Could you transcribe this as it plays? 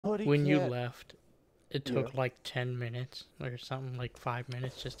But he When you can't. left, it Yeah. took like 10 minutes or something, like 5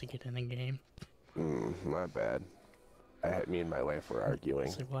 minutes just to get in the game. My bad. Me and my wife were arguing.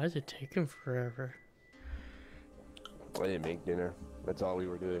 It's like, why is it taking forever? I didn't make dinner. That's all we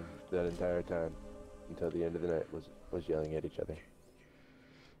were doing that entire time until the end of the night was yelling at each other.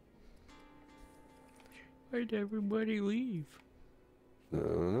 Why'd everybody leave? I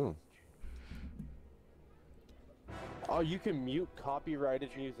don't know. Oh, you can mute copyrighted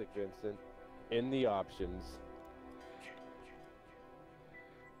music, Vincent, in the options.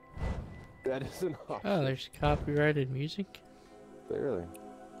 That is an option. Oh, there's copyrighted music? Clearly.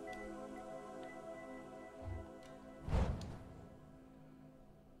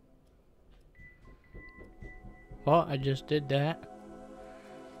 Well, I just did that.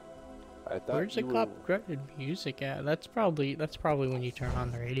 I thought Where's the you were... copyrighted music at? That's probably when you turn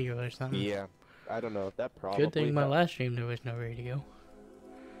on the radio or something. Yeah, I don't know. That probably... Good thing my last stream there was no radio.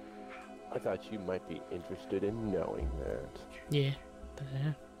 I thought you might be interested in knowing that. Yeah.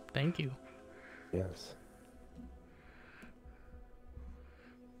 Thank you. Yes.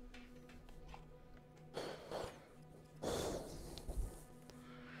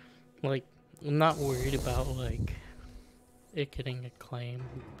 Like, I'm not worried about, like, it getting acclaimed,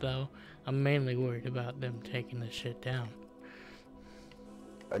 though. I'm mainly worried about them taking the shit down.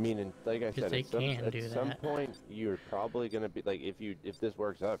 I mean, and like I said, at some point you're probably gonna be like, if this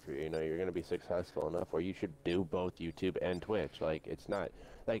works out for you, you know, you're gonna be successful enough where you should do both YouTube and Twitch. Like, it's not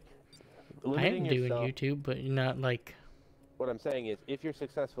like I am doing YouTube, but not like. What I'm saying is, if you're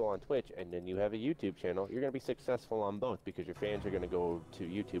successful on Twitch and then you have a YouTube channel, you're gonna be successful on both because your fans are gonna go to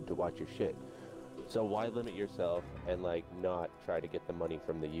YouTube to watch your shit. So why limit yourself and like not try to get the money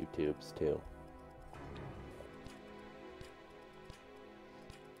from the YouTubes too?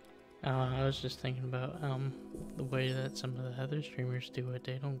 I was just thinking about the way that some of the other streamers do it.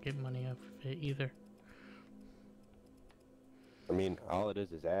 They don't get money off of it either. I mean, all it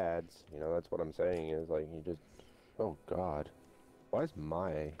is ads. You know, that's what I'm saying is like you just. Oh God, why is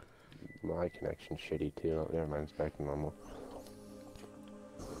my connection shitty too? Oh, never mind, it's back to normal.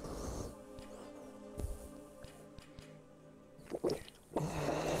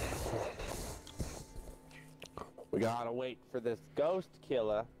 We gotta wait for this ghost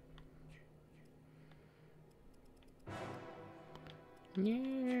killer.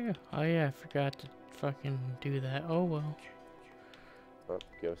 Yeah. Oh yeah, I forgot to fucking do that. Oh well. Oh,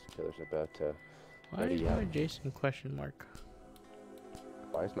 ghost killer's about to. Why is my Jason question mark?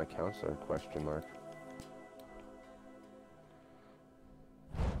 Why is my counselor question mark?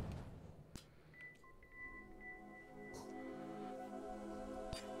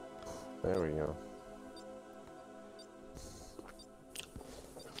 There we go.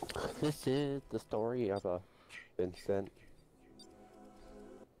 This is the story of a Vincent.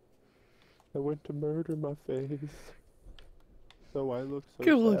 I went to murder my face. So I look so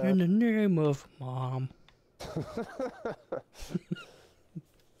Kill sad. it in the name of Mom.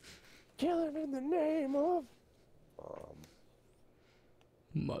 Kill him in the name of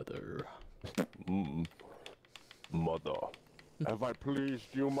Mother. Mother. Have I pleased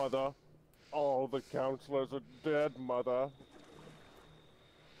you, Mother? All the counselors are dead, Mother.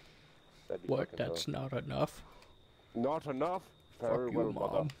 What? That's not enough. Not enough? Very Fuck you, well,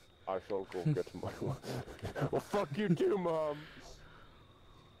 Mom. Mother. I shall go get my... Well, fuck you too, Mom.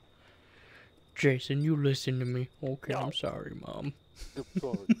 Jason, you listen to me. Okay, No. I'm sorry, Mom.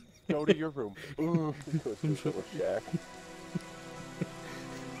 Sorry. Go to your room. Jack.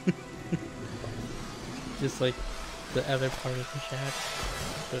 Just like the other part of the shack,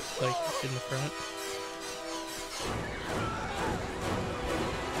 but like in the front.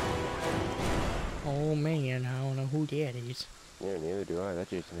 Oh man, I don't know who that is. Yeah, neither do I. That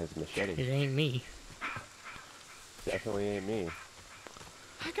Jason has a machete. It ain't me. Definitely ain't me.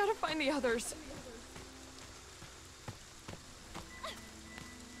 I gotta find the others.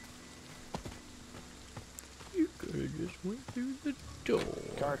 You could've just went through the door.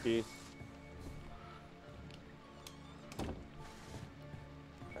 Car keys.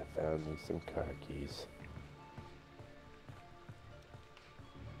 I found me some car keys.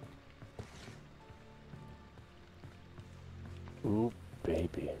 Ooh,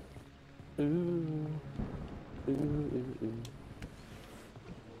 baby. Ooh. Ooh, ooh, ooh.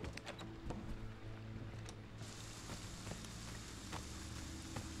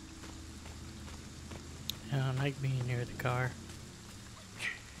 I don't like being near the car.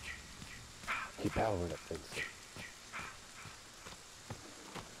 Keep powering up, Vincent.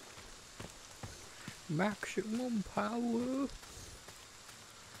 Maximum power.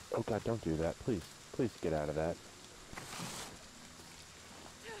 Oh God, don't do that. Please. Please get out of that.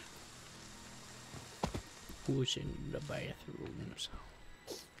 Who's in the bathrooms?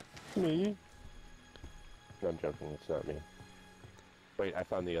 Me? No, I'm joking, it's not me. Wait, I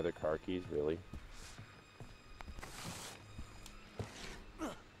found the other car keys, really?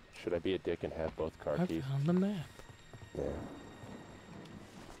 Should I be a dick and have both car I keys? found the map. Yeah.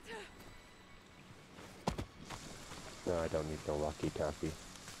 No, I don't need no walkie-talkie.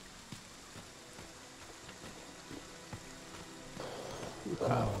 We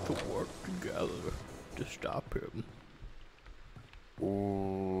have to work together to stop him.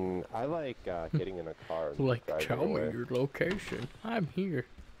 I like getting in a car and Like, driving tell away. me your location. I'm here.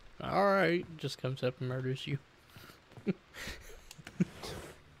 Alright, just comes up and murders you.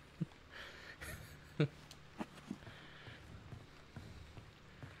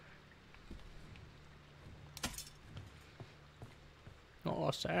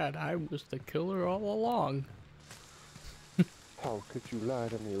 Oh, sad. I was the killer all along. How could you lie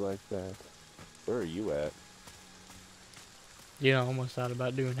to me like that? Where are you at? You know, I almost thought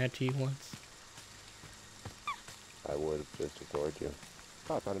about doing that to you once. I would have just ignored you.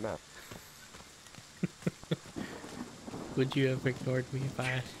 Oh, I found a map. Would you have ignored me if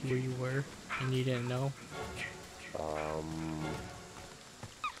I asked you where you were and you didn't know? I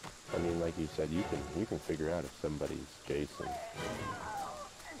mean, like you said, you can figure out if somebody's Jason.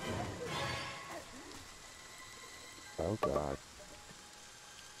 Oh God.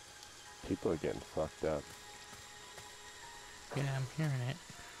 People are getting fucked up. Yeah, I'm hearing it.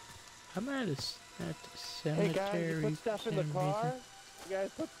 I'm at the cemetery. Hey guys, you put stuff in the for some car? reason. You guys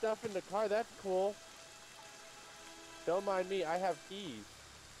put stuff in the car? That's cool. Don't mind me, I have keys.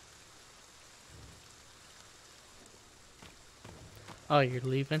 Oh, you're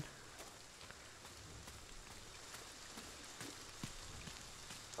leaving?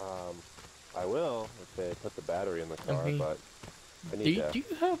 I will if they put the battery in the car, mean, but I Do need you, to. do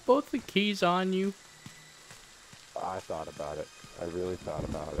you have both the keys on you? I thought about it. I really thought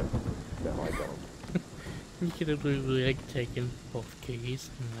about it. No, I don't. You could have literally like taken both keys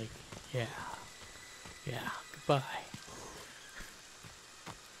and like, yeah, goodbye.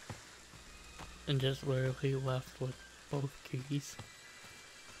 And just literally left with both keys.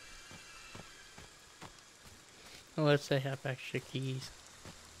 Unless they have extra keys.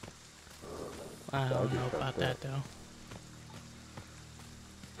 I don't know about that though.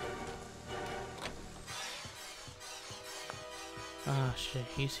 Ah shit,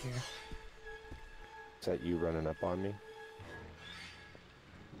 he's here. Is that you running up on me?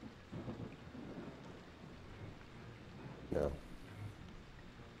 No.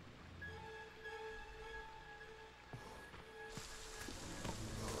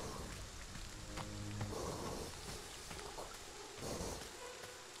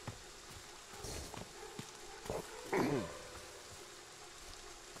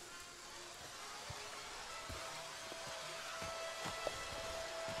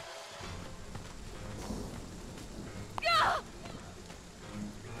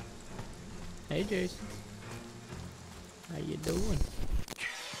 Hey Jason. How you doing?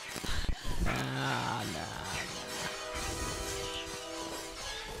 Nah.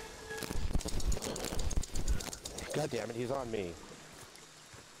 God damn it, he's on me.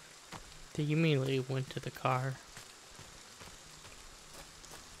 He immediately went to the car.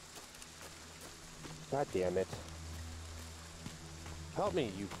 God damn it. Help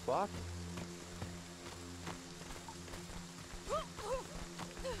me, you fuck.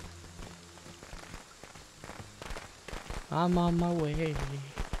 I'm on my way.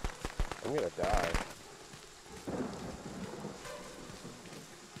 I'm gonna die.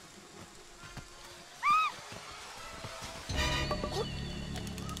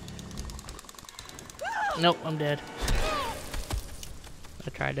 Nope, I'm dead. I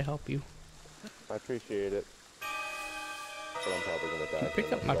tried to help you. I appreciate it. But I'm probably gonna die.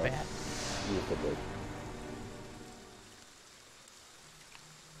 Pick up my bat. Use the bridge.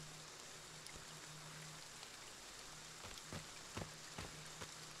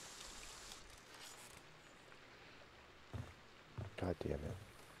 God damn it.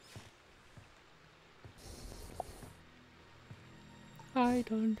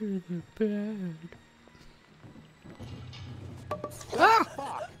 Hide under the bed.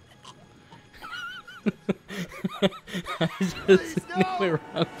 Ah! I just knew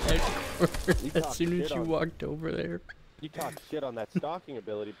around that corner You as talk soon as shit you on- walked over there. You talk shit on that stalking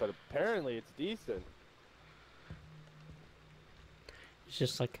ability, but apparently it's decent. It's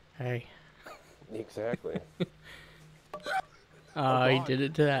just like, hey. Exactly. He God. did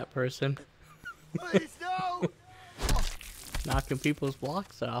it to that person. Please, no! Knocking people's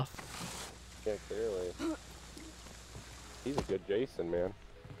blocks off. Yeah, clearly. He's a good Jason, man.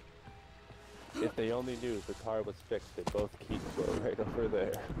 If they only knew the car was fixed and both keys were right over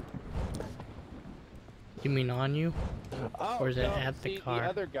there. You mean on you? Oh, Or is it no, at the see, car?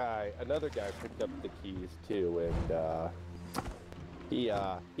 another guy picked up the keys too, and he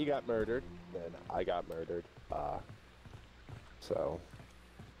got murdered, and I got murdered. So.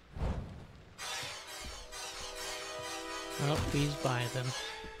 Oh, he's by them.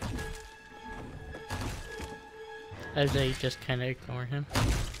 As they just kind of ignore him.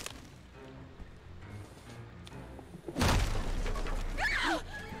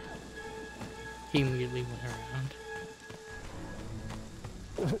 He immediately went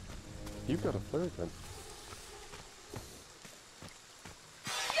around. You've got a flare gun.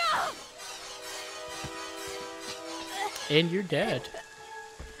 And you're dead.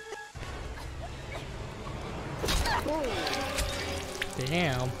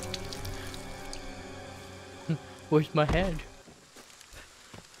 Damn. Where's my head?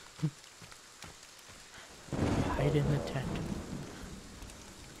 Hide in the tent.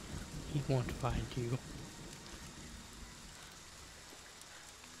 He won't find you.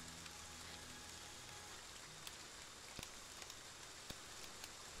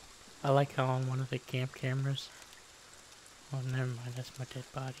 I like how on one of the camp cameras. Oh, never mind, that's my dead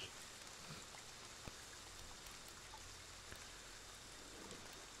body.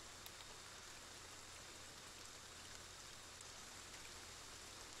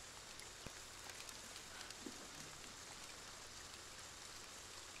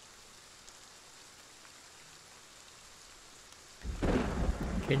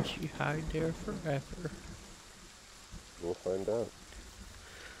 Can she hide there forever? We'll find out.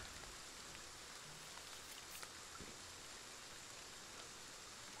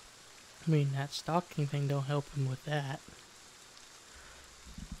 I mean, that stalking thing don't help him with that.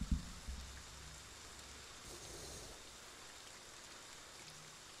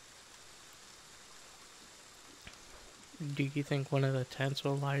 Do you think one of the tents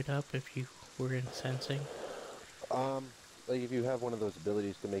will light up if you were in sensing? Like if you have one of those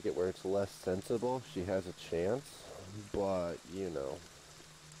abilities to make it where it's less sensible, she has a chance, but, you know.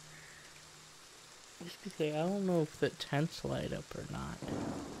 Just to say, I don't know if the tents light up or not.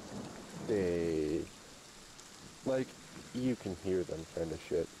 They, like, you can hear them kind of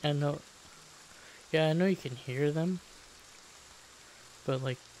shit. I know. Yeah, I know you can hear them. But,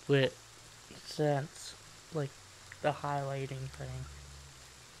 like, with sense, like, the highlighting thing.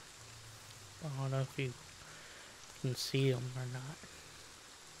 I don't know if you can see them or not.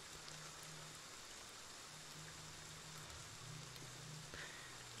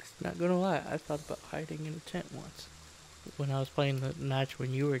 Not gonna lie, I thought about hiding in a tent once. When I was playing the match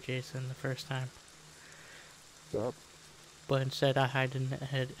when you were Jason the first time. Yep. But instead I hid in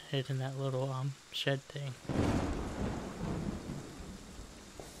that little shed thing.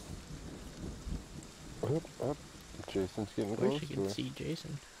 Up. Jason's getting Wish close you to could her. see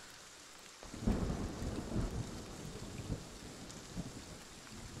Jason.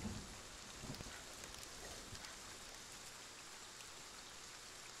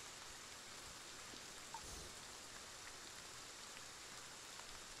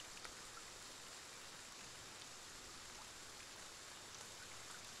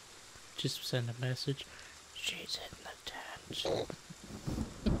 Just send a message. She's in the tent.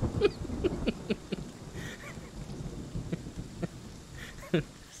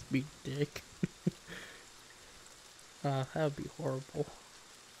 Just be dick. That would be horrible.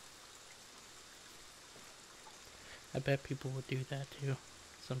 I bet people would do that too.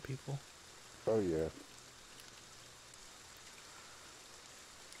 Some people. Oh, yeah.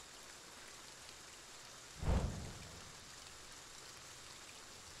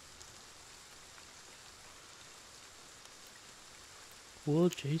 Will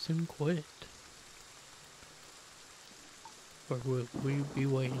Jason quit? Or will we be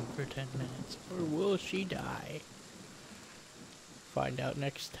waiting for 10 minutes? Or will she die? Find out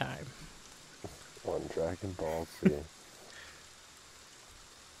next time. On Dragon Ball Z.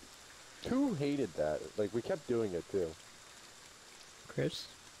 Who hated that? Like, we kept doing it, too. Chris?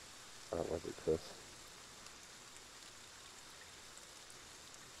 Was it Chris?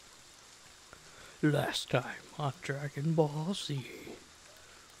 Last time on Dragon Ball Z.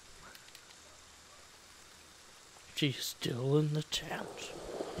 She's still in the tent.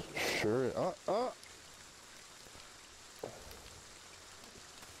 Sure.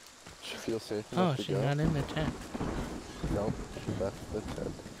 She feels safe Oh, enough to she's go? not in the tent. Nope, she left the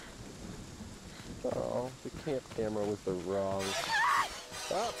tent. Oh, the camp camera was the wrong.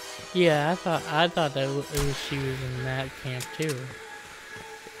 Ah! Yeah, I thought that she was in that camp too.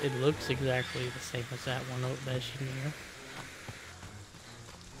 It looks exactly the same as that one that she knew.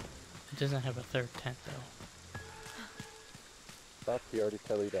 doesn't have a third tent though. Stop, he already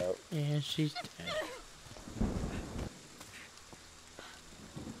tellied out. Yeah, she's dead.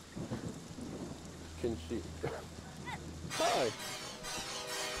 Can she... Hi!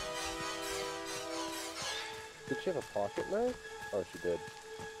 Did she have a pocket knife? Oh, she did.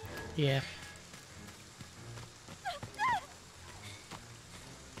 Yeah.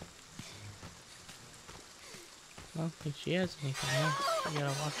 I don't think she has anything else. She got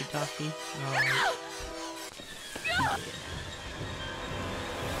a walkie-talkie. Alright. Yeah.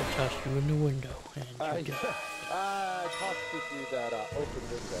 I'll toss you in the window and you die. I tossed you through that open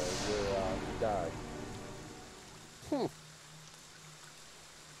window where you died.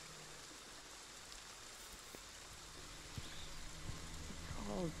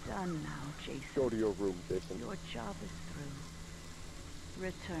 All done now, Jason. Go to your room, Jason. Your job is through.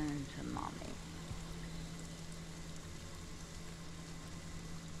 Return to Mommy.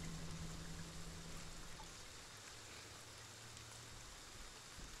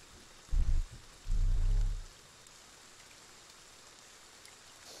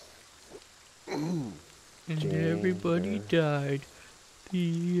 And everybody died.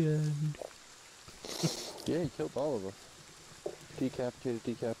 The end. Yeah, he killed all of us. Decapitated,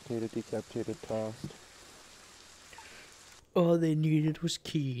 decapitated, decapitated, tossed. All they needed was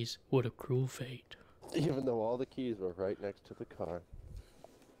keys. What a cruel fate. Even though all the keys were right next to the car.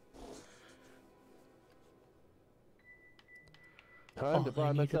 Time All to they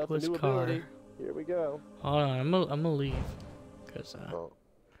buy needed myself a was new car. ability. Here we go. Hold on, I'm gonna leave. Because Oh,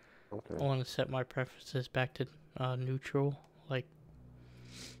 okay. I want to set my preferences back to neutral. Like,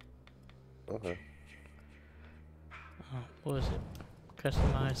 Okay. what was it?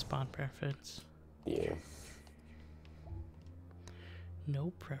 Customize spawn preference. Yeah.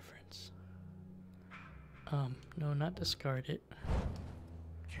 No preference. No, not discard it.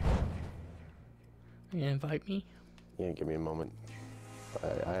 You invite me? Yeah, give me a moment.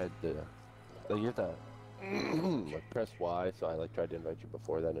 I had to... you have to... like, press Y, so I like tried to invite you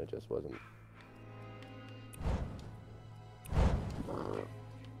before then, it just wasn't...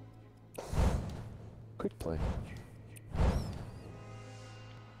 Quick play.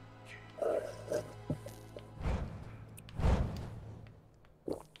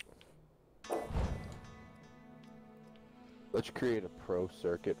 Let's create a pro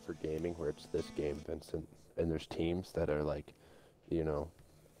circuit for gaming where it's this game, Vincent. And there's teams that are like, you know...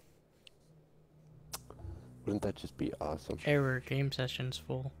 Wouldn't that just be awesome? Error, game session's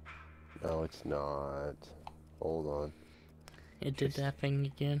full. No, it's not. Hold on. It did that thing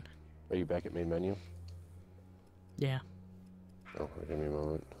again. Are you back at main menu? Yeah. Oh, give me a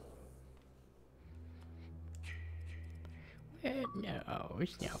moment. No,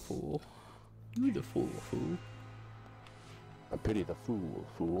 it's not full. You the fool. I pity the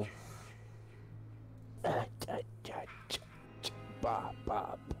fool. Ba,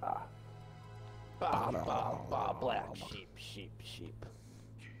 ba, ba. Ba, ba, ba, black sheep.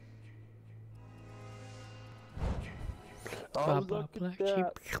 Oh, Ba, ba, look at black that. sheep.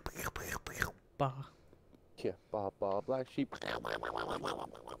 Ba. Yeah, ba, ba, black sheep.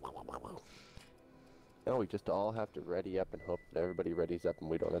 Now we just all have to ready up and hope that everybody readies up and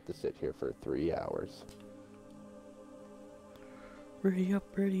we don't have to sit here for 3 hours. Ready up.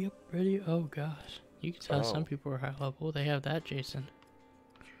 Oh gosh. You can tell some people are high level. They have that, Jason.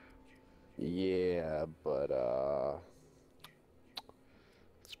 Yeah, but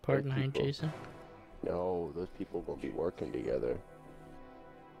It's part Those 9, people- Jason. no, those people won't be working together.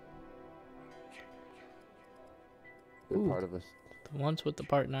 They're Ooh. part of us. The ones with the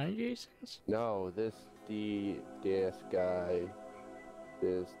part 9 Jasons? No, this guy,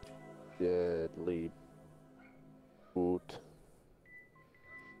 this deadly boot.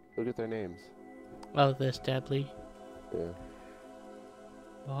 Look at their names. Oh, this deadly. Yeah.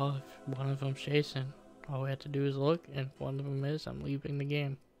 Well, if one of them's Jason, all we have to do is look, and if one of them is, I'm leaving the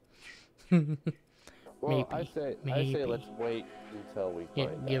game. Well, I Maybe. say let's wait until we Yeah,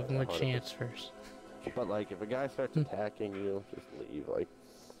 find give out them a 100%. chance first. But like, if a guy starts attacking you, just leave. Like,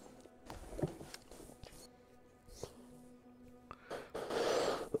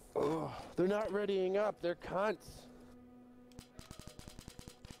 oh, they're not readying up. They're cunts.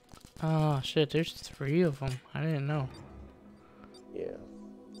 Oh shit, there's 3 of them. I didn't know. Yeah.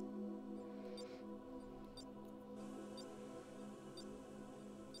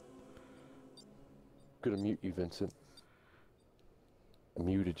 I'm gonna mute you, Vincent. I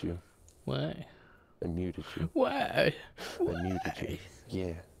muted you. Why? I muted you. Why? I muted you.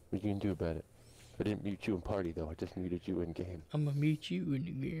 Yeah. What you can do about it? I didn't mute you in party though. I just muted you in game. I'm gonna meet you in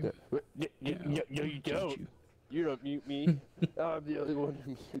the game. No, you I'll don't. mute you. You don't mute me. I'm the only one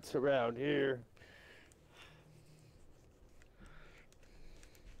who mutes around here.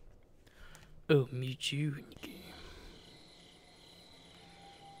 Oh, mute you in the game.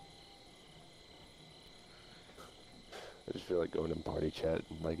 I just feel like going in party chat,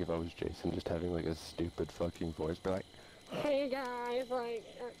 and, like, if I was Jason, just having, like, a stupid fucking voice, be like, hey guys,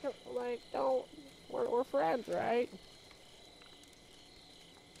 don't, we're friends, right?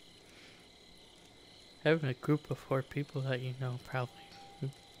 Having a group of 4 people that you know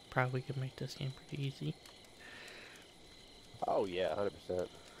probably could make this game pretty easy. Oh yeah, 100%.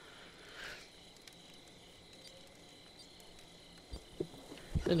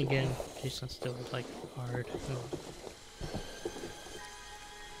 Then again, Jason's still like hard.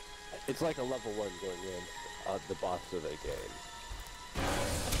 It's like a level 1 going in, the boss of the game.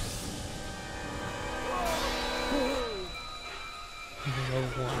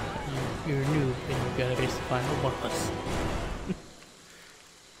 Level 1, you're a noob and you gotta face the final boss.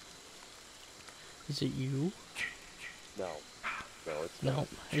 Is it you? No. No, it's not. No,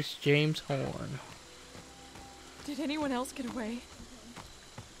 it's James Horn. Did anyone else get away?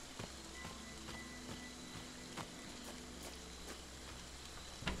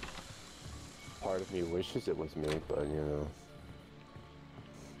 Part of me wishes it was me, but you know.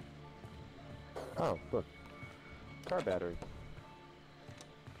 Oh, look. Car battery.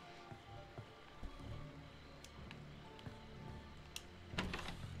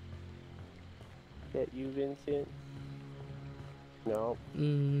 That you, Vincent? No.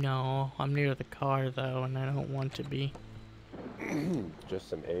 No, I'm near the car though, and I don't want to be. Just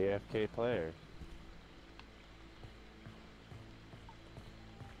some AFK player.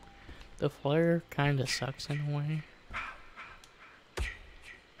 The flare kinda sucks in a way.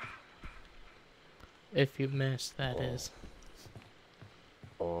 If you miss, that is.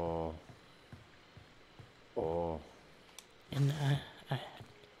 Oh. Oh. And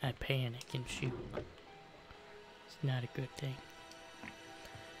I panic and shoot. It's not a good thing.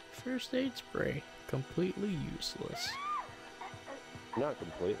 First aid spray, completely useless. Not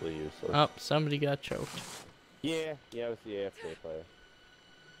completely useless. Oh, somebody got choked. Yeah, it was the AFK player.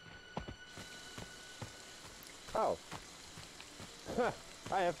 Oh. Huh.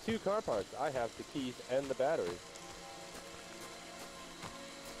 I have 2 car parts. I have the keys and the battery.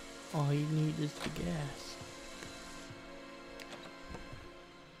 All you need is the gas.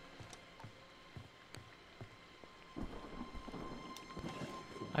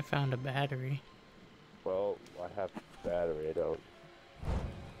 I found a battery. Well, I have battery, I don't.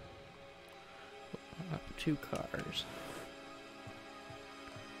 2 cars.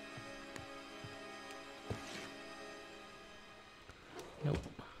 Nope.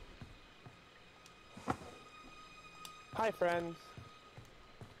 Hi, friends.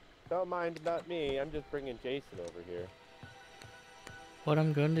 Don't mind about me. I'm just bringing Jason over here. What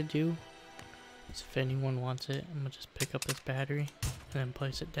I'm going to do is, if anyone wants it, I'm going to just pick up this battery and then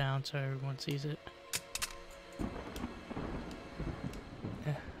place it down so everyone sees it.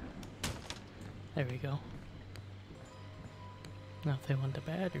 Yeah. There we go. Now if they want the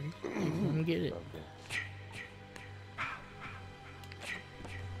battery, you can get it. Okay.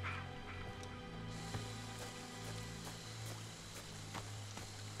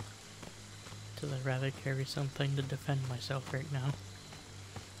 Because I'd rather carry something to defend myself right now.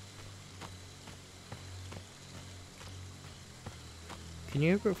 Can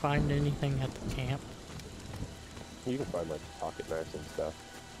you ever find anything at the camp? You can find like pocket knives and stuff.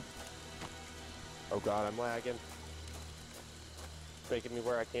 Oh god, I'm lagging. It's making me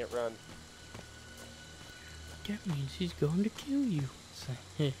where I can't run. That means he's going to kill you.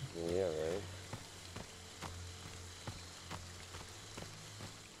 Yeah, right.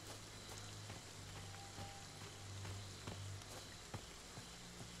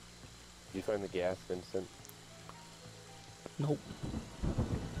 You find the gas, Vincent? Nope.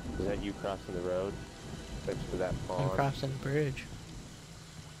 Is that you crossing the road? Thanks for that I'm pond. crossing the bridge.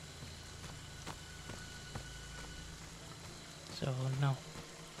 So, no.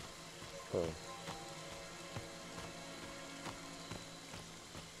 Oh.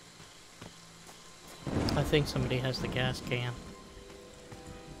 I think somebody has the gas can.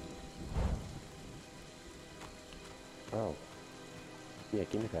 Oh. Yeah,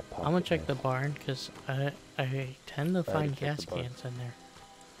 give me that pocket. I'm gonna check knife. the barn, because I tend to find check gas the barn. cans in there.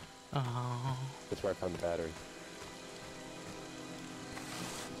 Oh. That's where I found the battery.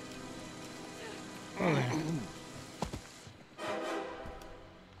 Well there.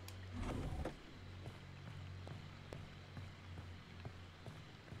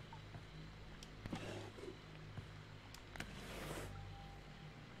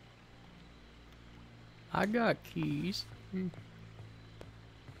 I got keys.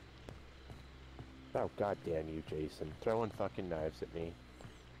 Oh, goddamn you, Jason. Throwing fucking knives at me.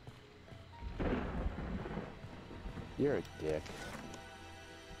 You're a dick.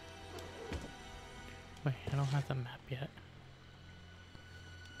 Wait, I don't have the map yet.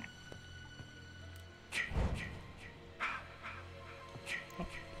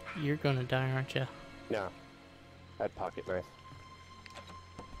 You're gonna die, aren't you? No. I had pocket knife.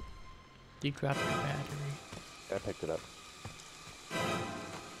 You dropped your battery. I picked it up.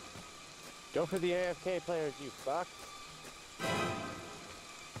 Go for the AFK players, you fuck.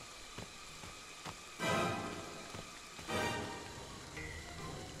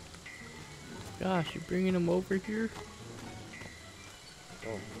 Gosh, you bringing them over here?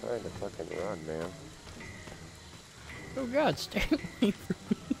 Oh, I'm trying to fucking run, man. Oh God, stay away from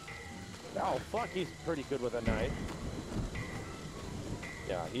me. Oh, fuck, he's pretty good with a knife.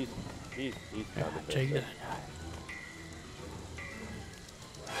 Yeah, he's Yeah, kind of take that.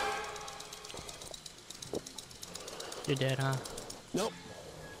 You're dead, huh? Nope.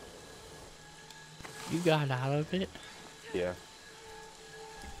 You got out of it? Yeah.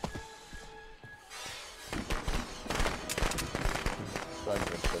 Run,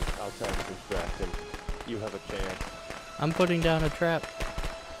 Winston. I'll try to distract him. You have a chance. I'm putting down a trap.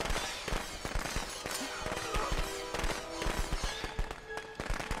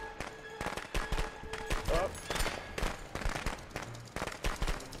 Oh.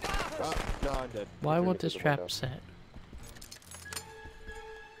 Oh, no, I'm dead. Why He threw won't me through this the trap window. set?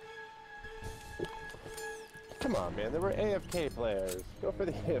 Come on, man. There were AFK players. Go for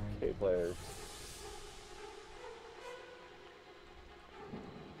the AFK players.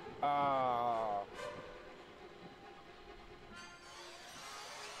 Ah.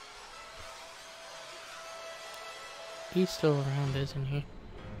 He's still around, isn't he?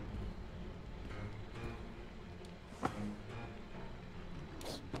 I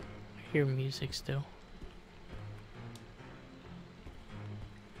hear music still.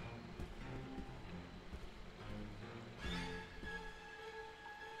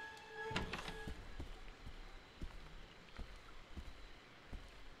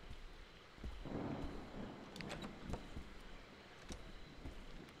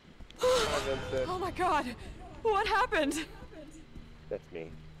 Oh my god! What happened? That's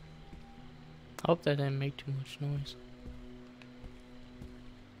me. I hope that didn't make too much noise.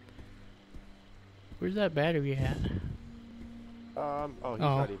 Where's that battery at? Oh, he's Oh,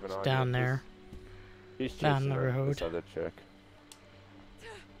 not even it's on down yet. there. He's down chasing the this road. other chick.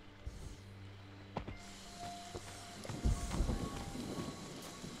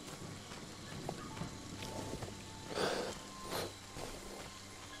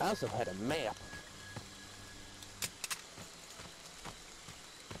 I also had a map.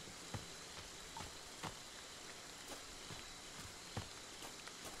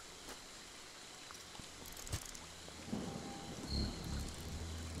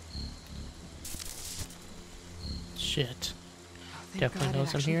 Shit. Thank Definitely God it knows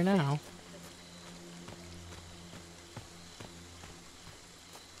I'm actually here fit. now.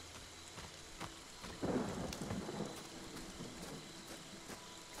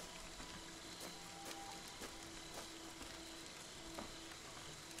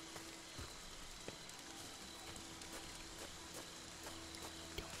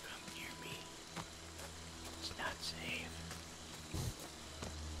 Don't come near me. It's not safe.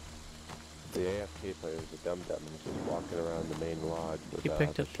 The AFK player is a dum-dum and is just walking around the main lodge with You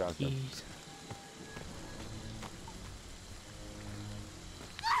picked the up the shotgun. keys.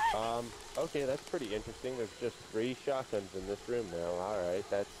 Okay, that's pretty interesting. There's just 3 shotguns in this room now. Alright,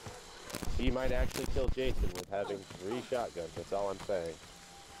 that's... He might actually kill Jason with having 3 shotguns, that's all I'm saying.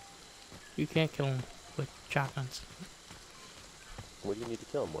 You can't kill him with shotguns. What do you need to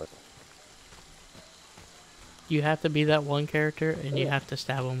kill him with? You have to be that one character, and you have to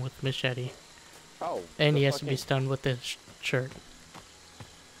stab him with machete. Oh, And the he has to be fucking- stunned with this shirt.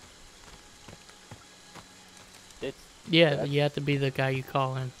 It's... Yeah, That's- you have to be the guy you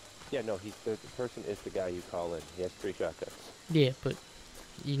call in. Yeah, no, the person is the guy you call in. He has 3 shotguns. Yeah, but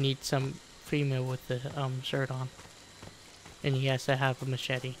you need some female with the shirt on. And he has to have a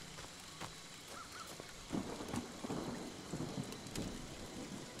machete.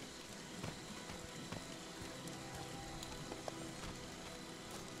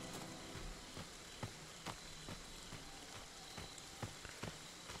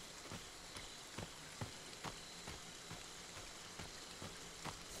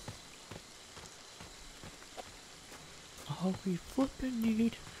 All we flippin'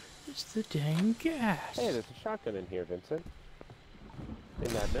 need is the dang gas. Hey, there's a shotgun in here, Vincent.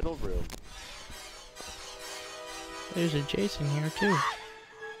 In that middle room. There's a Jason here too.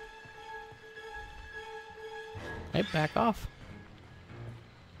 Hey, back off.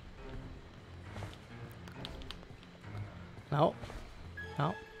 No.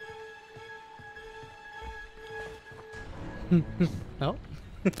 No. No.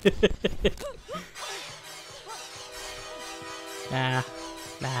 Nah.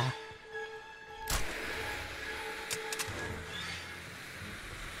 Nah.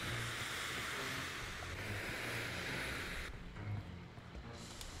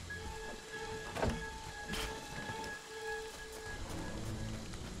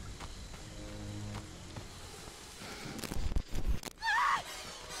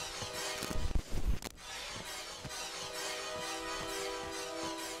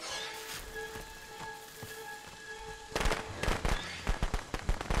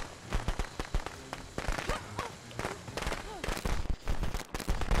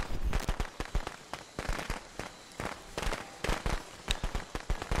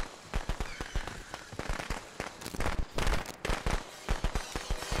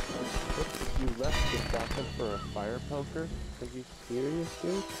 You left the shotgun for a fire poker? Are you serious,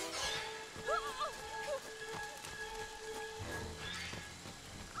 dude?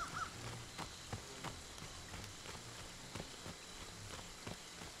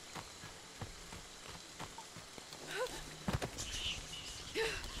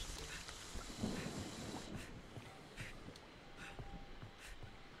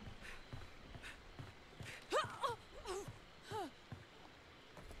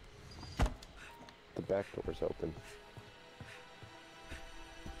 The back door's open.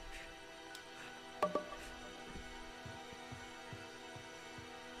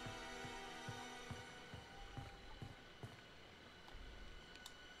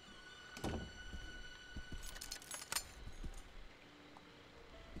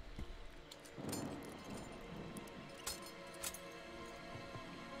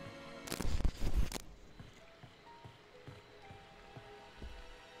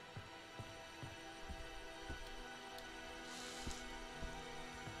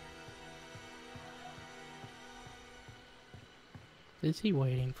 Is he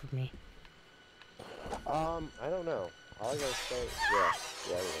waiting for me? I don't know. All I gotta say, yeah,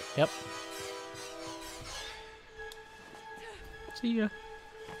 it is. Yep. See ya.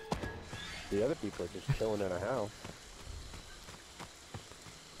 The other people are just chilling in a house.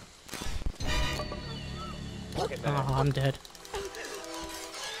 Look at that. Oh, I'm dead.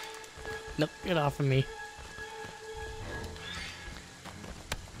 Nope, get off of me.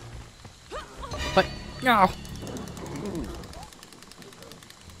 What? No!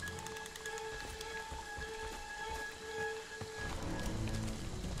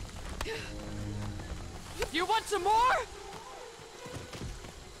 You want some more?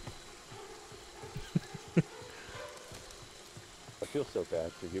 I feel so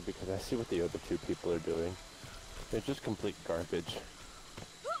bad for you because I see what the other two people are doing. They're just complete garbage.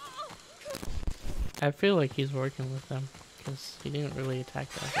 I feel like he's working with them, because he didn't really attack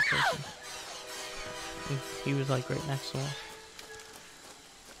the other person. He was like right next to him.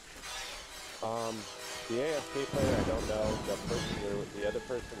 The AFK player, I don't know. The other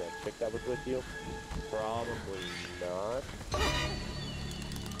person, that chick that was with you, probably not.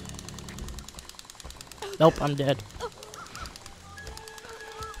 Nope, I'm dead.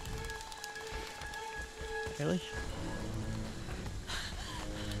 Really?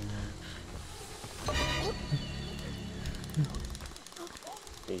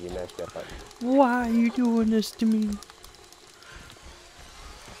 Yeah, you mashed that button. Why are you doing this to me?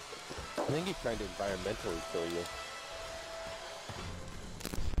 I think he's trying to environmentally kill you.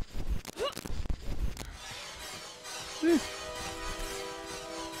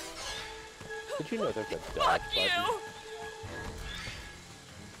 Did you know there's a dodge button?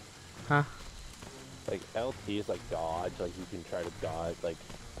 Huh? Like, LT is like dodge, like you can try to dodge, like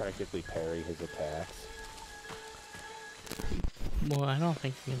practically parry his attacks. Well, I don't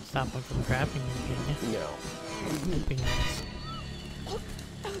think you can stop him from grabbing you, can you? No. That'd be nice.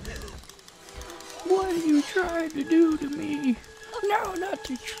 What are you trying to do to me? No, not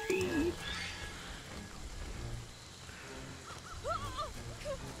the tree.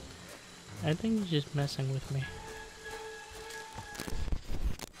 I think he's just messing with me.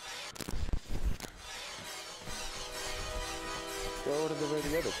 Go to where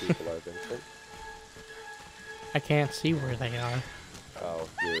the other people are, Vincent. I can't see where they are. Oh,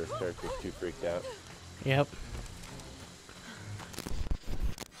 your character's too freaked out. Yep.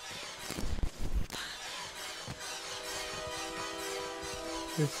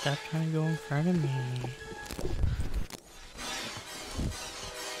 Just stop trying to go in front of me.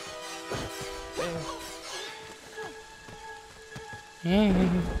 Huh?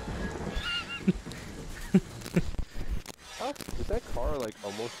 Is that car like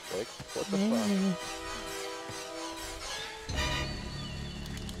almost fixed? What the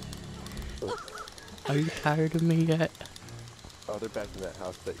fuck? Are you tired of me yet? Oh, they're back in that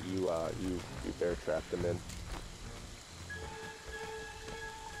house that you bear trapped them in.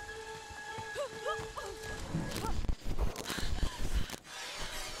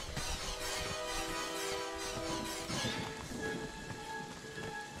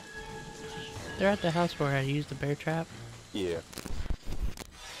 They're at the house where I used the bear trap. Yeah.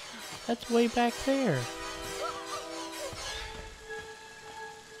 That's way back there.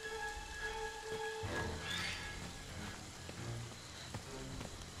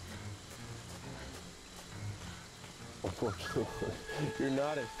 Unfortunately, you're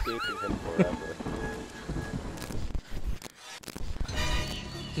not escaping him forever.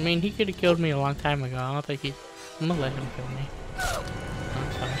 I mean, he could have killed me a long time ago. I don't think he... I'm gonna let him kill me.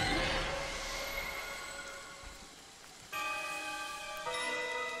 I'm sorry.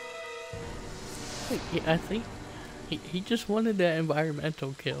 Yeah, I think he just wanted that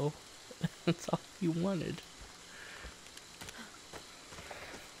environmental kill. That's all he wanted.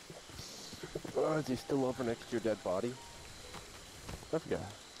 Oh, is he still over next to your dead body? I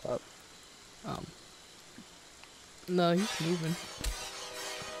forgot. No, he's moving.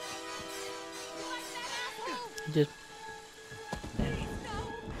 He just...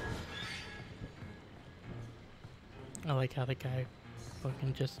 I like how the guy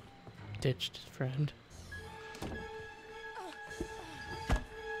fucking just ditched his friend.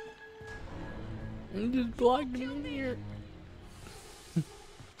 And just blocked him in here.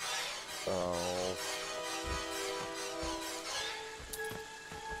 Oh.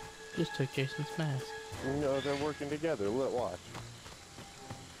 Just took Jason's mask. No, they're working together. Watch.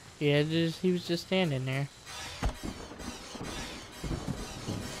 Yeah, he was just standing there.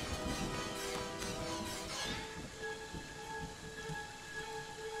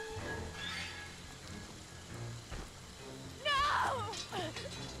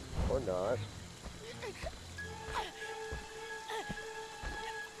 Or not.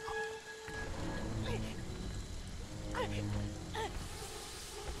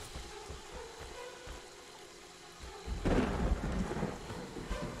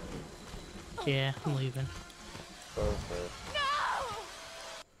 Yeah, I'm leaving. Okay.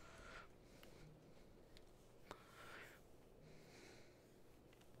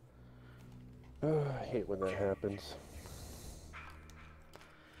 I hate when that happens.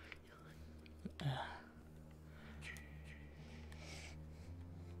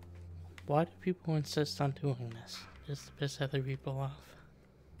 Why do people insist on doing this? Just to piss other people off.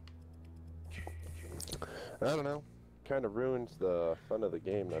 I don't know. Kind of ruins the fun of the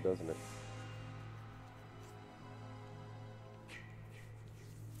game now, doesn't it?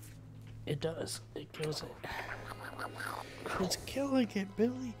 It does. It kills it. It's killing it,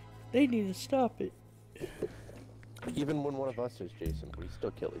 Billy. They need to stop it. Even when one of us is Jason, we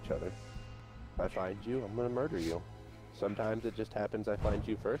still kill each other. If I find you, I'm gonna murder you. Sometimes it just happens I find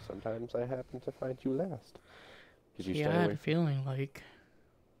you first, sometimes I happen to find you last. Did you Yeah, I stay had away? a feeling like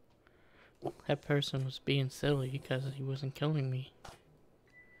that person was being silly because he wasn't killing me.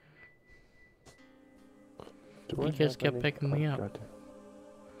 Do He I just have kept any- picking me oh, up. God.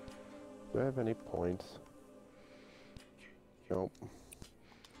 Do I have any points? Nope.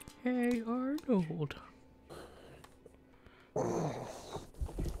 Hey, Arnold.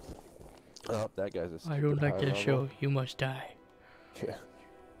 Oh, that guy's a stupid I don't like high that level. show. You must die. Yeah,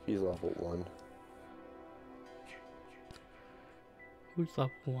 he's level 1. Who's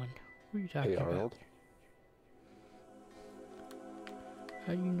level 1? What are you talking Hey, about? Arnold.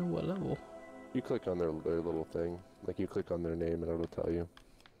 How do you know what level? You click on their little thing. Like, you click on their name and it'll tell you.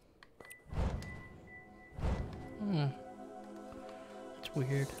 Hmm. That's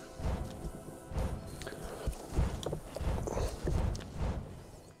weird.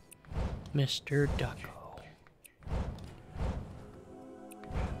 Mr. Ducko.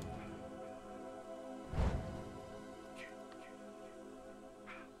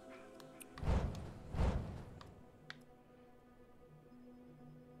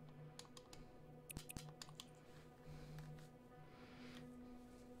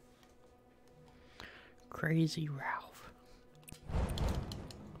 Crazy Ralph.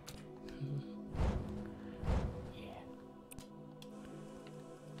 Yeah.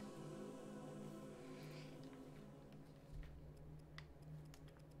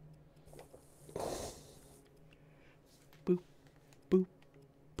 Boop, boop,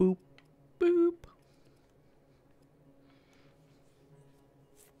 boop, boop.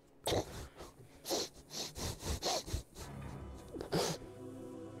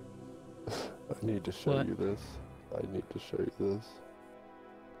 I need to show What? you this. I need to show you this.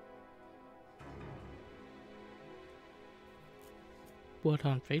 What,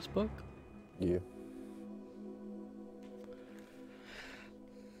 on Facebook? Yeah.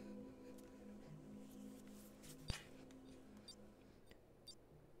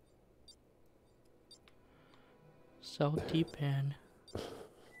 Salty Pen.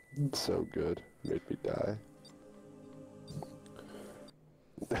 It's so good. Made me die.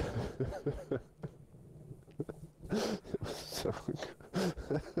 It was so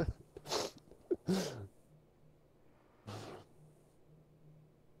good.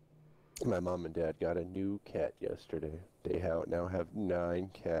 My mom and dad got a new cat yesterday. They now have 9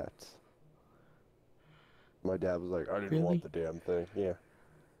 cats. My dad was like, I didn't Really? want the damn thing. Yeah.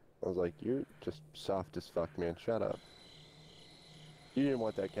 I was like, you're just soft as fuck, man. Shut up. You didn't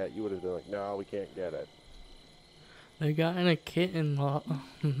want that cat. You would have been like, no, we can't get it. They got in a kitten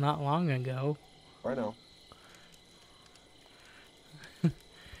not long ago. I know.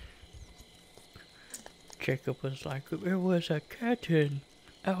 Jacob was like, there was a kitten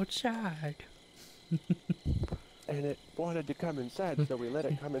outside. And it wanted to come inside, so we let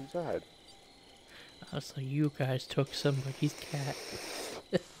it come inside. I was like, you guys took somebody's cat.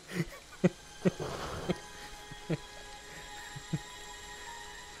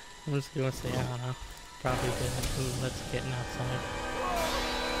 I was gonna say, I don't know. Probably didn't. Ooh, let's get outside.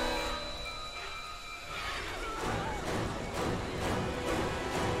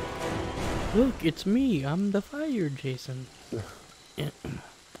 Look, it's me. I'm the fire Jason. Yeah.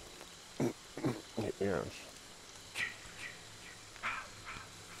 Yes.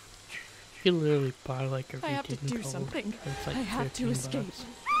 You literally buy like a I have to routine do code. something. It's like I have to 15 escape. bucks.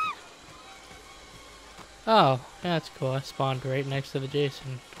 Oh, that's cool. I spawned right next to the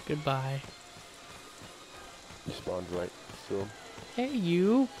Jason. Goodbye. You spawned right to him. Hey,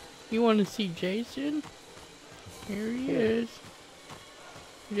 you. You want to see Jason? Here he is.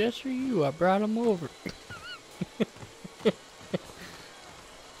 Just for you. I brought him over.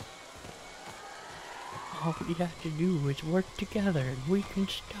 All we have to do is work together and we can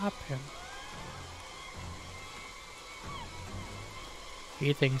stop him.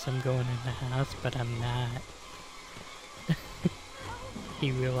 He thinks I'm going in the house, but I'm not.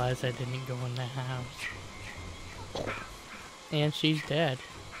 He realized I didn't go in the house. And she's dead.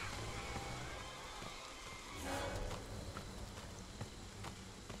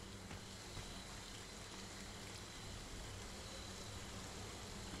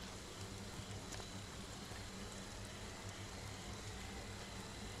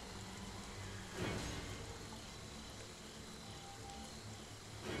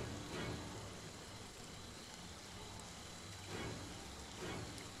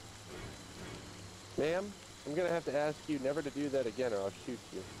 Ma'am, I'm gonna have to ask you never to do that again or I'll shoot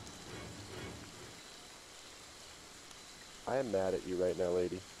you. I am mad at you right now,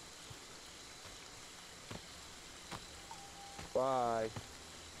 lady. Bye.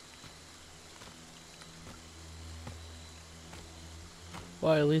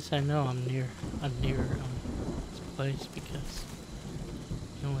 Well, at least I know I'm near this place because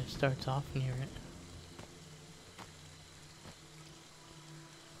it only starts off near it.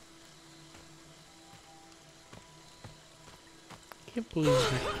 I can't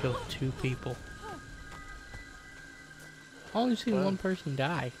believe we killed 2 people. I only seen Well, 1 person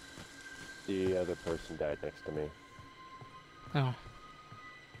die. The other person died next to me. Oh.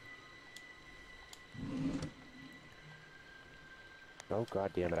 Oh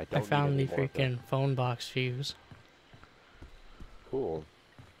god damn it, I I don't found the need any more of them. freaking phone box fuse. Cool.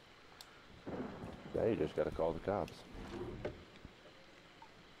 Now you just gotta call the cops.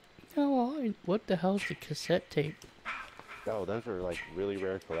 No, what the hell's the cassette tape? Oh, those are like really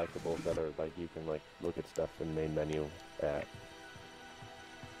rare collectibles that are like you can like look at stuff in the main menu at.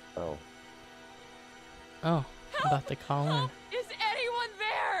 Oh. Oh, I'm about to call in. Is anyone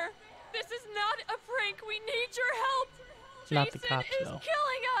there? This is not a prank. We need your help. Not the Jason cops, is though.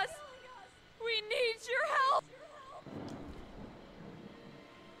 killing us. We need your help.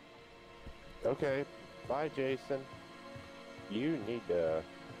 Okay. Bye, Jason. You need to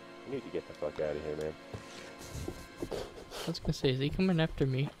get the fuck out of here, man. I was gonna say, is he coming after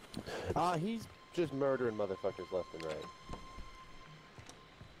me? He's just murdering motherfuckers left and right.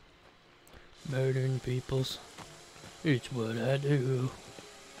 Murdering peoples. It's what I do.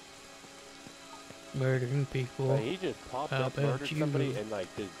 Murdering people. He just popped How up, about murdered you? somebody, and like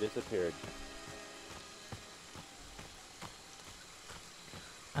just disappeared.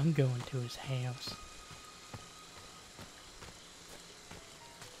 I'm going to his house.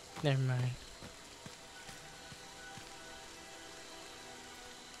 Never mind.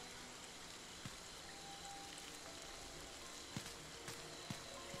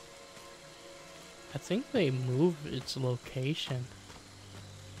 think they move its location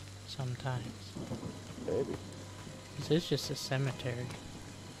sometimes. Maybe. 'Cause it's just a cemetery.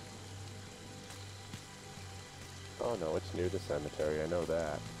 Oh no, it's near the cemetery. I know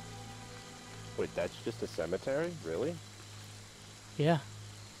that. Wait, that's just a cemetery? Really? Yeah,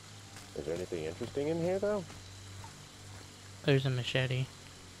 Is there anything interesting in here, though? there's a machete.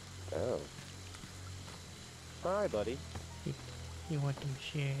 Oh. Hi, buddy. You want the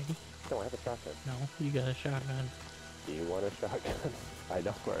machete? No, I have a shotgun. No, you got a shotgun. Do you want a shotgun? I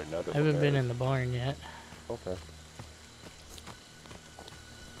know where another I haven't one been is. in the barn yet. Okay.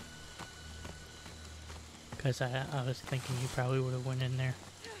 Because I was thinking you probably would have went in there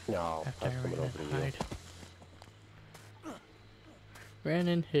No, after I I was ran coming over to and you. hide. Ran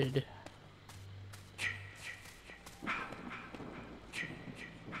and hid.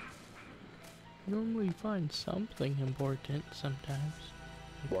 Normally find something important sometimes.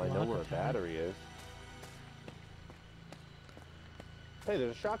 Like Well, I a know lot where a of time. battery is. Hey,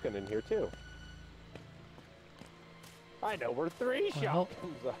 there's a shotgun in here, too. I know where 3 Well.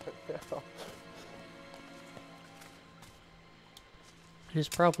 shotguns are now. There's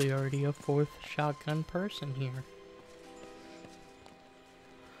probably already a 4th shotgun person here.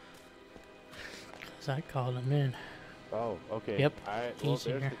 Because I called him in. Oh, okay. Yep, Well, he's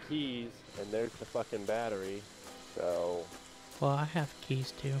there's here. the keys, and there's the fucking battery. So, Well, I have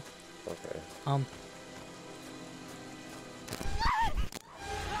keys too. okay.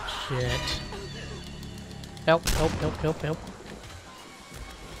 Shit. Help, help, help, help, help.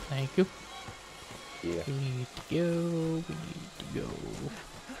 Thank you. Yeah. We need to go. We need to go.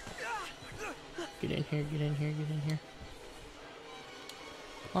 Get in here, get in here, get in here.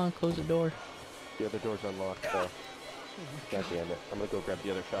 Come on, close the door. The other door's unlocked, so. God damn it. I'm gonna go grab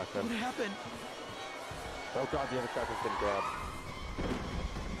the other shotgun. What happened? Oh god, the other shotgun's been grabbed.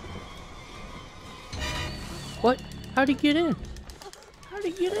 What? How'd he get in? How'd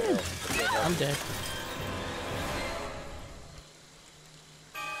he get in? Oh, I'm dead.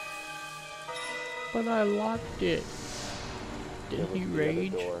 But I locked it. Did it was he the other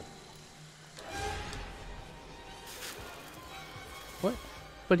rage? door. What?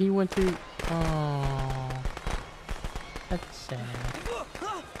 But he went through. Oh, that's sad. Oh,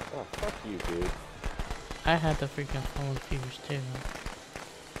 fuck you, dude. I had the freaking phone fuse too.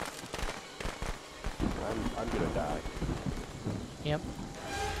 I'm gonna die. Yep.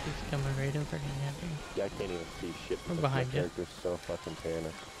 He's coming right in front of me. Yeah, I can't even see shit. I'm because behind my you. character's so fucking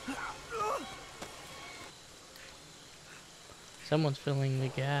panicked. Someone's filling the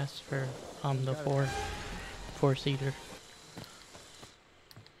gas for the four-seater.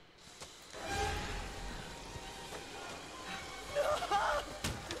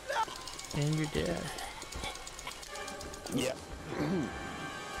 And you're dead. Yeah.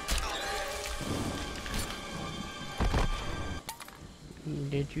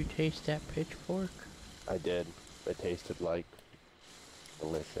 Did you taste that pitchfork? I did. It tasted like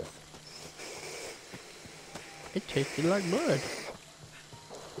delicious. It tasted like blood.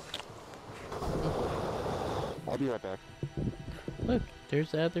 I'll be right back. Look,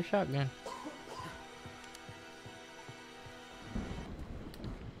 there's the other shotgun.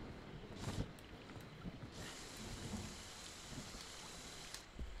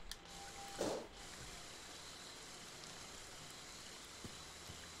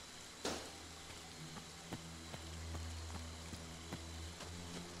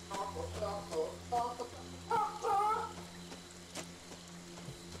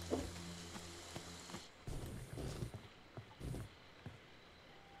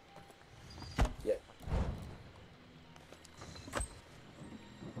 Yeah.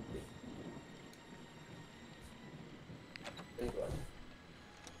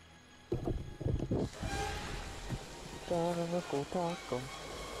 Taco, taco.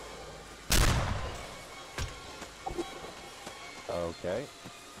 Okay.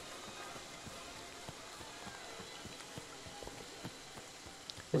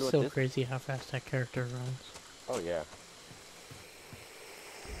 It's Wonder what so this- crazy how fast that character runs. Oh yeah.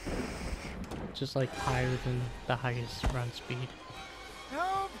 Just like higher than the highest run speed.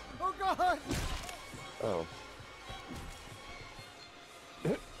 Help! Oh god! Oh.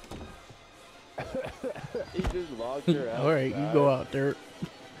 He just locked her out. Alright, you go out there.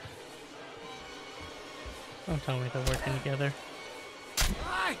 Don't tell me they're working together.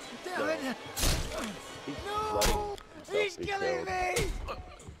 Ah, damn it! He's No! letting himself He's be killing killed.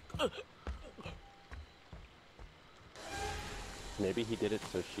 me! Maybe he did it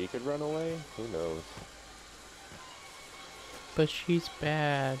so she could run away? Who knows? But she's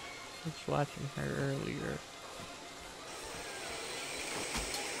bad. I was watching her earlier.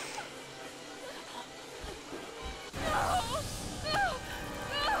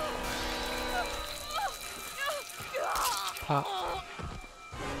 pop.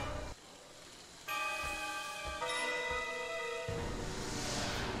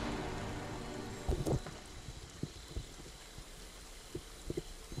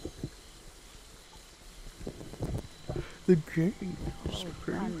 The game is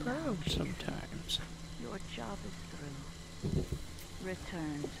pretty proud sometimes. Your job is through.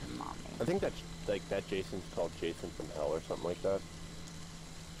 Return to mommy. I think that's like that Jason's called Jason from Hell or something like that.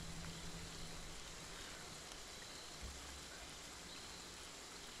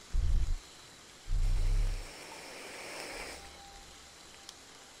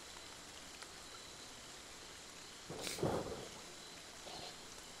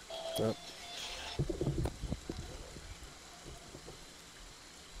 Yep.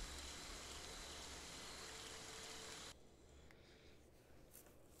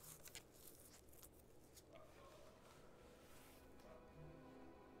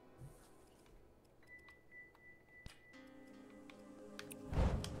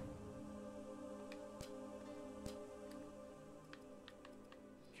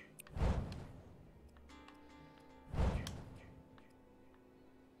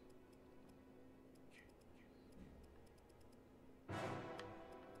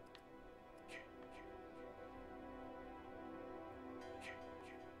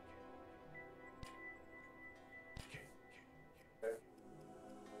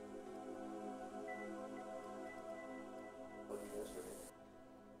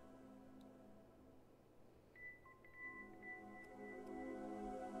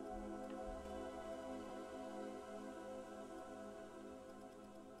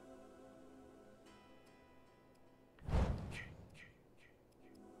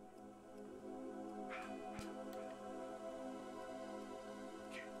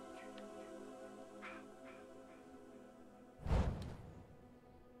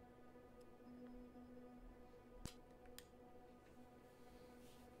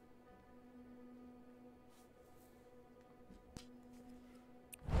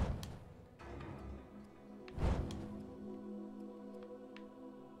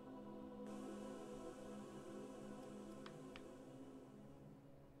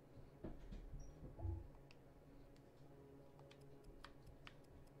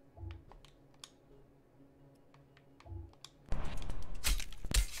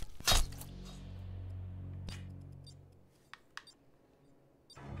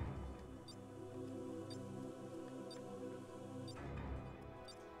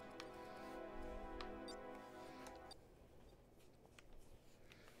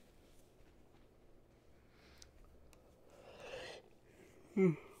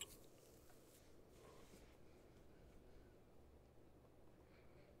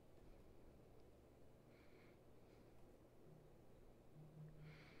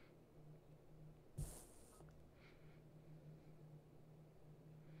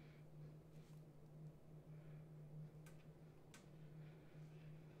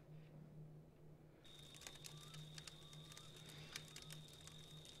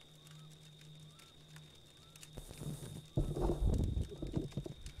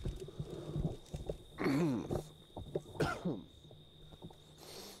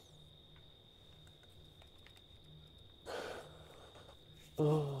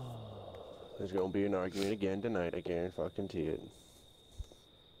 There's gonna be an argument again tonight. I guarantee it.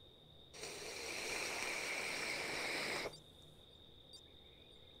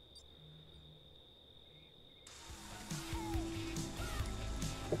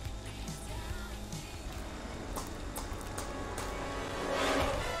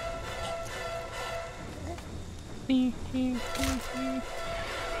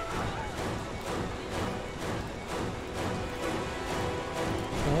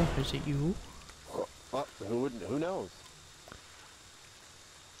 Oh, is it you? Well, who knows?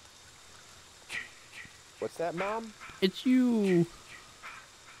 What's that, Mom? It's you!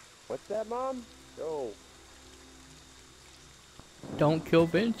 What's that, Mom? Oh. Don't kill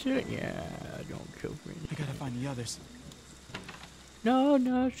Vincent? Yeah, don't kill Vincent. I gotta find the others.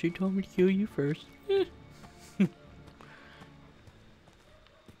 No, she told me to kill you first.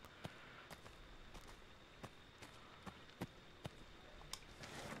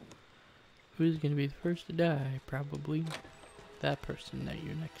 Who's gonna be the first to die? Probably that person that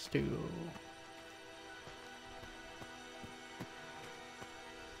you're next to.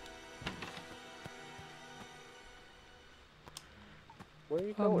 Where are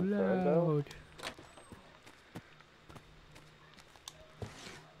you going, friendo?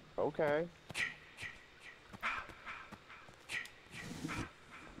 Okay.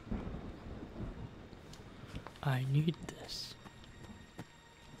 I need this.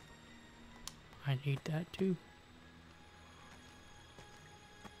 I need that too.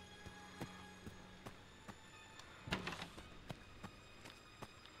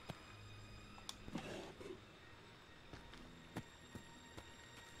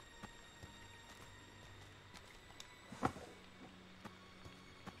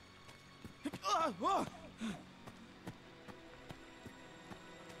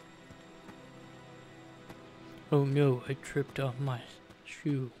 Oh no, I tripped off my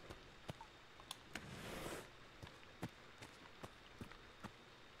shoe.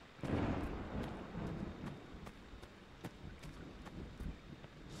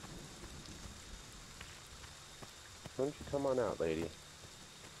 Why don't you come on out, lady?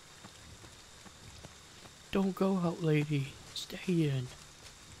 Don't go out, lady. Stay in.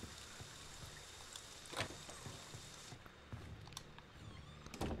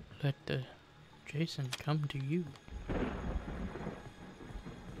 Let the Jason come to you.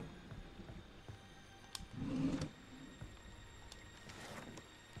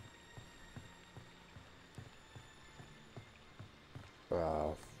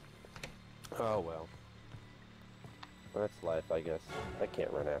 Oh. Oh well. That's life, I guess. I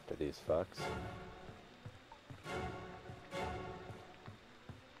can't run after these fucks.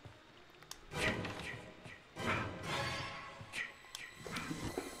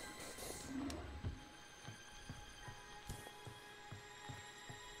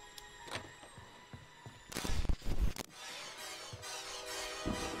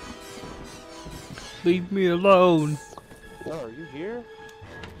 Leave me alone. Oh, are you here?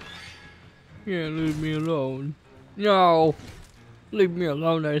 Yeah, leave me alone. No. Leave me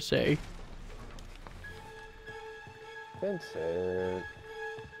alone, I say. Vincent.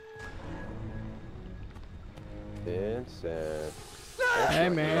 Vincent. Hey,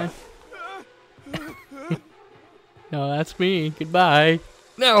 man. No, that's me. Goodbye.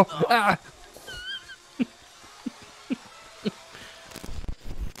 No. Ah.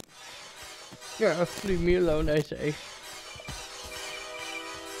 Yeah, leave me alone, I say.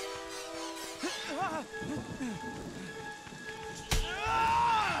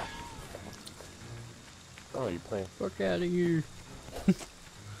 Oh, you're playing. Fuck out of here.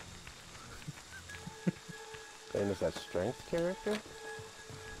 And is that strength character?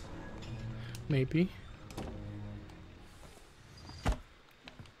 Maybe.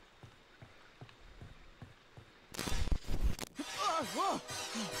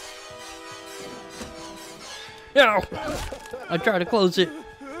 No! I tried to close it.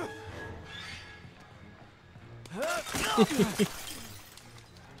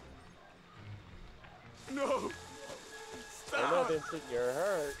 No! Oh no, Vincent, you're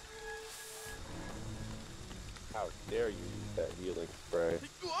hurt. How dare you use that healing spray?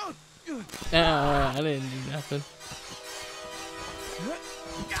 I didn't do nothing.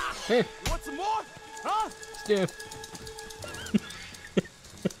 Here, Want some more? Huh? Stiff.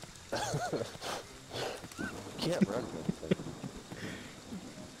 Can't run, Vincent.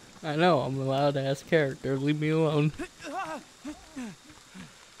 I know, I'm a loud ass character. Leave me alone.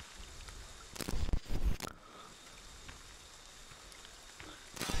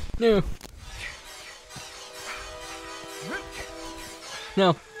 No.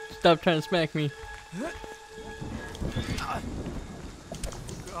 No. Stop trying to smack me.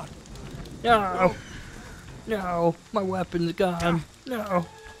 No. No. My weapon's gone. No.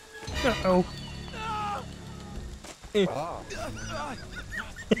 No. Ah.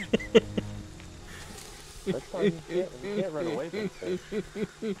 That's fine. You can't run away, Vincent.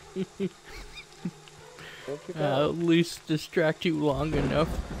 Don't you go. At least distract you long enough.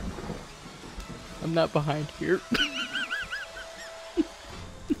 I'm not behind here.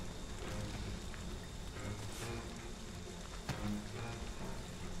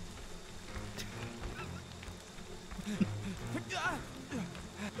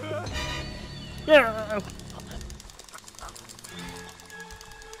 Yeah.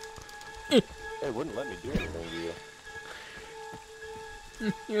 They wouldn't let me do anything to you.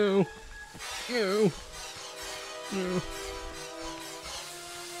 No. No. No.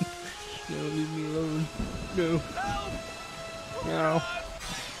 No, leave me alone. No. No.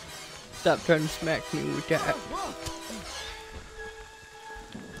 Stop trying to smack me with that.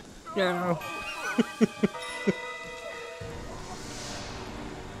 No.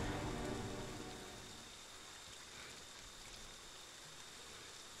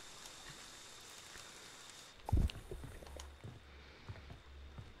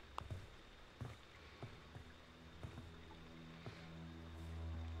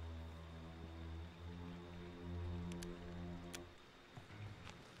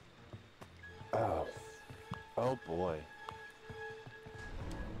 Oh. Oh boy.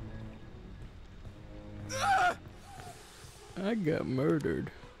 I got murdered.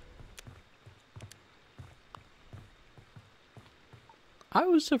 I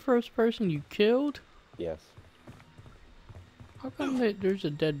was the first person you killed? Yes. How come that there's a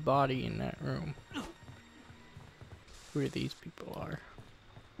dead body in that room? Where these people are.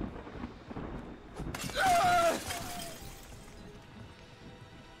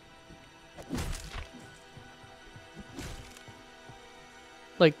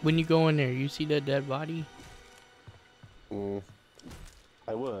 Like, when you go in there, you see the dead body?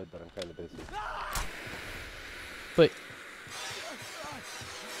 I would, but I'm kind of busy.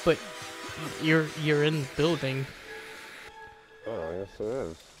 But you're in the building. Oh, yes it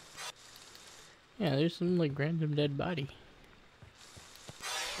is. Yeah, there's some like random dead body.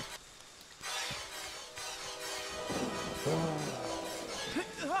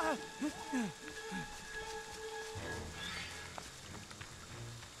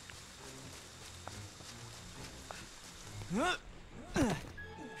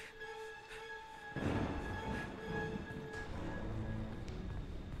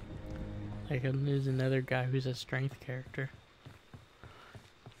 Like, there's another guy who's a strength character.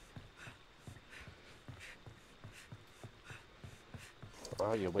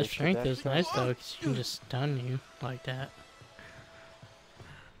 Oh, you The wasted strength that is shot? nice though, because you can just stun you like that.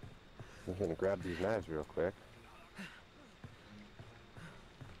 I'm gonna grab these knives real quick.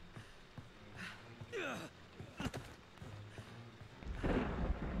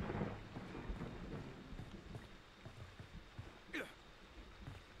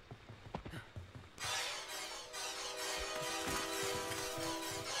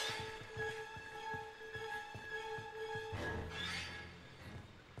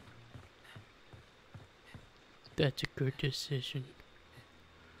 That's a good decision.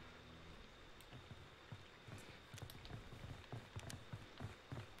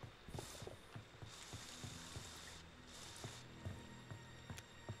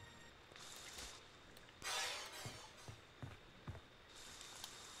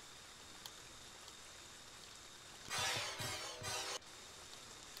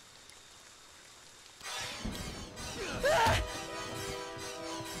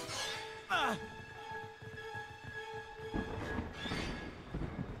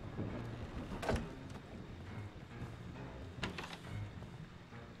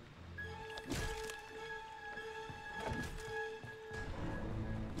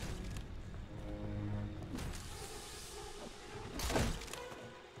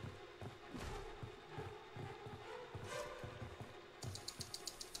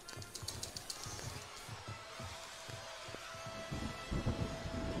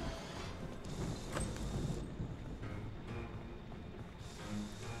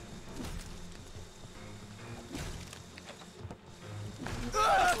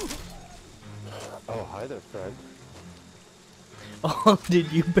 Oh, hi there, friend. Oh,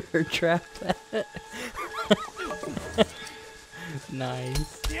 did you bear trap that?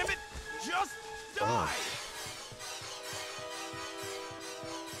 Nice. Damn it! Just die!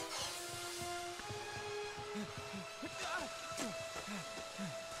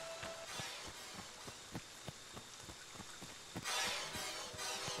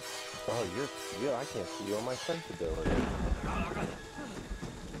 Oh, yeah, I can't see you on my sensibility.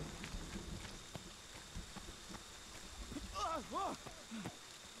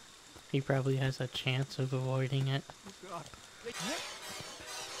 He probably has a chance of avoiding it.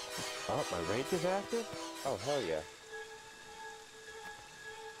 Oh, my rage is active? Oh, hell yeah.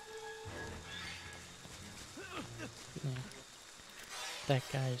 Yeah. That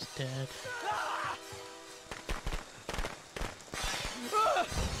guy's dead.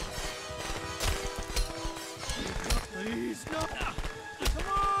 Please, no! Come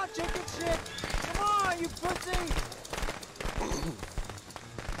on, chicken shit! Come on, you pussy!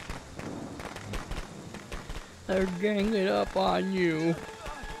 They're ganging up on you.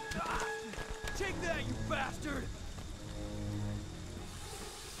 Take that, you bastard!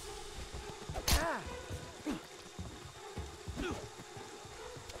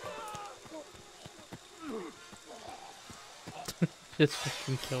 Just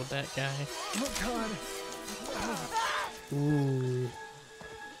fucking killed that guy. Oh god! Ooh.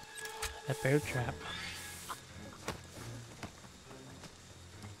 That bear trap.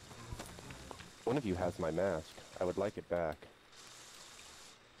 One of you has my mask. I would like it back.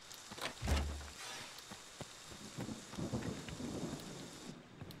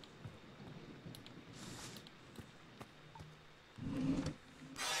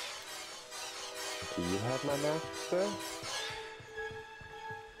 Do you have my mask, sir?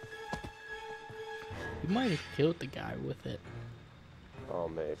 You might have killed the guy with it. Oh,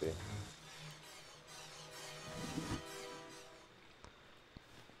 maybe.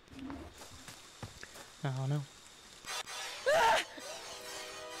 I don't know.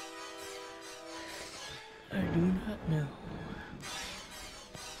 I do not know.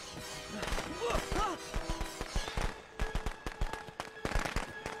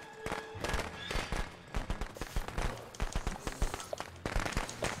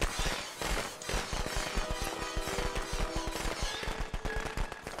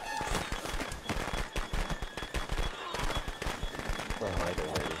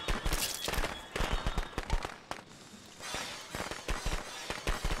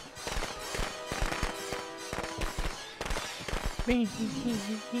 I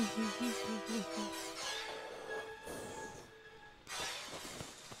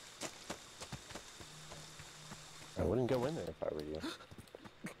wouldn't go in there if I were you.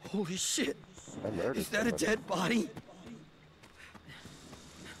 Holy shit! I murdered Is that a somebody. dead body?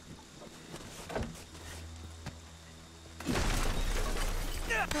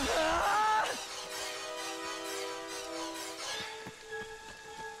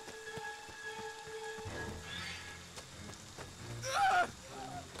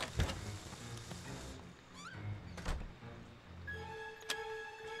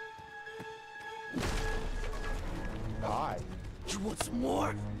 Hi. You want some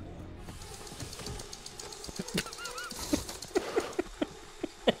more?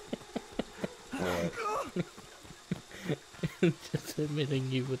 Just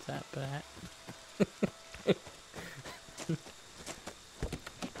admitting you with that bat.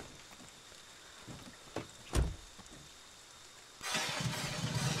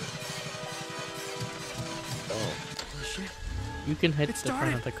 Oh, Holy shit. You can hit It the front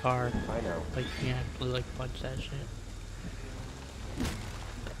started. of the car. I know. Like, you can actually, like, punch that shit.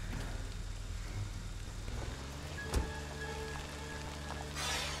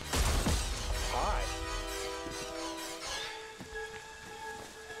 Hi.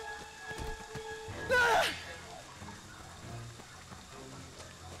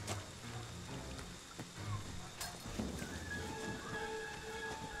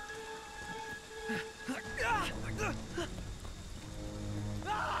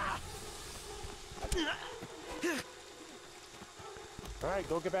 All right,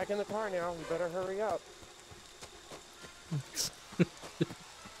 go get back in the car now. You better hurry up.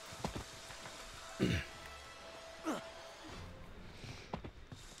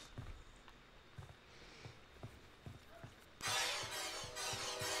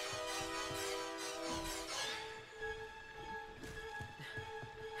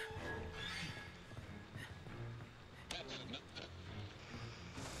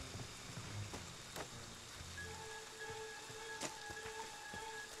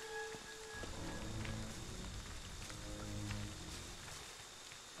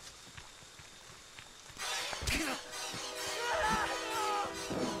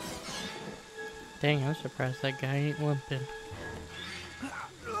 Dang, I'm surprised that guy ain't limping.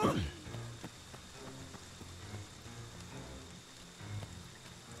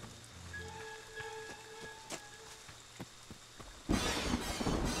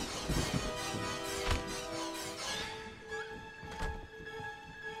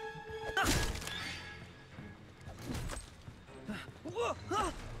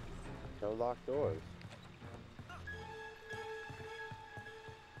 No locked doors.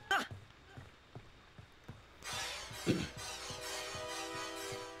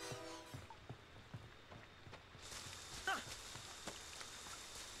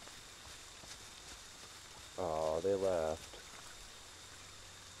 Oh, they left.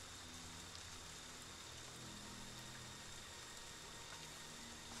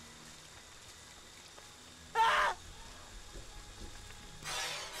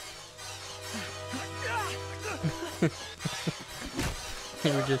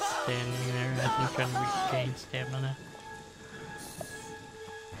 They were just standing there, I think, trying to regain stamina.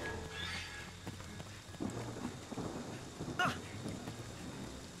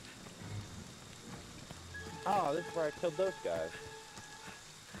 Oh, this is where I killed those guys.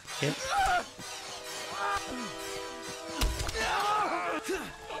 Yep.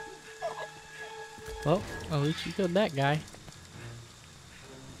 Well, at least you killed that guy.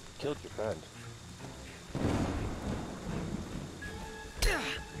 Killed your friend.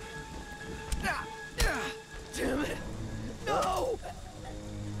 Damn it! No!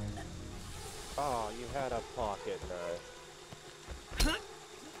 Oh, you had a pocket knife.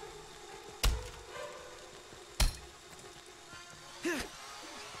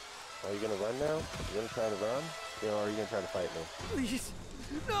 Are you gonna run now? You gonna try to run? Or are you gonna try to fight me? Please!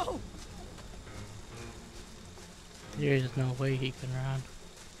 No! There's no way he can run.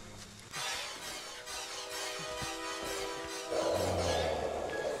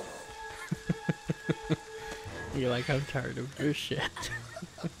 You're like, I'm tired of your shit.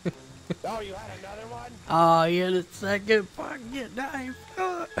 Oh, you had another one? Oh, yeah, the second fucking knife.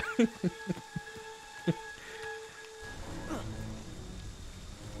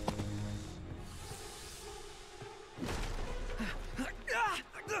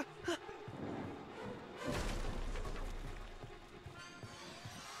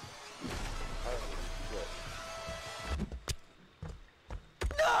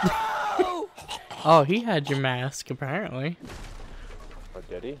 Oh, he had your mask, apparently. Oh,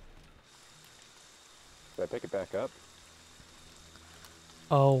 did he? Did I pick it back up?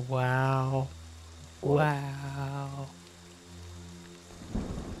 Oh, wow. What? Wow.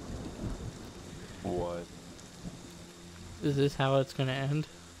 What? Is this how it's gonna end?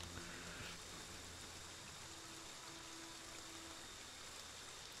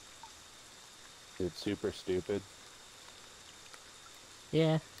 It's super stupid.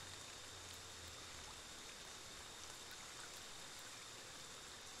 Yeah.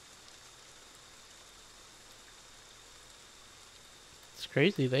 It's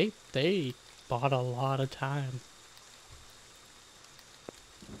crazy. They bought a lot of time.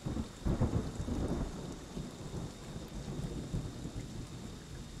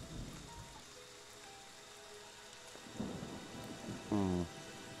 Hmm.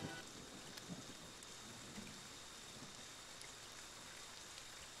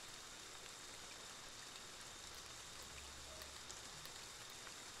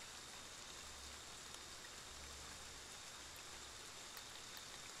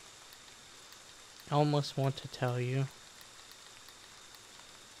 I almost want to tell you.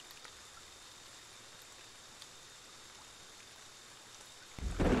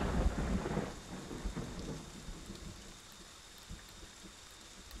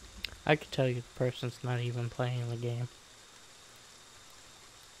 I could tell you the person's not even playing the game.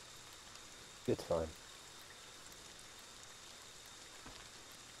 It's fine.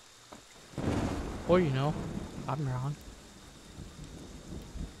 Or, you know, I'm wrong.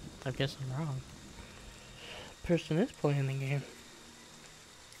 I guess I'm wrong. Person is playing the game.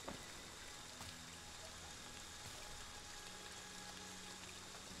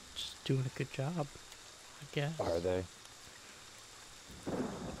 Just doing a good job, I guess. Are they?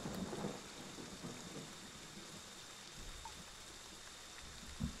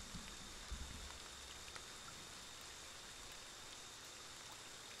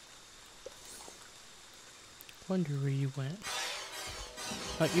 Wonder where you went.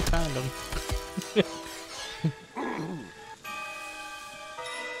 Oh, you found him.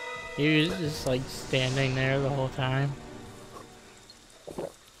 He was just like standing there the whole time.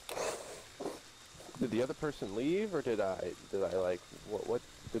 Did the other person leave, or did I like, what,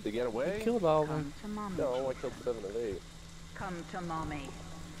 did they get away? You killed all of them. Come to mommy. No, I killed 7 of 8. Come to mommy.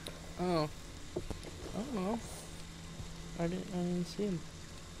 Oh. I don't know. I didn't see him.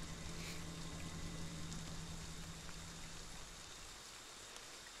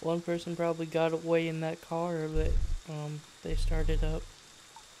 One person probably got away in that car that they started up.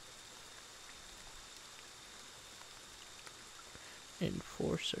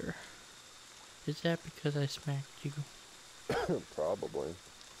 Enforcer. Is that because I smacked you? Probably.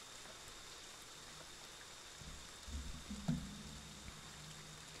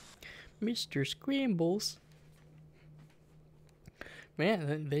 Mr. Scrambles.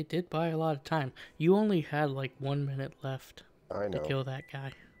 Man, they did buy a lot of time. You only had like 1 minute left I to know. kill that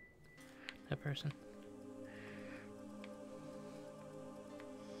guy. That person.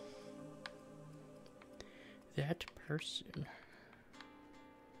 That person.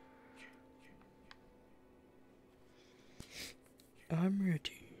 I'm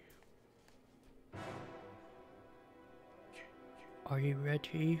ready. Are you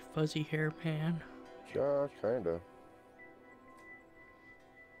ready, fuzzy hair man? Kinda.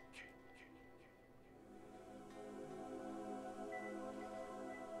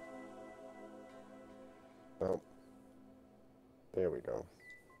 Oh. There we go.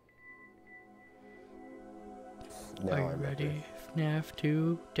 Now Are you I'm ready, FNAF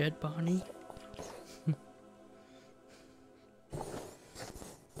 2, Dead Bonnie?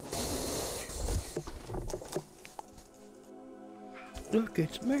 Look,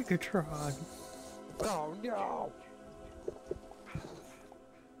 it's Megatron. Oh no!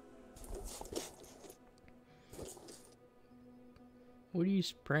 What are you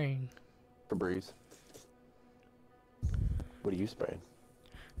spraying? Febreze. What are you spraying?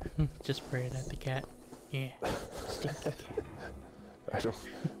 Just spray it at the cat. Yeah. Stinky cat.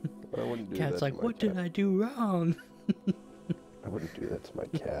 I wouldn't do that. Cat's to like, my what cat. did I do wrong? I wouldn't do that to my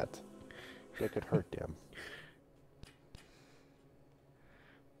cat. That could hurt them.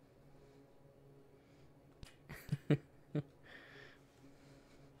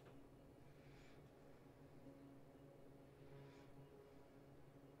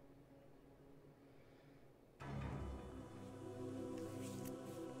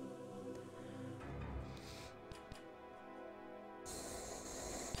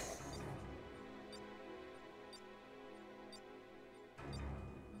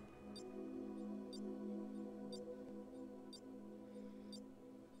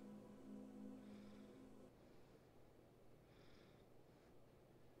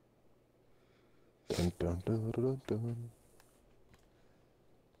 Dun, dun, dun, dun, dun.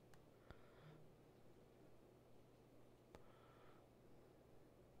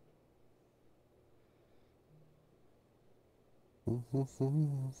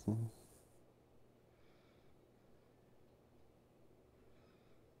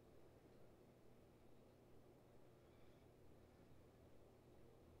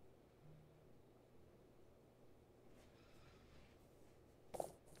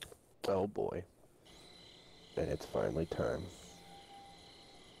 Oh boy. And it's finally time.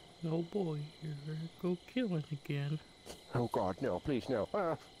 Oh boy, you're gonna go killing again. Oh god, no, please, no.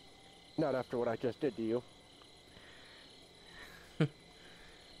 Ah, not after what I just did to you.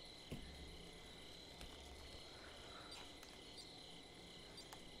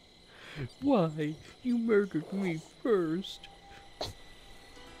 Why? You murdered me first.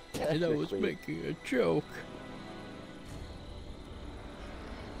 And I was Technically- making a joke.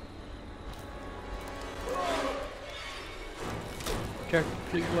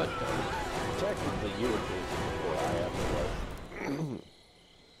 Technically what though? Technically, you were chasing before I ever was.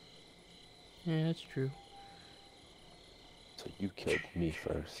 Yeah, that's true. So you killed me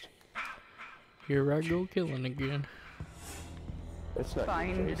first. Here I go killing again. It's not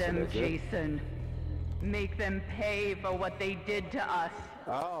Find you, Jason, them, is it? Jason. Make them pay for what they did to us.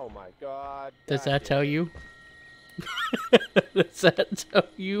 Oh my god. Does God that damn tell it. you? Does that tell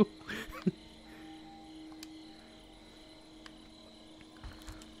you?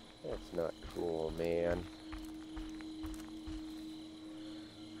 That's not cool, man.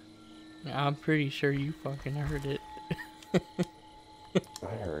 I'm pretty sure you fucking heard it.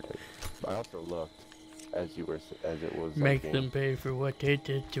 I heard it. I also looked as you were as it was. Make like, them pay for what they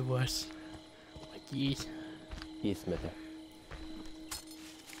did to us. Like, yes. Yes, mother.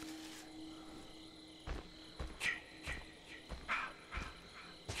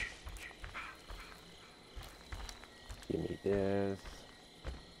 Give me this.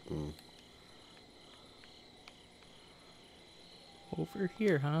 Over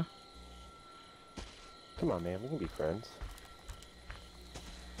here, huh? Come on, man. We can be friends.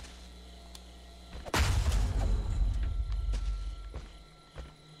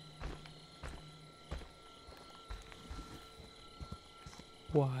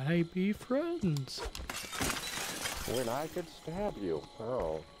 Why be friends? When I could stab you.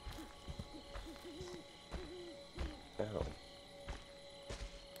 Oh. Ow.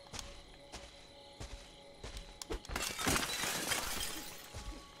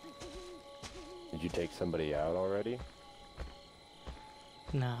 Did you take somebody out already?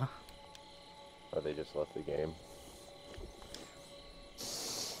 Nah. Or they just left the game?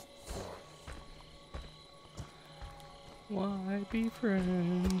 Why be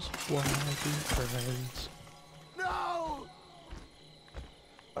friends? Why be friends? No!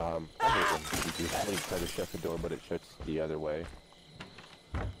 I hate when you do that. You try to shut the door, but it shuts the other way.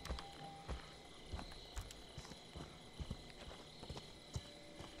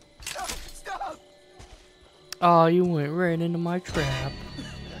 Stop! Oh, you went right into my trap.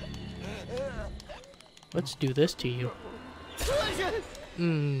 Let's do this to you.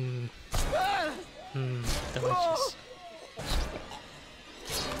 Mmm. Delicious.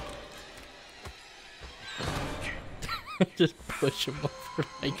 Just push him over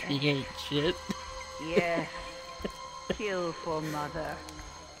like he ain't shit. Yes. Kill for mother.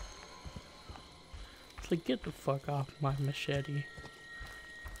 It's like, get the fuck off my machete.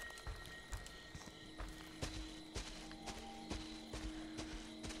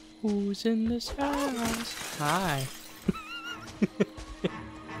 Who's in this house? Hi.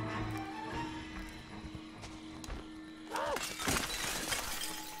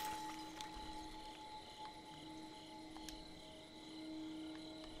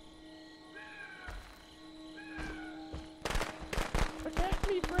 Protect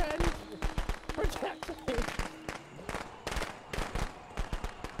me, friend! Protect me!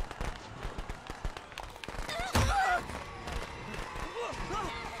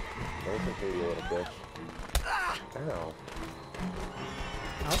 Don't hit you, little bitch. Ow.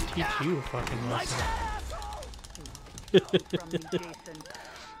 I'll teach you a fucking lesson. From me, Jason.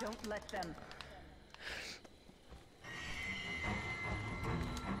 Don't let them.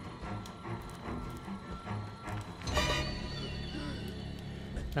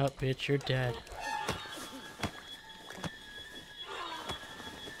 Oh, bitch, you're dead.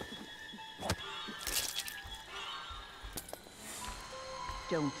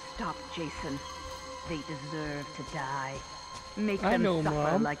 Don't stop, Jason. They deserve to die. Make I them know, suffer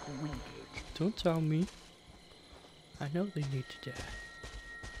Mom. like we did. Don't tell me. I know they need to die.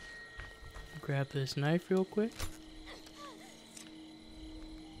 Grab this knife real quick.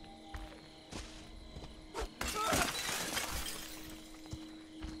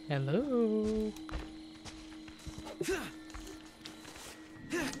 Hello.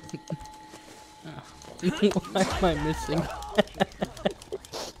 Why am I missing?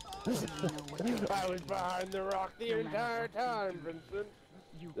 I was behind the rock the entire time, Vincent.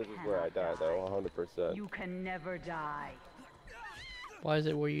 This is where I die, though, 100%. You can never die. Why is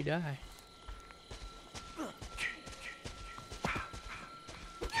it where you die?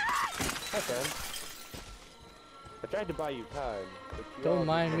 Hi, friend. I tried to buy you time. But you Don't all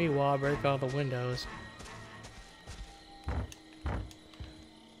mind me while I break all the windows.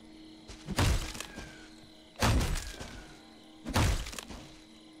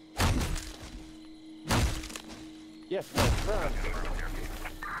 Yes, my friend.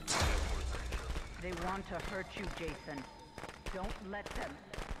 They want to hurt you, Jason. Don't let them.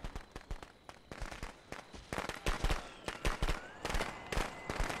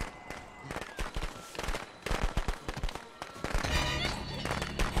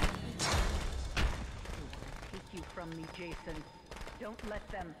 Take you from me, Jason. Don't let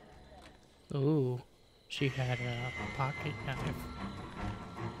them. Ooh, she had a pocket knife.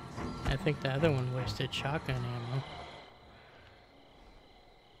 I think the other one wasted shotgun ammo.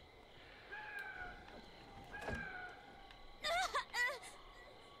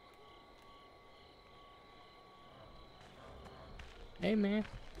 Hey, man.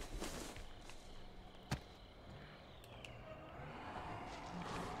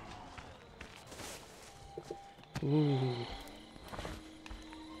 Ooh.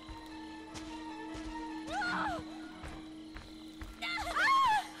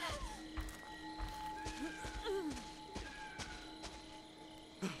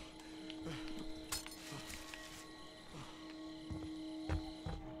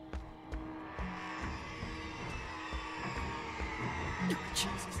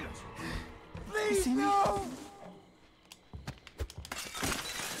 Please, no!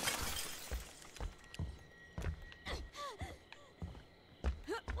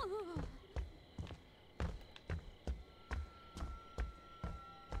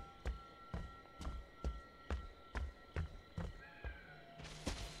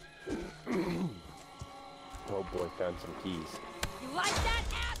 Oh boy, found some keys. You like that,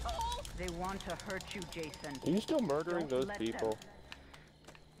 asshole? They want to hurt you, Jason. Are you still murdering Don't those let people?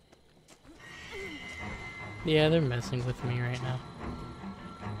 Yeah, they're messing with me right now.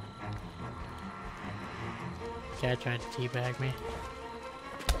 Guy tried to teabag me.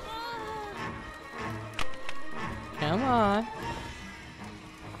 Come on.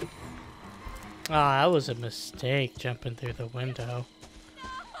 Ah, that was a mistake jumping through the window.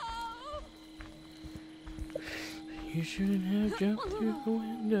 You shouldn't have jumped through the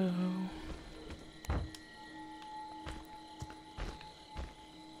window.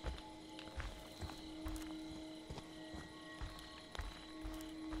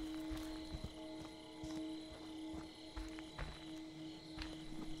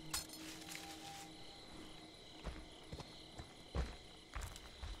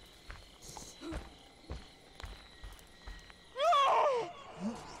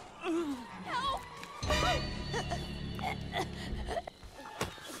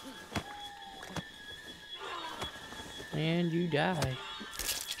 And you die.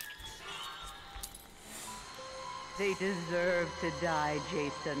 They deserve to die,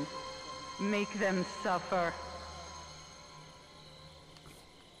 Jason. Make them suffer.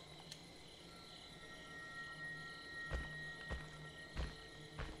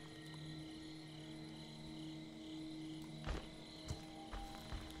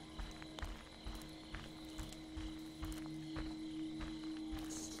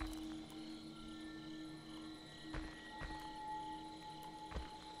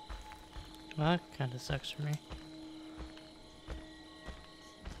 Well, that kind of sucks for me.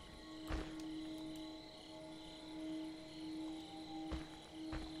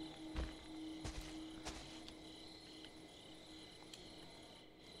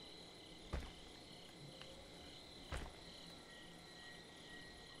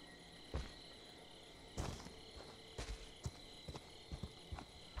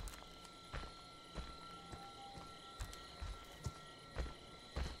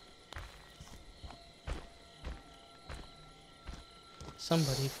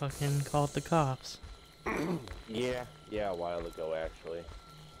 Somebody fucking called the cops. Yeah, a while ago actually.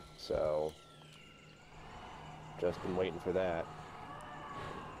 So, just been waiting for that.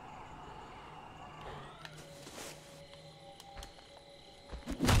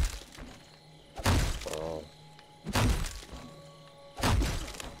 Oh.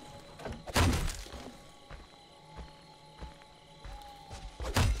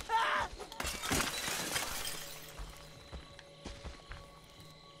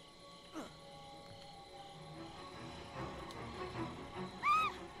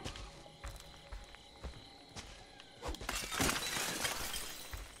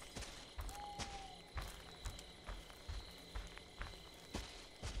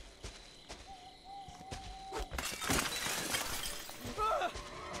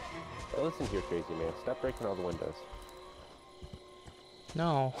 Oh, listen here, crazy man. Stop breaking all the windows.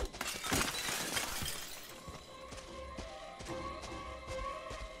 No.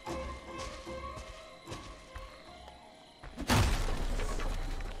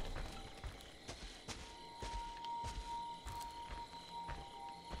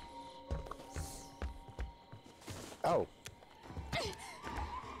 Oh.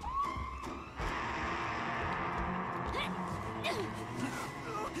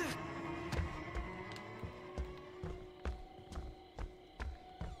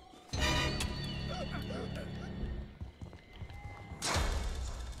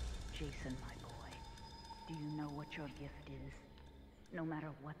 Jason, my boy, do you know what your gift is? No matter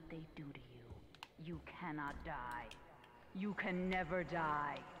what they do to you, you cannot die. You can never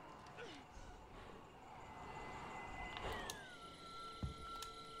die.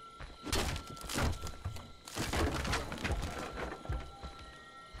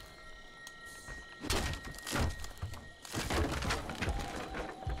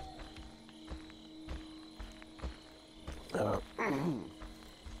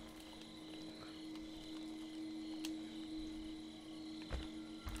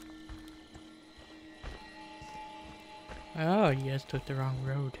 Oh, you guys took the wrong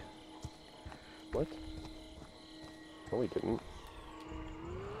road. What? No, we didn't.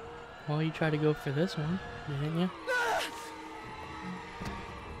 Well, you tried to go for this one, didn't you?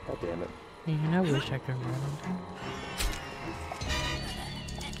 God damn it. Man, I wish I could run.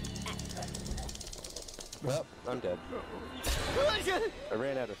 Well, I'm dead. I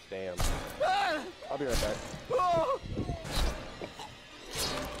ran out of stam. I'll be right back.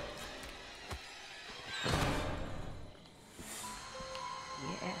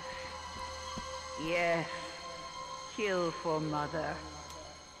 Yes. Yes. Kill for mother.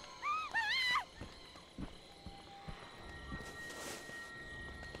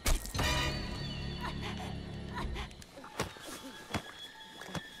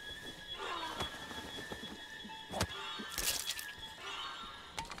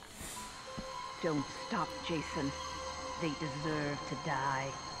 Don't stop, Jason. They deserve to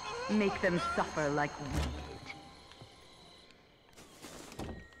die. Make them suffer like we did.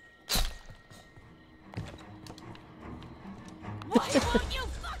 Why won't you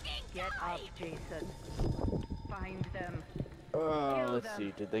fucking Get up, Jason. Find them. Let's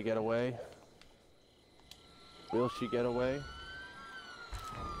see. Did they get away? Will she get away?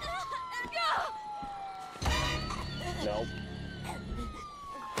 Nope.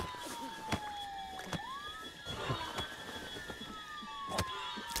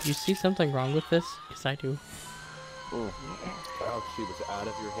 Do you see something wrong with this? Yes, I do. Mm. Yes. Oh, she was out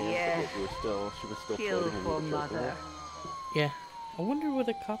of your hands, Yes. but she was still Kill floating in for your mother. Yeah. I wonder where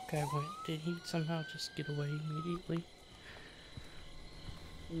the cop guy went. Did he somehow just get away immediately?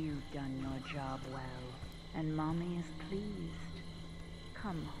 You've done your job well, and Mommy is pleased.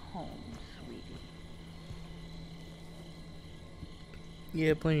 Come home, sweetie.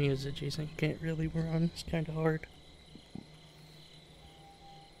 Yeah, playing as a Jason can't really run. It's kind of hard.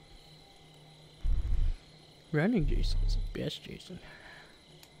 Running Jason's the best Jason.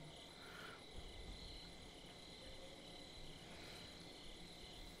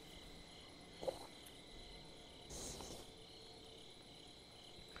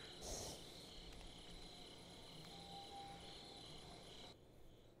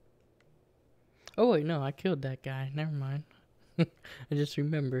 Oh wait, no, I killed that guy. Never mind. I just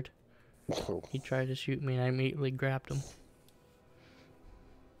remembered. He tried to shoot me and I immediately grabbed him.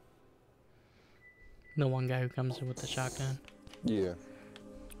 The one guy who comes in with the shotgun. Yeah.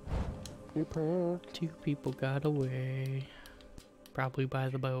 You prank. 2 people got away. Probably by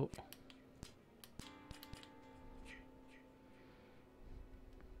the boat.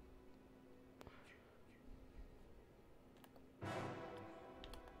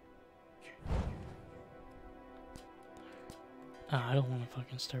 Oh, I don't want to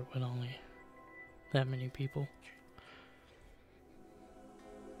fucking start with only that many people.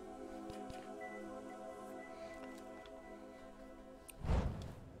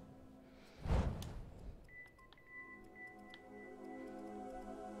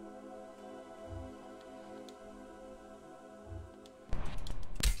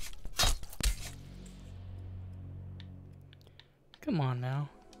 Come on now.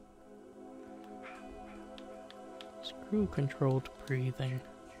 Screw controlled breathing.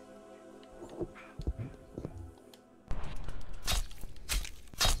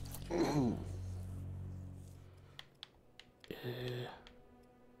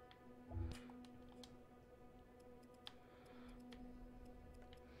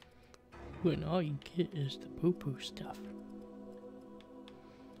 When all you get is the poo-poo stuff.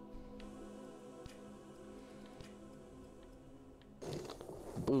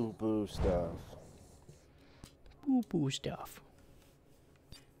 Boo boo stuff. Boo boo stuff.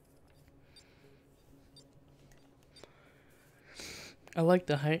 I like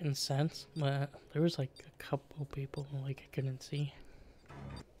the heightened sense, but there was like a couple people like I couldn't see.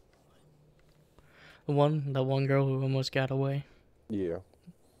 The one girl who almost got away. Yeah.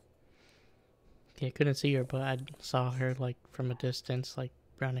 Yeah, I couldn't see her, but I saw her like from a distance, like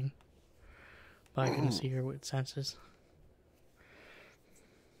running. But I couldn't see her with senses.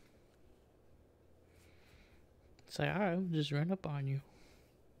 It's like, alright, we'll just run up on you.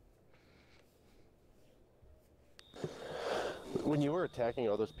 When you were attacking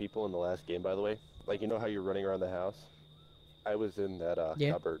all those people in the last game, by the way, like, you know how you're running around the house? I was in that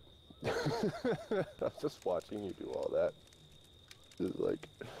Yeah. cupboard. I was just watching you do all that. Just like,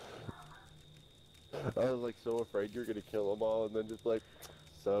 I was like so afraid you're gonna kill them all, and then just like,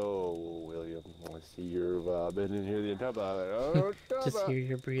 so William, I see you've been in here the entire time. Oh, Just hear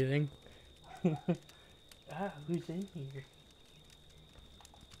your breathing. Who's in here?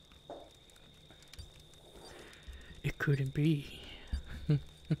 It couldn't be.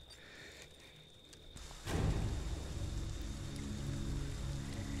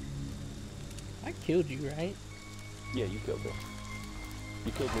 I killed you, right? Yeah, you killed me.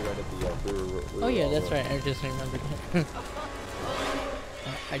 You killed me right at the Oh yeah, that's right. I just remembered it.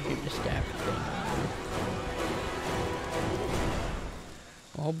 I do the stab thing.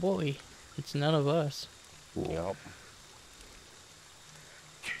 Oh boy, it's none of us. Yep.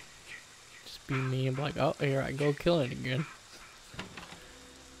 Just be me and be like, oh, here I go killing again.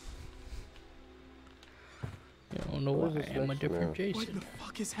 I don't know What why is I am a next different now? Jason. What the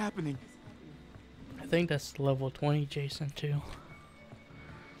fuck is happening? I think that's level 20 Jason too.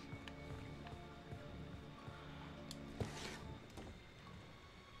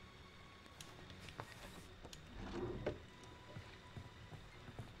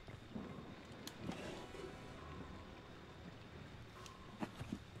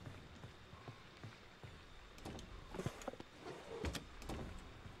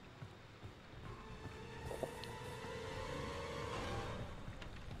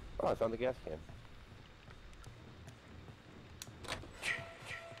 Oh, I found the gas can.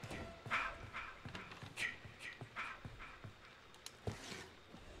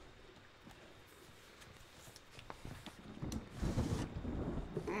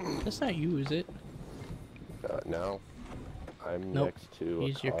 That's not you, is it? No. I'm Nope. next to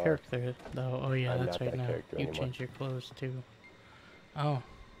He's a your car. character, though. Oh yeah, I'm that's not right that now. character You anymore. changed your clothes too. Oh.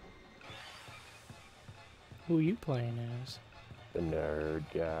 Who are you playing as? The nerd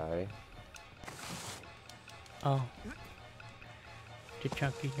guy. Oh. The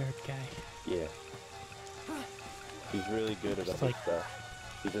chunky nerd guy. Yeah. He's really good at Just other like- stuff.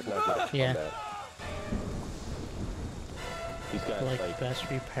 He's just not good at Yeah. combat. He's got Like best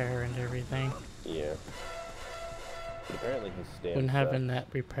repair and everything. yeah. But apparently his stance When having that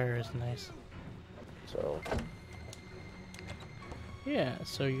repair is nice. so Yeah,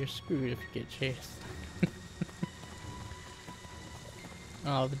 so you're screwed if you get chased.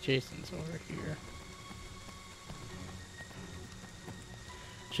 Oh, the Jason's over here.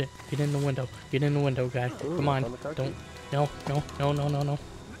 Shit, get in the window. Get in the window, guy. Ooh, Come on. on the car Don't. key. No, no, no, no, no, no.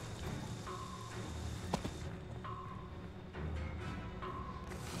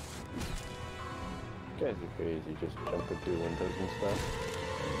 you guys are crazy, just jumping through windows and stuff.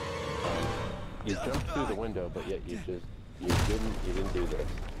 You jumped through the window, but yet you didn't do this.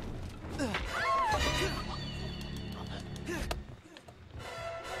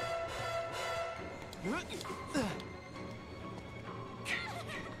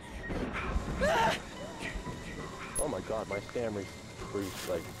 Oh my god, my stamina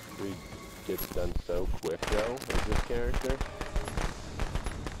gets done so quick though with this character.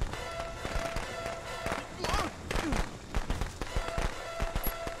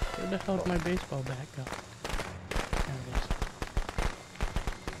 Where the hell did my baseball bat go? There it is.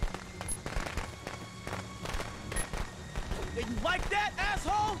 Didn't like that,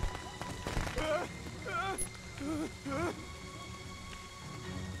 asshole?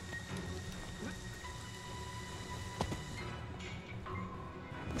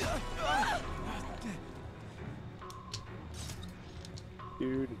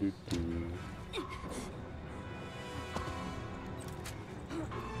 Doo-doo-doo.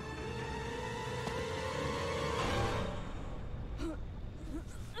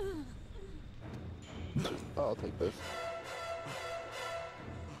 Oh, I'll take this.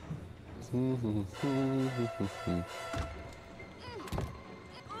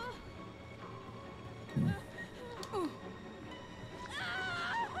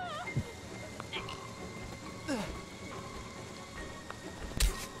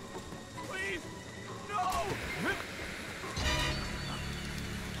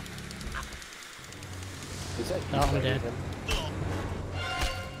 I'm dead. him?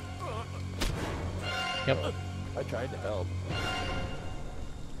 Yep. I tried to help.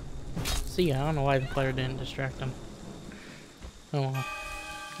 See, I don't know why the player didn't distract him. Oh well.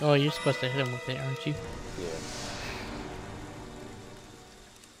 Oh, you're supposed to hit him with it, aren't you?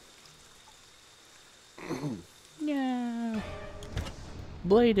 Yeah. Yeah.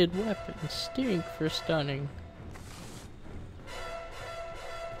 Bladed weapons stink for stunning.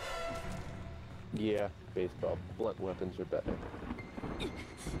 Yeah, baseball. Blunt weapons are better.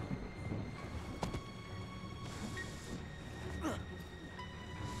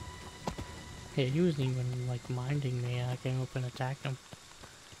 Hey, he wasn't even like minding me. I came up and attacked him.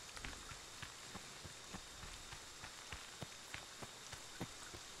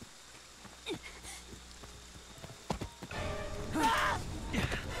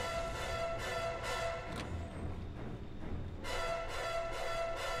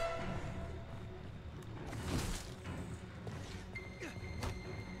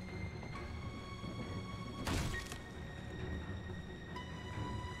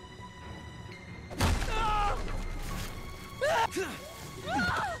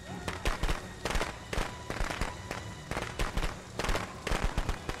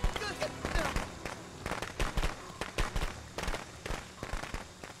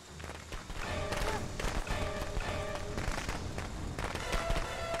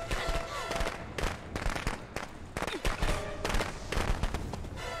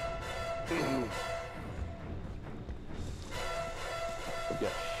 I've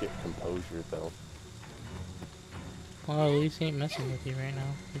got shit composure though. Well, at least he ain't messing with you right now.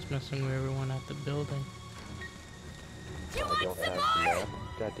 He's messing with everyone at the building. You I want don't some have the more? map.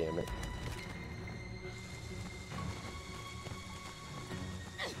 God damn it.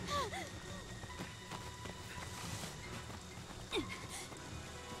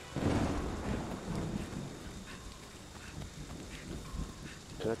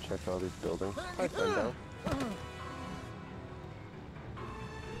 Did I check all these buildings? Hi, Sundown.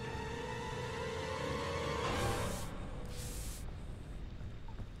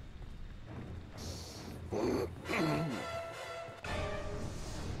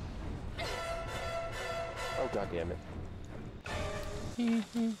 Oh, god damn it.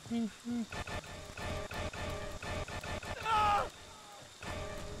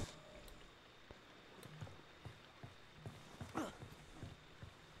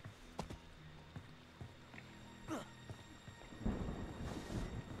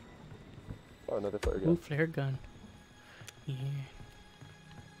 Oh, another flare Ooh, gun. flare gun. Yeah.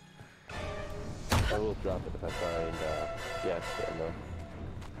 I will drop it if I find gas ammo.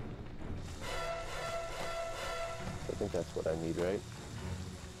 I think that's what I need, right?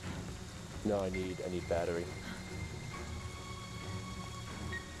 No, I need battery.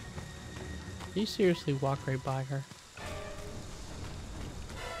 You seriously walk right by her?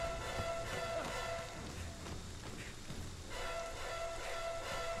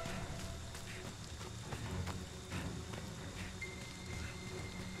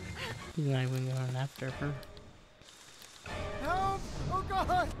 He's not even going after her. Help! Oh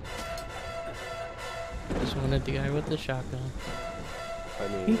god! Just wanted the guy with the shotgun. I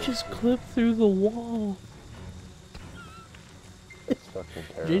mean, He just clipped through the wall. it's fucking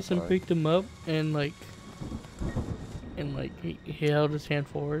terrifying. Jason picked him up and he held his hand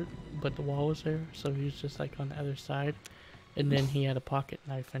forward, but the wall was there, so he was just like on the other side. And then he had a pocket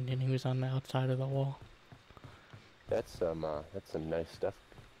knife, and then he was on the outside of the wall. That's some nice stuff.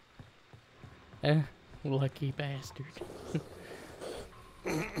 Lucky bastard.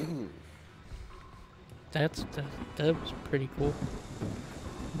 that was pretty cool.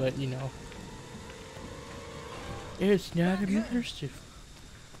 But you know, it's not immersive.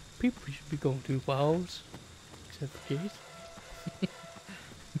 People should be going through walls, except for kids.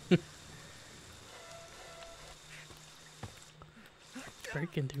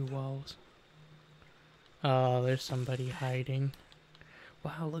 Breaking through walls. Oh, there's somebody hiding.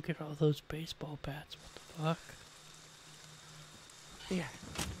 Wow, look at all those baseball bats. What the fuck? Here.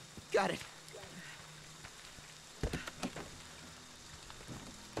 Got it.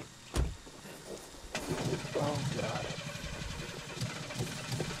 Oh god.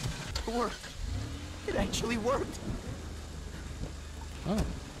 It worked. It actually worked. Oh.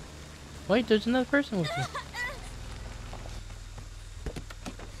 Wait, there's another person with you.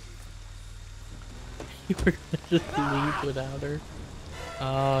 You were gonna just leave without her.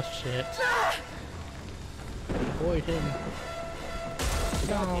 Oh shit. Avoid him.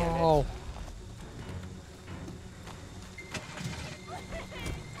 No.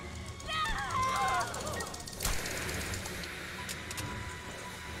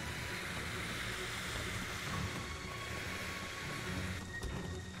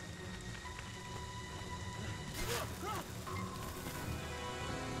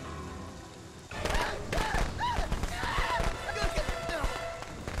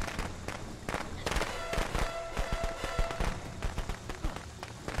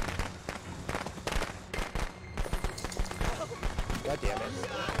 God damn it.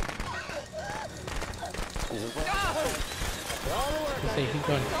 You say he's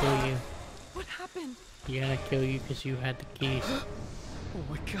gonna kill you. What happened? He's gonna kill you because you had the keys. Oh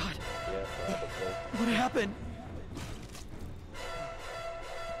my god. Yeah, probably. What happened?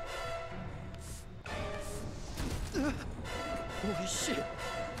 Holy shit.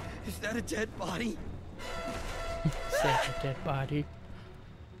 Is that a dead body? Such a dead body.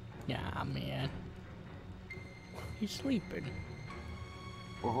 Nah, man. He's sleeping.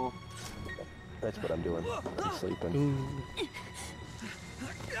 That's what I'm doing. I'm sleeping. Ooh.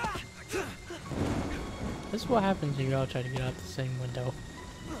 This is what happens when you all try to get out the same window.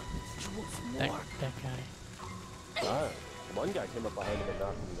 That guy. One guy came up behind him and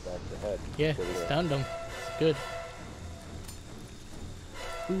knocked him in the back of the head. Yeah, So, stunned him. It's good.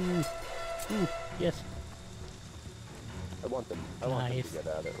 Ooh. Ooh. Yes. I want them to Nice. get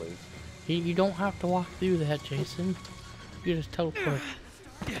out at least. You don't have to walk through that, Jason. You just teleport.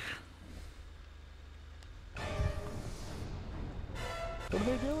 What are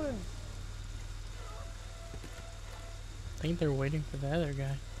they doing? I think they're waiting for the other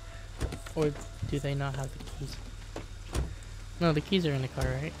guy. Or do they not have the keys? No, the keys are in the car,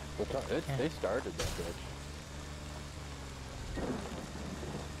 right? Yeah. They started that bitch.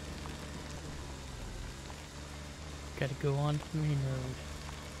 Gotta go on the main road.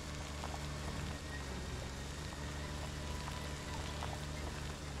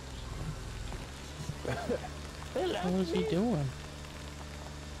 What was he doing?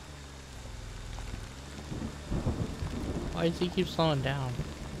 Why does he keep slowing down?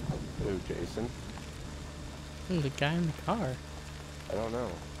 Who, Jason? The guy in the car. I don't know.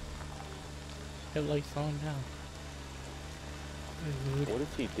 Kept like slowing down. Dude. What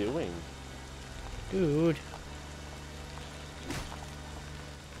is he doing? Dude.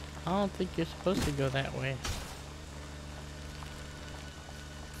 I don't think you're supposed to go that way.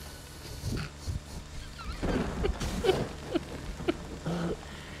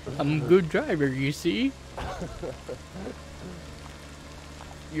 I'm a good driver, you see?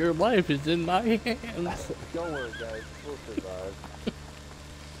 Your life is in my hands. Don't worry, guys. We'll survive.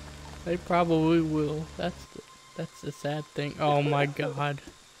 I probably will. That's the sad thing. Oh my god.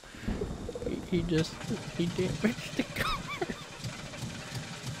 He damaged the car.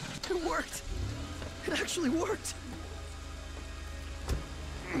 It worked. It actually worked.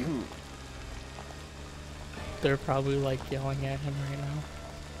 They're probably like yelling at him right now.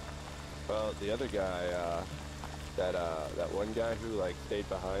 Well, the other guy, that one guy who like stayed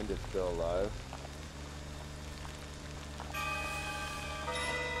behind is still alive.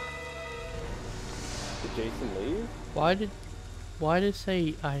 Did Jason leave? Why did it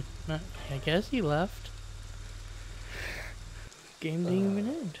say I guess he left. Game didn't even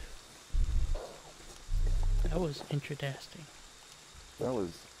end. That was interesting. That was.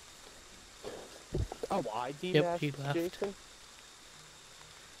 Oh, I demasked Yep, he left. Jason?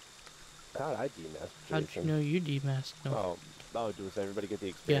 God, I demasked Jason. How'd you know you demasked? No. Oh, does everybody get the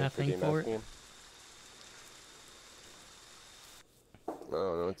experience thing for it. demasking?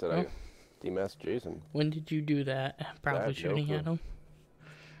 Oh, no, it said I demasked Jason. When did you do that? Probably have no shooting clue. at him.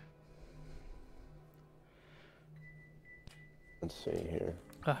 Let's see here.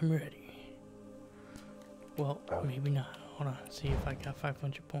 I'm ready. Well, Oh. maybe not. Hold on. See if I got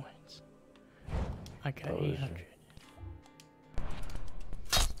 500 points. I got 800.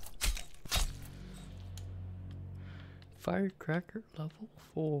 Firecracker level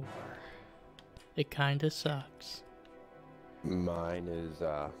 4. It kinda sucks. Mine is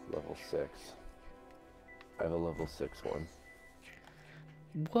level 6. I have a level 6 one.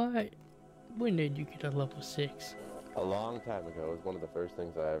 What? When did you get a level 6? A long time ago. It was one of the first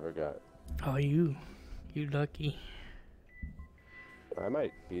things I ever got. Oh, you lucky. I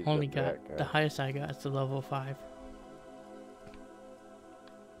might be Only that got guy. the highest I got is the level 5.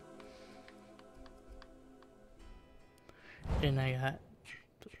 And I got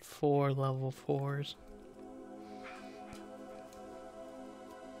 4 level 4s.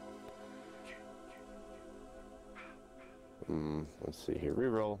 Let's see here.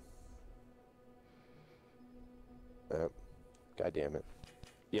 Reroll. Yep. God damn it.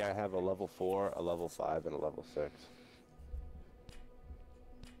 Yeah, I have a level 4, a level 5, and a level 6.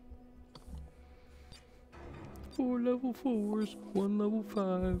 Four level 4s, 1 level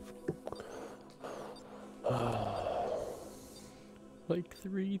 5. Like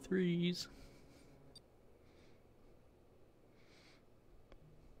 3 3s.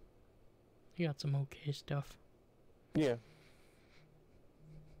 You got some okay stuff. Yeah.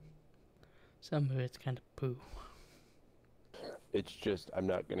 Some of it's kind of poo. It's just I'm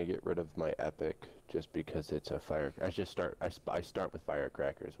not gonna get rid of my epic just because it's a fire. I start with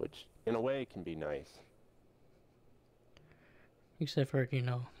firecrackers, which in a way can be nice. Except for, you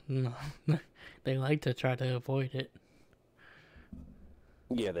know, no, they like to try to avoid it.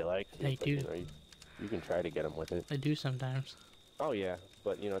 Yeah, they like to. They but, do. You know, you can try to get them with it. They do sometimes. Oh yeah,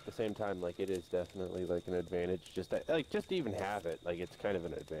 but you know, at the same time, like it is definitely like an advantage. Just that, like just to even have it, like it's kind of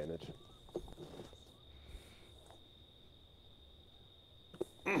an advantage.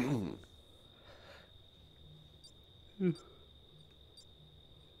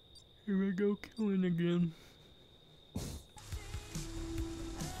 Here we go, killing again.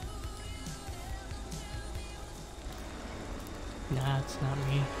 Nah, it's not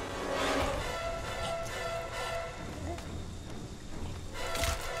me.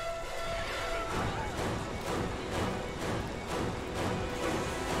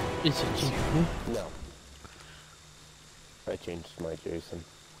 Is it you? No. I changed my Jason.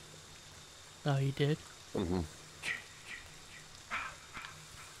 Oh, you did? Mm-hmm.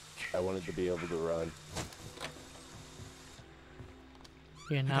 I wanted to be able to run.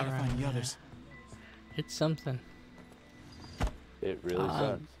 You're not gotta right. find the others. It's something. It really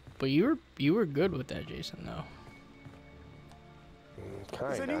sucks. But you were good with that, Jason, though.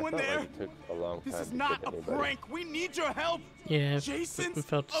 Kinda. Is anyone I felt there? like it took a long time This is to not get a anybody. prank. We need your help. Yeah, Jason's we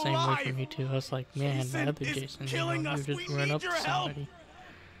felt the same way alive. from me too. I was like, man, Jason the other is Jason, killing us. you just We run need up to your help. somebody.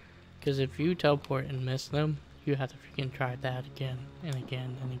 Because if you teleport and miss them, you have to freaking try that again and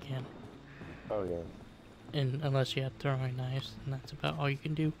again and again. Oh yeah. And unless you have throwing knives, and that's about all you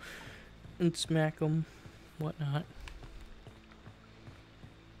can do. And smack them, whatnot.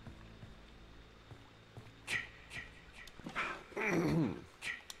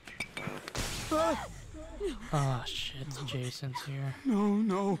 Ah, shit, Jason's here.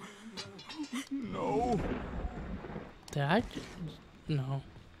 No. Did I just... No.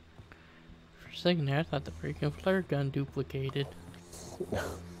 For a second there, I thought the freaking flare gun duplicated.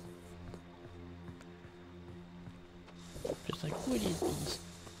 Just like, what is this?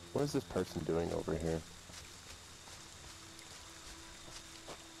 What is this person doing over here?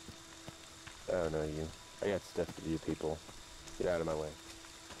 I don't know you. I got stuff to do, people. Get out of my way.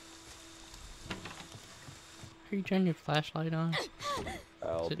 Are you turning your flashlight on?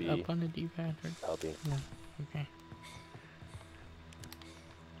 I'll Is it be. up on the D-pad? Or... I'll be. No, okay.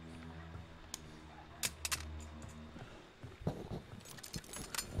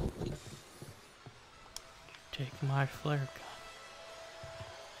 Take my flare gun.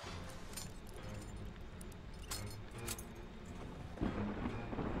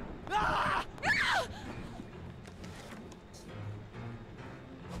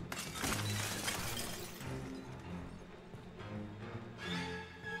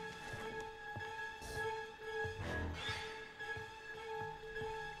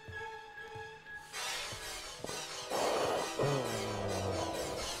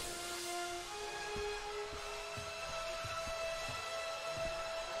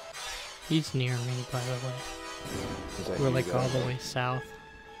 He's near me, by the way. Is that We're you like all guys? the way south.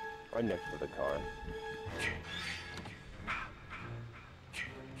 I'm next to the car.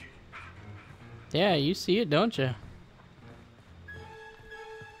 Yeah, you see it, don't you?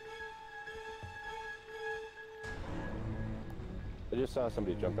 I just saw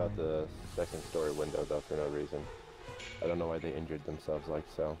somebody jump out the second story window though for no reason. I don't know why they injured themselves like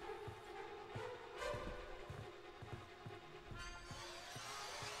so.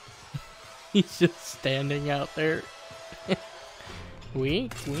 He's just standing out there. we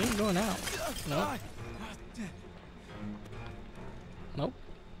ain't going out. Nope. Nope.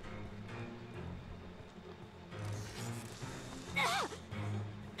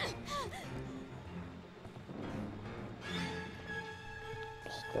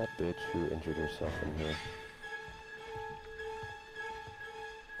 Just that bitch who injured herself in here.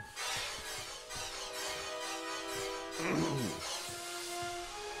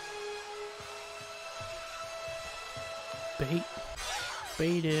 Bait.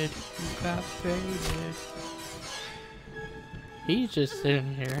 Baited. You got baited. He's just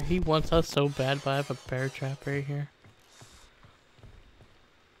sitting here. He wants us so bad, but I have a bear trap right here.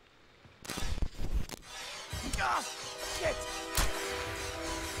 Ah, shit.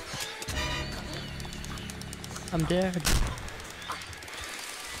 I'm dead.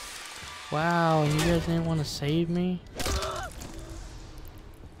 Wow, you guys didn't want to save me? That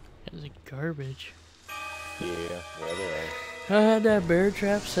was garbage. Yeah, they are. I had that bear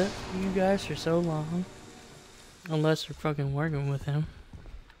trap set for you guys for so long. Unless you're fucking working with him.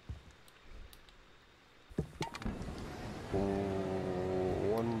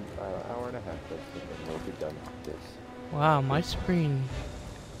 1 hour and a half, and then we'll be done with this. Wow, my screen.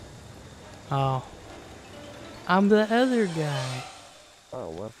 Oh. I'm the other guy. Oh,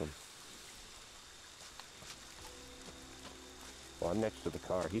 welcome. Well, I'm next to the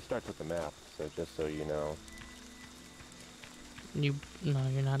car. He starts with the map, so just so you know. No,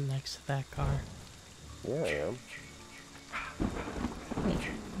 you're not next to that car. Yeah, I am.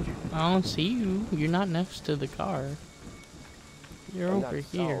 I don't see you. You're not next to the car. You're I'm over not-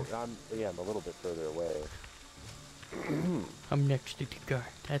 here. Oh, I'm a little bit further away. I'm next to the car.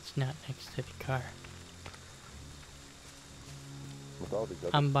 That's not next to the car. With all these other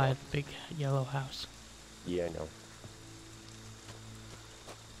I'm by stuff. the big yellow house. Yeah, I know.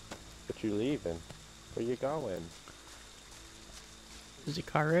 But you leaving? Where you going? Is the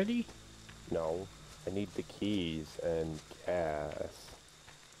car ready? No, I need the keys and gas.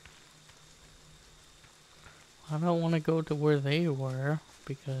 I don't want to go to where they were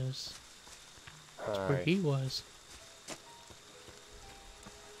because that's where Alright. he was.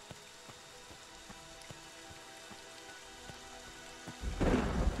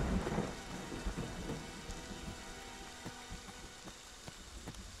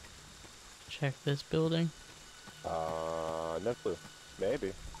 Check this building. No clue.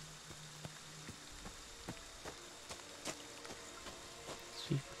 Maybe. See if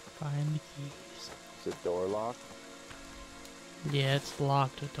we can find the keys. Is the door locked? Yeah, it's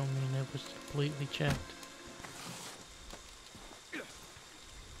locked. It don't mean it was completely checked.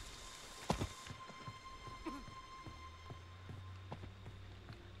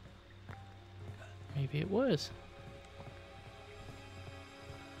 Maybe it was.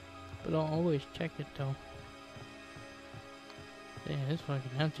 But don't always check it though. Yeah, it's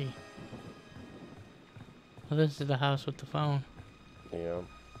fucking empty. Well, this is the house with the phone. Yeah.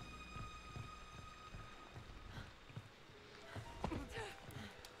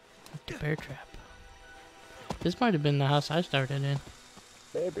 The bear trap. This might have been the house I started in.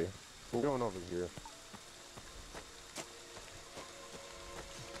 Maybe. I'm going over here.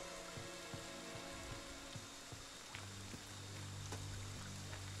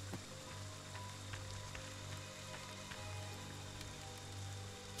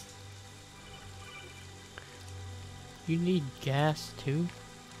 You need gas too?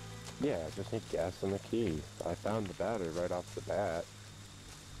 Yeah, I just need gas and the key. I found the battery right off the bat.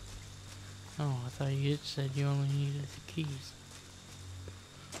 Oh, I thought you said you only needed the keys.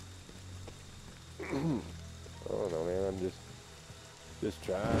 I don't know, man. I'm just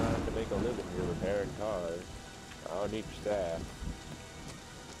trying to make a living here repairing cars. I don't need your staff.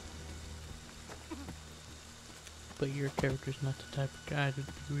 But your character's not the type of guy to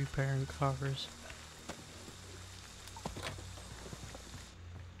be repairing cars.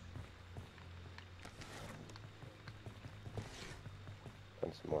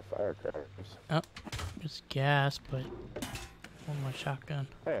 And some more firecrackers. Oh, it's gas, but one more shotgun.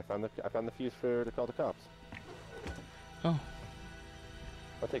 Hey, I found the fuse for to call the cops. Oh,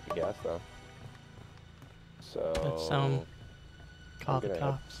 I'll take the gas though. So that sound. Call the gonna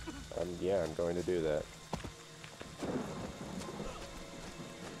cops. yeah, I'm going to do that.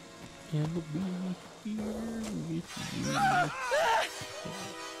 He'll be here with you.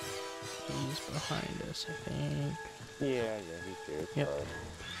 He's behind us, I think. Yeah, he's here. It's Yep. fine.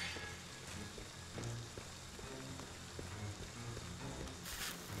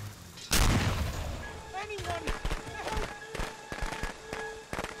 Anyone!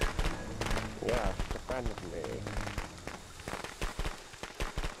 Yeah, it's a friend of me.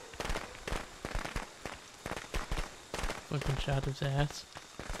 Fucking shot his ass.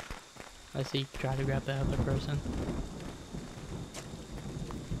 I see. Try to grab the other person.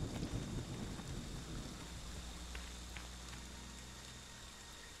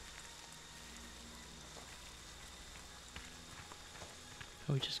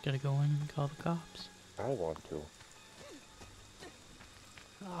 We just gotta go in and call the cops. I want to.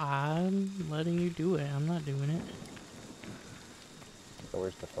 I'm letting you do it. I'm not doing it. So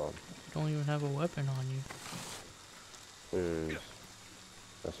where's the phone? You don't even have a weapon on you.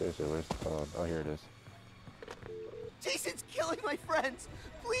 Oh, seriously, where's the phone? Oh, here it is. Jason's killing my friends!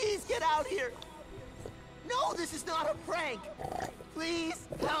 Please get out here! No, this is not a prank! Please,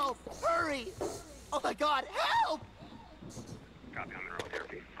 help! Hurry! Oh my god, help!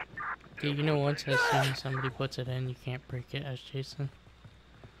 Okay, you know once as soon as somebody puts it in, you can't break it as Jason.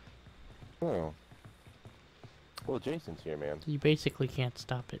 Oh. Well, Jason's here, man. You basically can't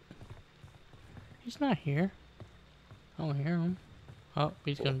stop it. He's not here. I don't hear him. Oh,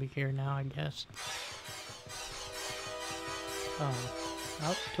 he's gonna be here now, I guess. Oh,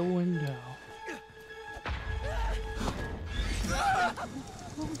 out the window.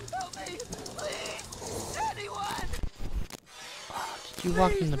 Help me! Please! Anyone! Did you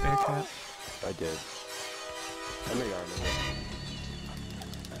walk in the bear trap? I did. I'm rearming it.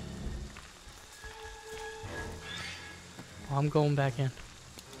 Well, I'm going back in.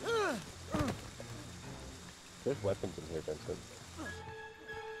 There's weapons in here, Vincent.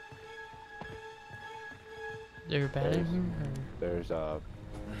 There bad in here? There's the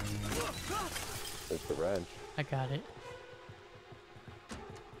wrench. I got it.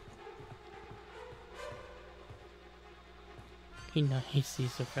 He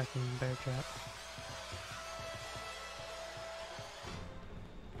sees the fucking bear trap.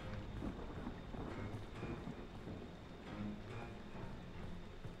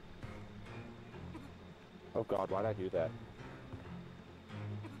 Oh god, why'd I do that?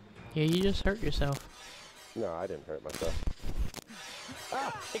 Yeah, you just hurt yourself. No, I didn't hurt myself.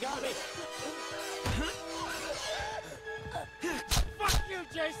 Ah! He got me! Fuck you,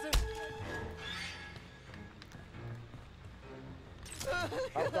 Jason!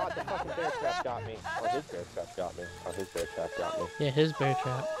 Oh god, the fucking bear trap got me. Oh, his bear trap got me. Oh, his bear trap got me. Yeah, his bear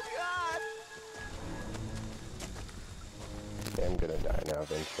trap. Oh, God! Okay, I'm gonna die now,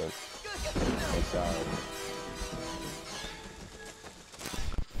 Vincent. I'm sorry.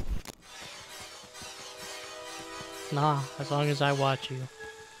 Nah, as long as I watch you.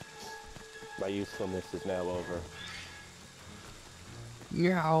 My usefulness is now over.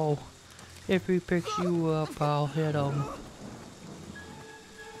 Yow. If he picks you up, I'll hit him.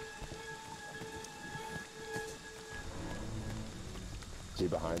 Is he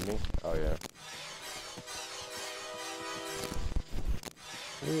behind me? Oh yeah.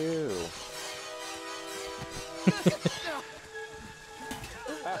 Ew.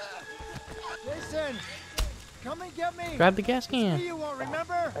 Jason! Come and get me! Grab the gas Me can. you won't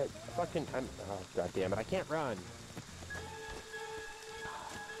remember? Oh god damn it, I can't run.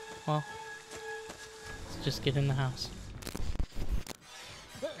 Well, let's just get in the house.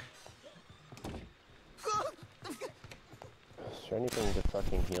 Is there anything to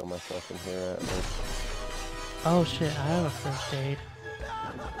fucking heal myself in here at least? Oh shit, I have a first aid.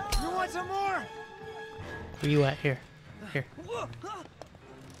 You want some more? Where you at? Here. Here.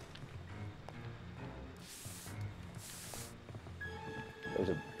 There's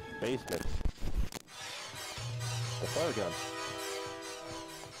a basement. A flare gun.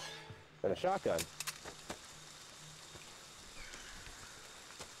 And a shotgun.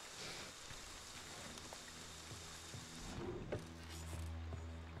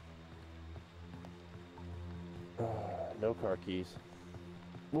 No car keys.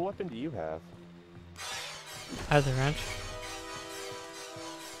 What weapon do you have? I have the wrench.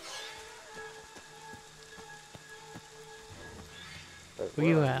 Where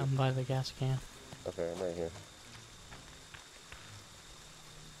you at? I'm by the gas can. Okay, I'm right here.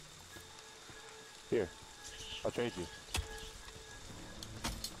 Here. I'll trade you.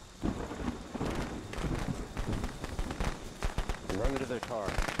 I'm running to the car.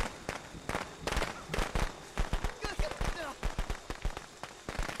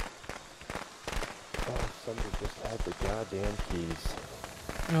 Oh, somebody just had the goddamn keys.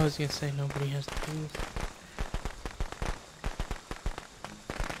 I was gonna say nobody has the keys.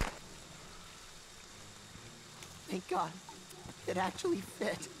 Thank God. It actually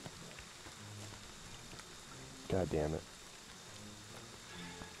fit. God damn it.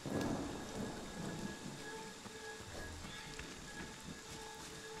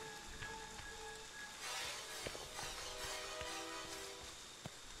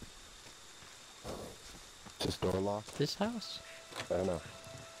 Is this door locked? This house? I don't know.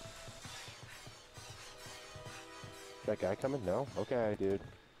 That guy coming? No? Okay, dude.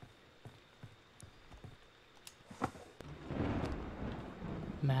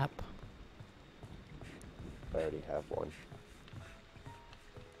 Map. I already have one.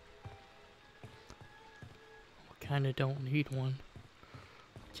 We kinda don't need one.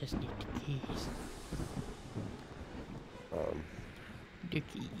 Just need the keys. The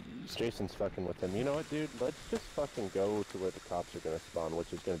keys. Jason's fucking with him. You know what, dude? Let's just fucking go to where the cops are gonna spawn,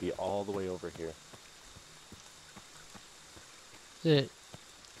 which is gonna be all the way over here. Is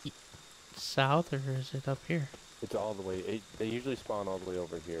it south or is it up here? It's all the way. They usually spawn all the way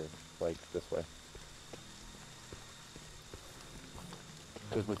over here, like this way.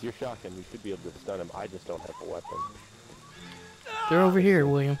 Because with your shotgun, you should be able to stun him. I just don't have a weapon. They're over here,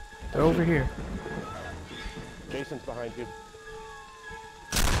 William. They're over here. Jason's behind you.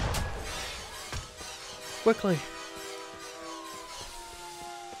 Quickly.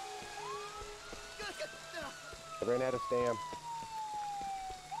 I ran out of stam.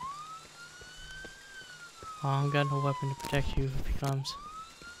 Oh, I got no weapon to protect you if he comes.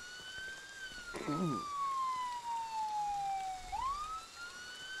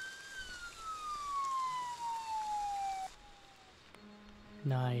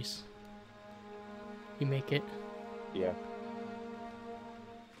 Nice. You make it. Yeah.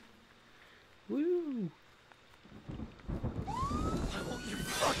 Woo!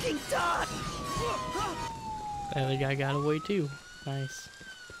 Fucking die! The other guy got away too. Nice.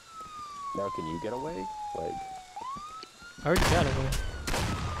 Now can you get away? Like, I already got away.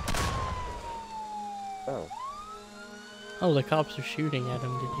 oh. Oh, the cops are shooting at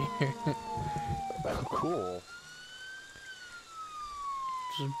him. Did you hear? Oh, cool.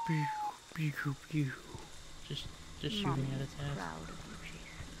 Just pew, pew, pew. Just shooting Mommy at his is ass. proud of you, Jason.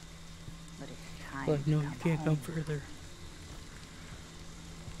 But it's time Like, to no, you can't come home. further.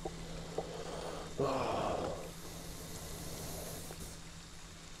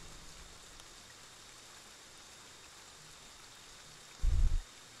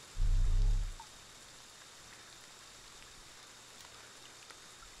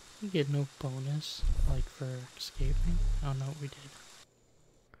 You get no bonus, like, for escaping. I don't know what we did.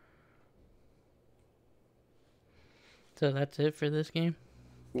 So that's it for this game?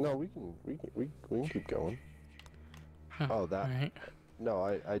 No, we can keep going. Huh, Oh, that. alright. No,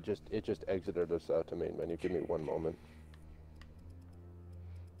 it just exited us out to main menu. Give me one moment.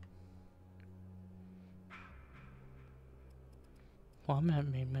 Well, I'm at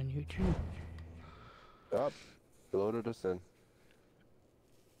main menu too. Up, loaded us in.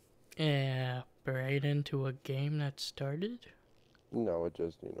 Yeah, right into a game that started? No, it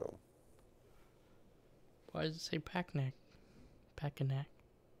just, you know. Why does it say Packneck? Packanek.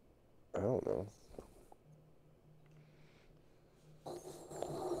 I don't know.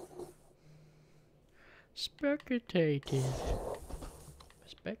 Spectated.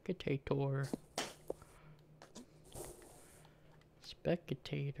 Spectator.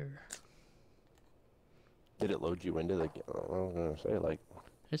 Spectator. Did it load you into the? I was gonna say like.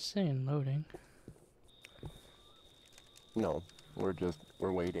 It's saying loading. No,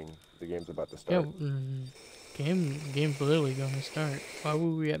 we're waiting. The game's about to Yeah, start. game's literally gonna start. Why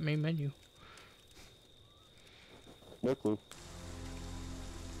were we at main menu? No clue.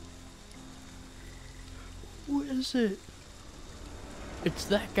 Who is it? It's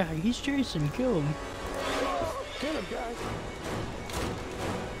that guy. He's Jason. Kill him. Get him, guys!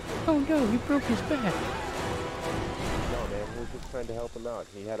 Oh no, he broke his back. No, man, we're just trying to help him out.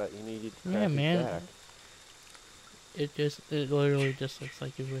 He needed to Yeah, crack his man. back. It literally just looks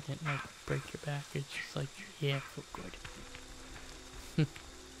like it wouldn't like break your back. It's just like, yeah, feel good.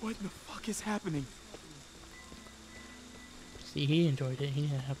 What the fuck is happening? See, he enjoyed it. He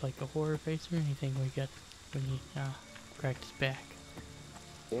didn't have like a horror face or anything when he cracked his back.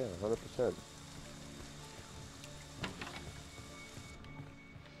 Yeah, 100%.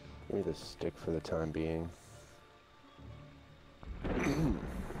 Give me the stick for the time being.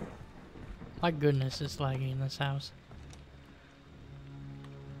 My goodness, it's laggy in this house.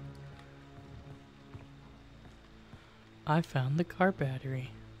 I found the car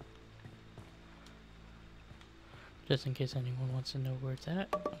battery. Just in case anyone wants to know where it's at,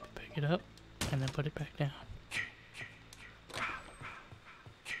 I'll pick it up and then put it back down.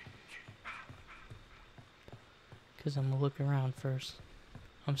 Because I'm gonna look around first.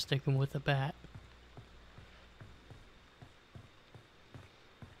 I'm sticking with the bat.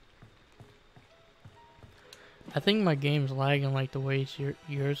 I think my game's lagging like the way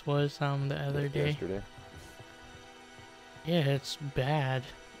yours was the other day. Yesterday. Yeah, it's bad.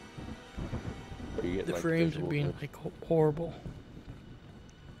 Are you getting, The like, frames are visual being glitch? like horrible.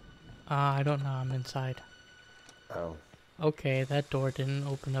 I don't know, I'm inside. Oh. Okay, that door didn't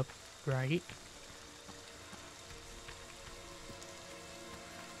open up right.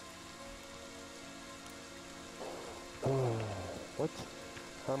 What?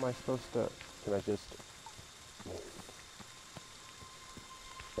 How am I supposed to? Can I just?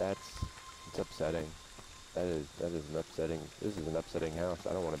 It's upsetting. That is an upsetting. This is an upsetting house.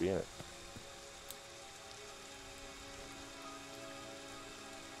 I don't want to be in it.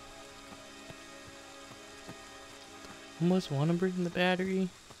 Almost want to bring the battery,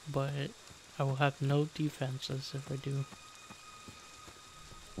 but I will have no defenses if I do.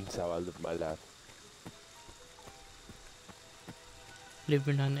 That's how I live my life.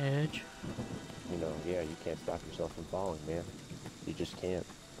 Living on edge. You know, yeah, you can't stop yourself from falling, man. You just can't.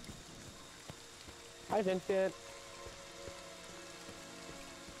 Hi, Vincent.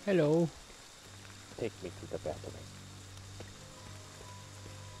 Hello. Take me to the battery.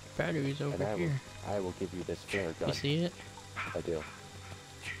 Battery's over And here. I will give you this flare gun. You see it? I do.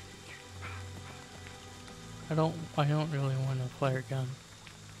 I don't really want a flare gun.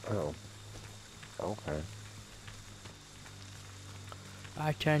 Oh. Okay.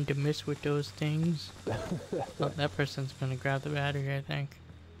 I tend to miss with those things. Oh, that person's gonna grab the battery, I think.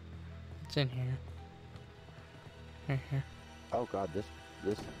 It's in here. Here. Oh god, this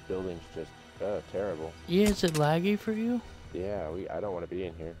building's just terrible. Yeah, is it laggy for you? Yeah, I don't want to be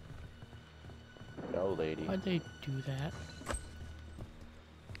in here. No, lady. Why'd they do that?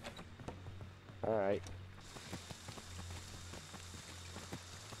 All right.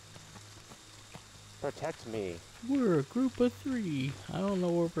 Protect me. We're a group of 3. I don't know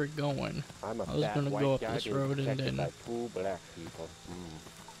where we're going. I'm a I was fat gonna white go up guy this being road and protected then by 2 black people.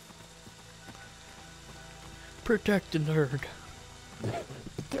 protect the nerd.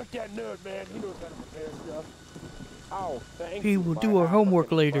 Get that nerd, man. He knows how to prepare stuff. Oh, thank He you. will my do our homework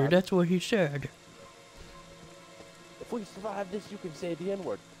African later. bud. That's what he said. If we survive this, you can say the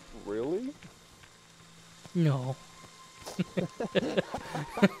N-word. Really? No.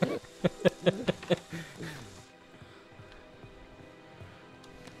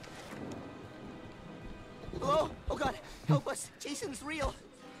 Hello? Oh god, help us. Jason's real.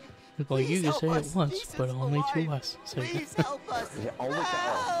 Well, you Please can help say us. it once, Jason's but only to alive. us. So Please help us. Yeah, only to us.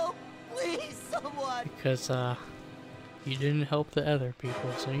 Help! Please, someone. because you didn't help the other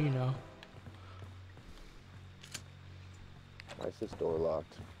people, so you know. Why is this door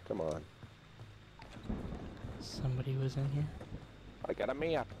locked? Come on. Somebody was in here. I got a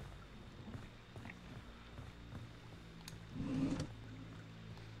map.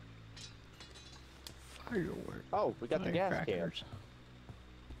 Firework. Oh, we got the gas can. Firecrackers.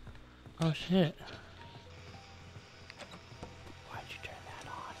 Oh shit. Why'd you turn that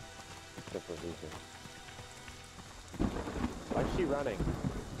on? Simple reason. Why is she running?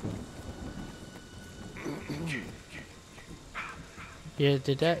 Yeah,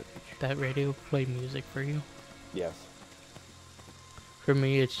 did that radio play music for you? Yes. For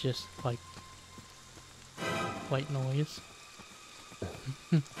me, it's just like white noise.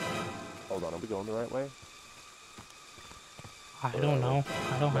 Hold on, are we going the right way? I don't know.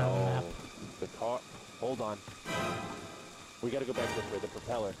 I don't have a map. The car. Hold on. We gotta go back this way. The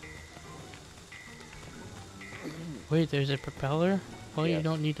propeller. Wait, there's a propeller? Well, you Yes.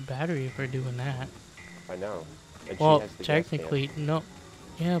 don't need the battery if we're doing that. I know. And she Well, has the gas technically, no.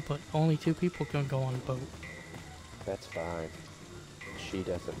 Yeah, but only 2 people can go on the boat. can. That's fine. She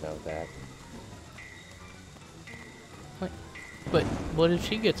doesn't know that. But what if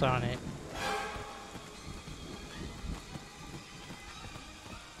she gets on it?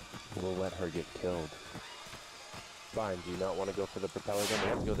 We'll let her get killed. Fine. Do you not want to go for the propeller? Then we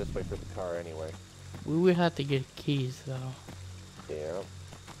have to go this way for the car anyway. We would have to get keys, though. Yeah.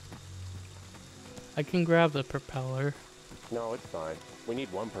 I can grab the propeller. No, it's fine. We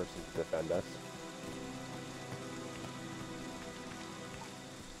need one person to defend us.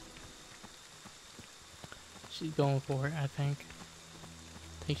 She's going for it, I think.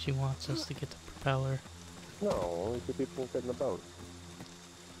 I think she wants us to get the propeller. No, only 2 people can fit in the boat.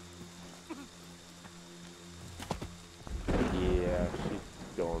 Yeah, she's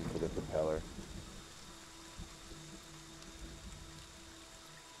going for the propeller.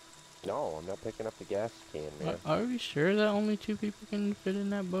 No, I'm not picking up the gas can, man. Are we sure that only 2 people can fit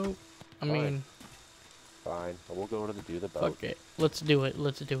in that boat? I Fine. mean, Fine, we'll go to do the boat. fuck it. Let's do it.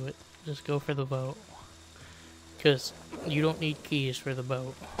 Let's do it. Just go for the boat. Because you don't need keys for the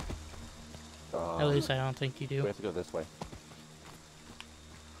boat. At least I don't think you We do. have to go this way.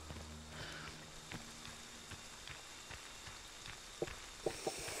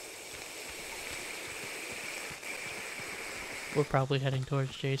 We're probably heading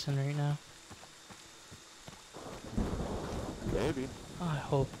towards Jason right now. Maybe. I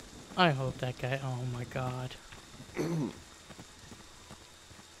hope that guy, oh my god.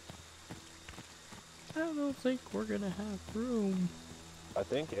 I don't think we're gonna have room. I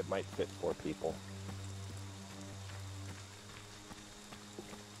think it might fit 4 people.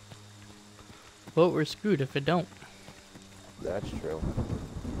 But we're screwed if it don't. That's true.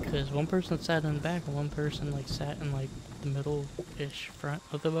 Because one person sat in the back and one person like sat in like the middle-ish front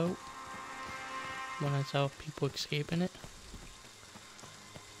of the boat. When I saw people escaping it.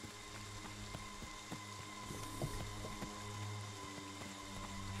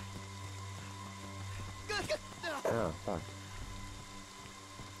 Ah, fuck.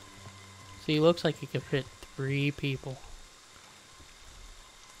 See, it looks like it could fit 3 people.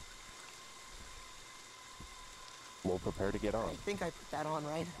 We'll prepare to get I on. think I put that on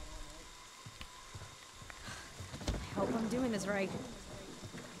right. I hope I'm doing this right.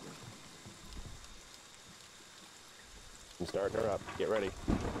 I'm starting her up. Get ready.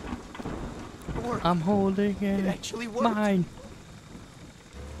 It worked. I'm holding It it. actually worked. Mine.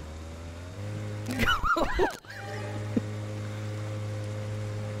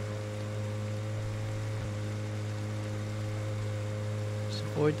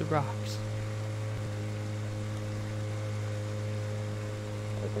 Avoid the rocks.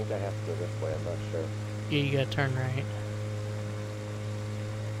 I think I have to go this way, I'm not sure. Yeah, you gotta turn right.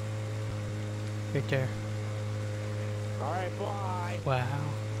 Right there. Alright, bye! Wow.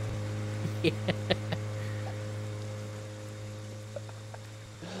 Yeah.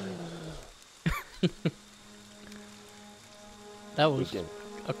 That was did.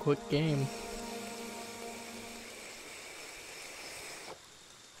 a quick game.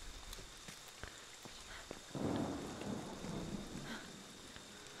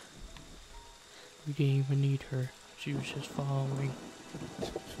 We didn't even need her. She was just following.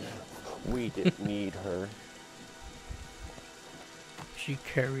 We didn't need her. She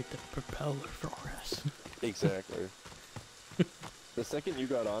carried the propeller for us. Exactly. The second you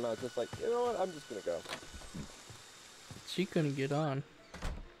got on, I was just like, you know what, I'm just gonna go. She couldn't get on.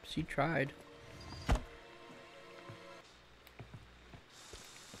 She tried.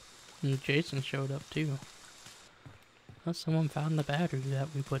 And Jason showed up too. Well, someone found the battery that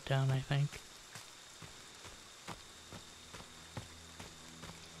we put down, I think.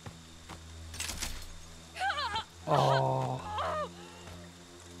 Oh.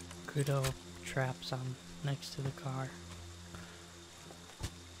 Good old traps on next to the car.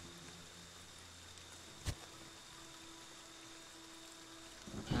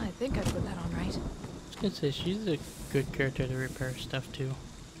 I think I put that on right. I was gonna say, she's a good character to repair stuff too.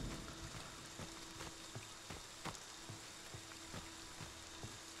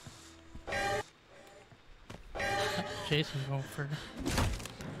 Jason going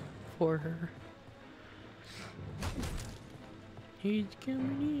for her. He's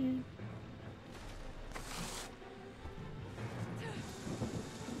coming in.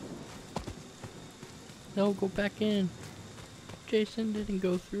 No, go back in. Jason didn't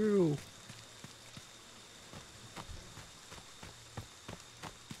go through.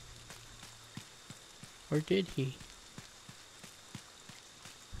 Or did he?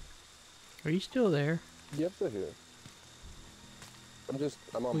 Are you still there? Yep, they're here. I'm on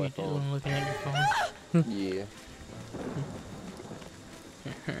What are my you phone. doing, looking at your phone? Yeah.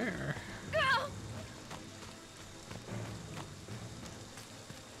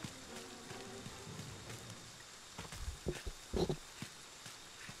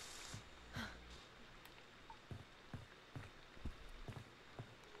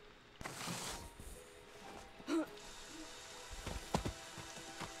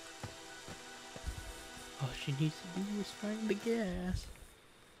 All she needs to do is find the gas.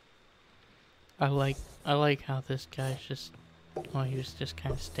 I like how this guy's just, well, he was just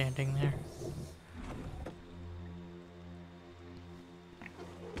kind of standing there.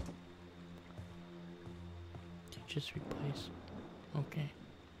 Just replace. Okay.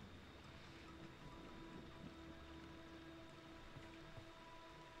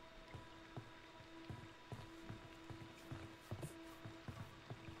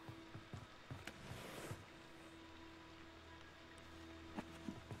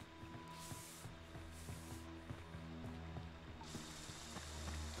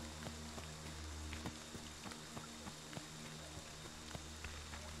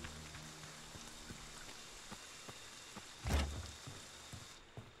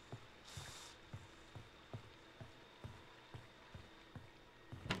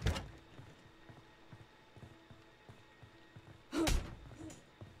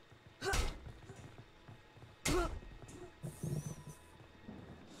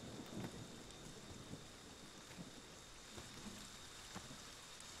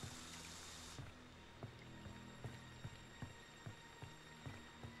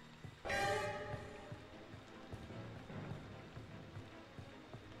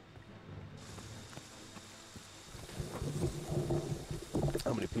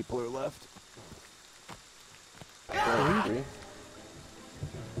 How many people are left? Three?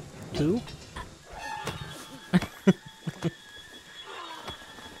 Two?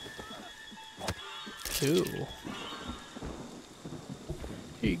 Two.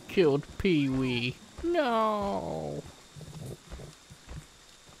 He killed Pee-wee. No.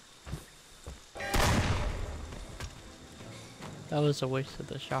 That was a waste of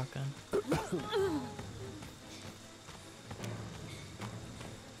the shotgun.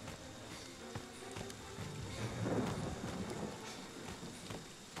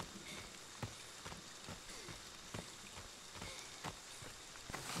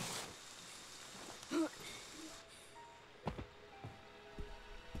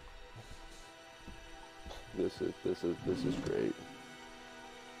 This is great.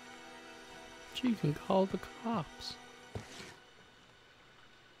 You can call the cops.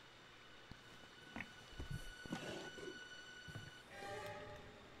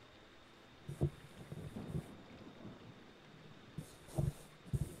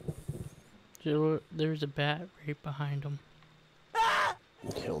 There's a bat right behind him.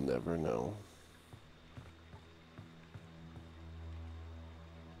 He'll never know.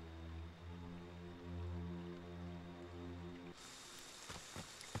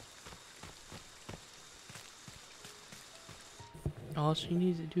 All she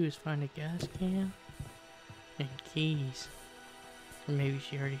needs to do is find a gas can and keys. Or maybe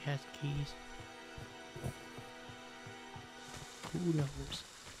she already has keys. Who knows?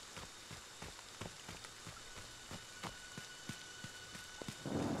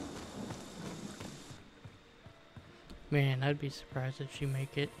 Man, I'd be surprised if she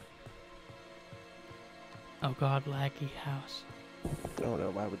make it. Oh god, Lackey house. Oh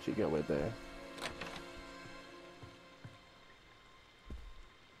no, why would you go in there?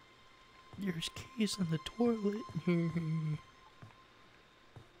 There's keys in the toilet.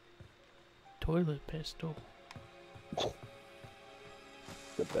 Toilet pistol.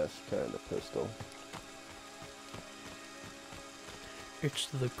 The best kind of pistol. It's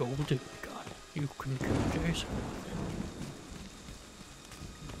the golden gun. You can kill Jason with it.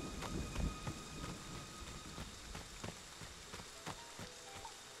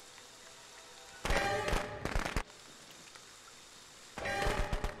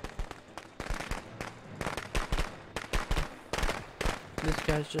 This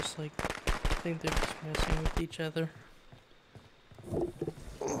guy's just like, I think they're just messing with each other.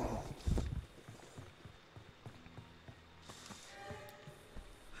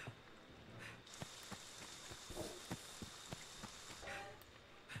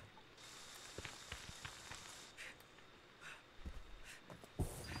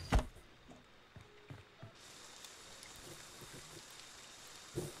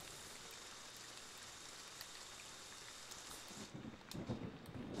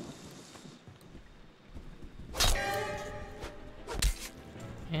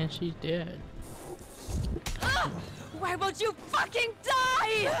 And she's dead. Why won't you fucking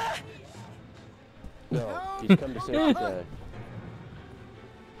die? No, he's come to save the day.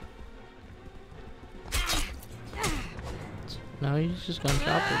 No, he's just gonna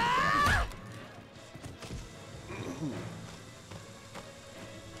chop her.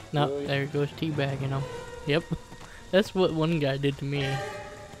 No, Really? there goes teabagging him. Yep. That's what one guy did to me. It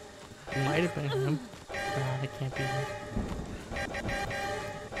might have been him. Nah, it can't be him.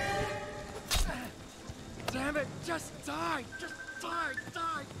 Damn it! Just die! Just die!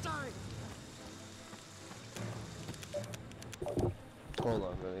 Die! Die! Hold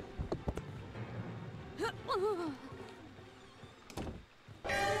on, really.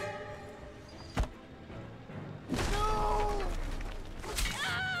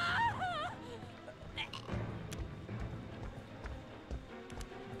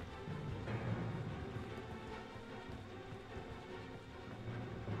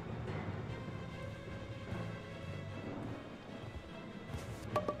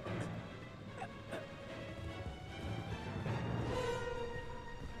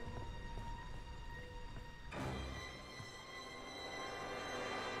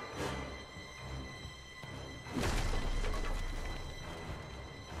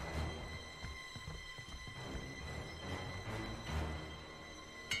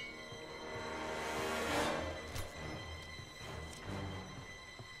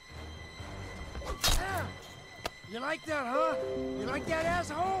 You like that, huh? You like that,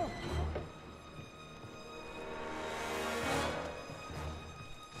 asshole?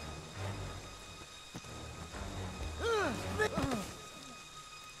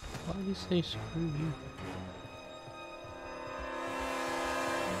 Why do you say screw you?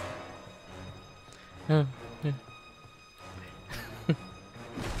 Oh, yeah.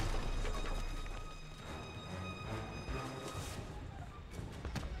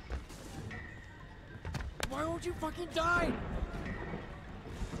 Why won't you fucking die?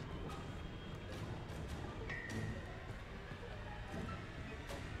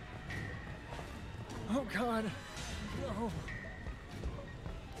 Oh God, no.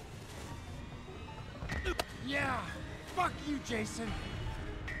 Yeah, fuck you, Jason.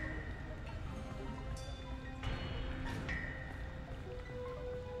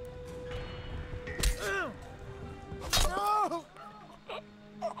 No!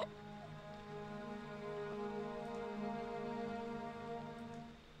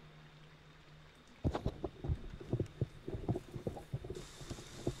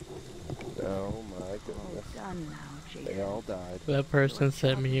 Oh my goodness. Done now, Jason. They all died. That person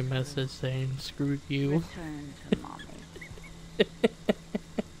sent me a message saying, screw you. Return to mommy.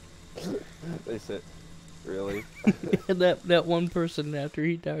 They said, really? And that one person after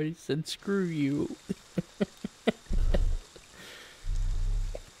he died, he said, screw you.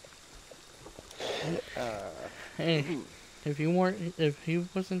 Hey, if he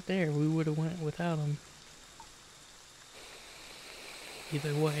wasn't there, we would have went without him.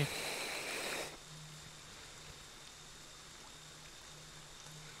 Either way.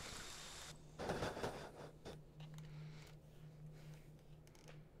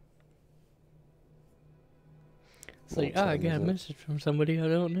 It's like, oh, I got a message from somebody I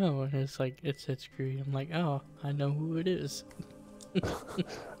don't know, and it's like, it said screw you. I'm like, oh, I know who it is.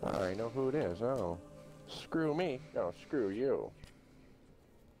 I know who it is. Oh, screw me. No, screw you.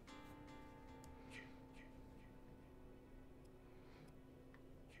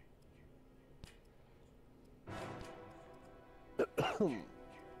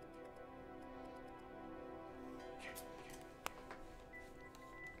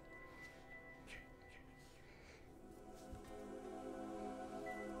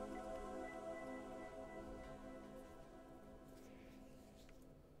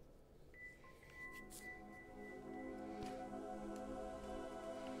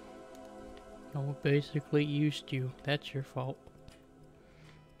 No, basically used you. That's your fault.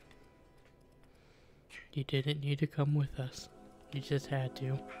 You didn't need to come with us. You just had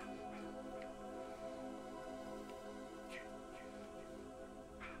to.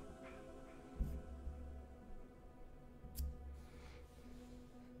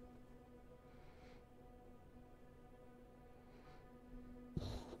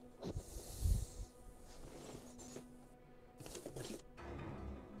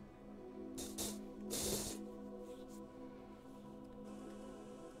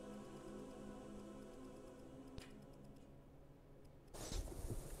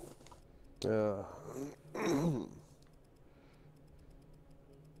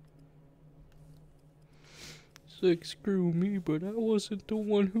 Like, screw me, but I wasn't the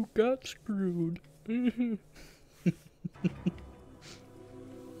one who got screwed.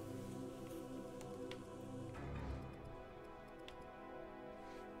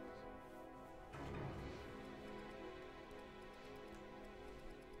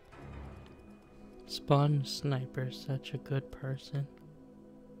 Spawn Sniper, such a good person.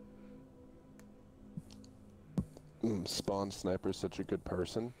 Spawn Sniper's such a good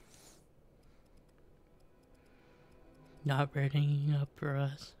person. Not readying up for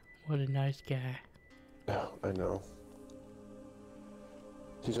us. What a nice guy. Oh, I know.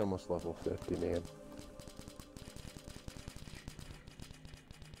 He's almost level 50, man.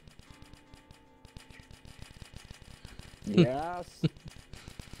 Yes.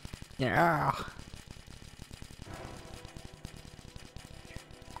 Yeah.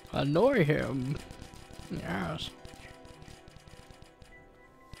 Annoy him. Yes.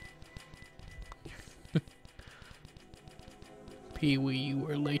 Pee-wee, you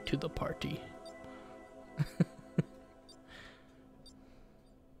were late to the party.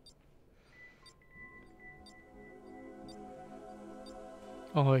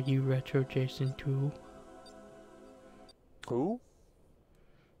 Oh, are you Retro Jason too? Who?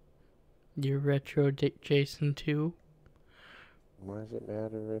 You're Retro Jason too? Why does it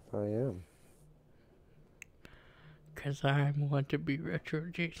matter if I am? 'Cause I want to be Retro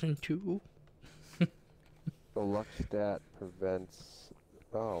Jason too. The luck stat prevents...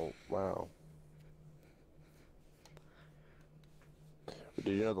 Oh, wow. Did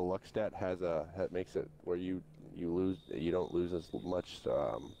you know the luck stat makes it where you don't lose as much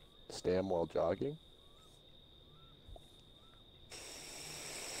stam while jogging?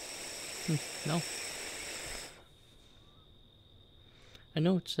 No. I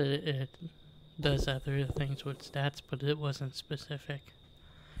know it does other things with stats, but it wasn't specific.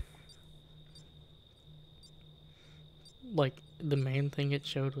 Like, the main thing it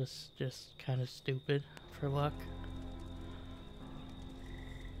showed was just kind of stupid for luck.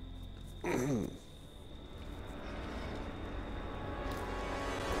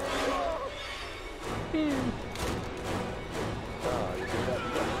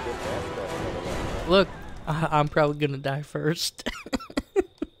 Look, I'm probably gonna die first.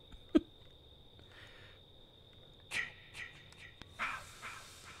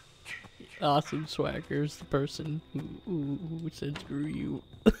 Awesome Swagger's the person who said screw you.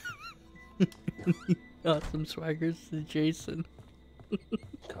 Awesome Swagger's the Jason.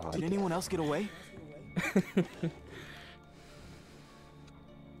 God. Did anyone else get away?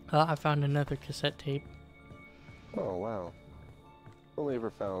 I found another cassette tape. Oh, wow. Only ever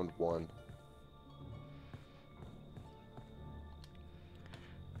found one.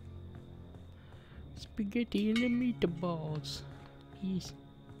 Spaghetti and the meatballs. Easy.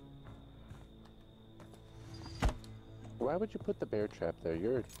 Why would you put the bear trap there?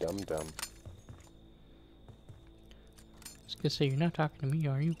 You're a dum-dum. I was gonna say, you're not talking to me,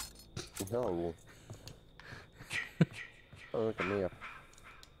 are you? No. Oh, look at me up.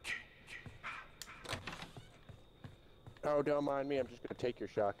 Oh, don't mind me. I'm just gonna take your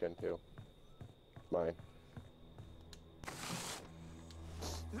shotgun too. Mine.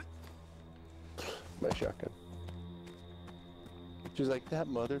 My shotgun. She's like, that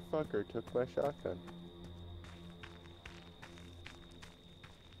motherfucker took my shotgun.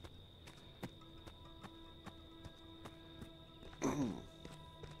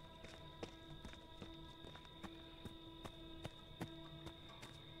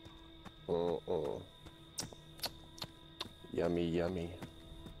 Yummy, yummy.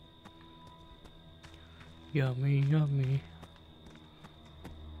 Yummy, yummy.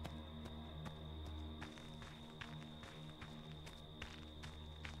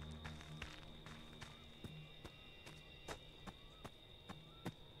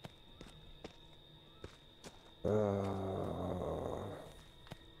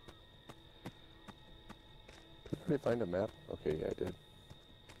 Did I find a map? Okay, yeah, I did.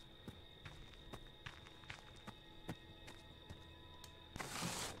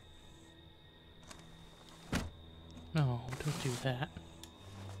 No, don't do that.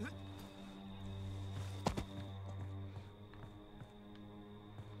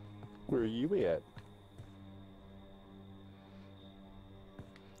 Where are you at?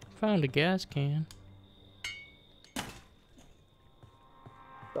 Found a gas can.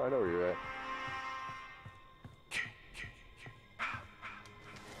 Oh, I know where you're at.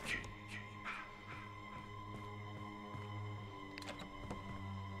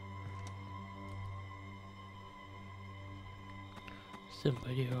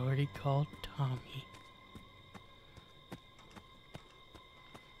 Somebody already called Tommy.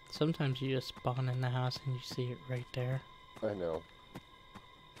 Sometimes you just spawn in the house and you see it right there. I know.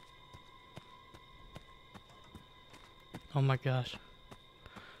 Oh my gosh.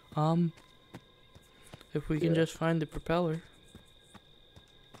 If we can just find the propeller.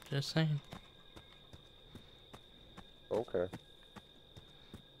 Just saying. Okay.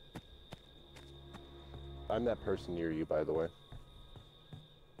 I'm that person near you, by the way.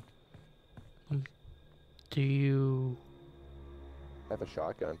 Do you I have a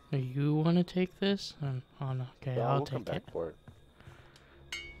shotgun. want to take this? Oh no, okay, No, I'll we'll come take back it. for it.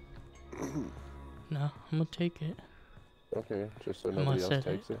 No, I'm gonna take it. Okay, just so Unless nobody else it-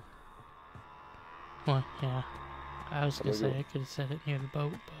 takes it. Well, yeah. I was gonna I'm gonna say I could have set it near the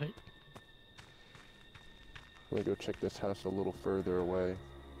boat, but Let me go check this house a little further away.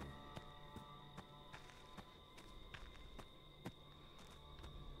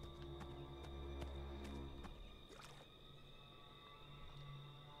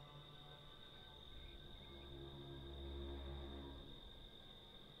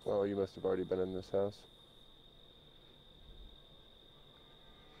 Oh, you must have already been in this house.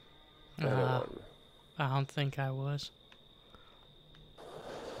 I don't want- I don't think I was.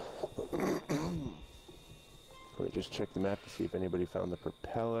 Let me just check the map to see if anybody found the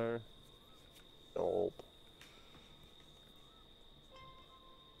propeller. Nope.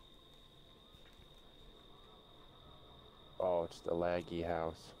 Oh, it's the laggy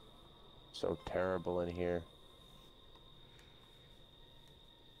house. So terrible in here.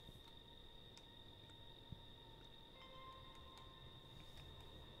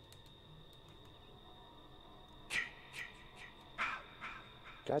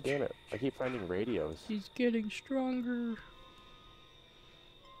 God damn it. I keep finding radios. He's getting stronger.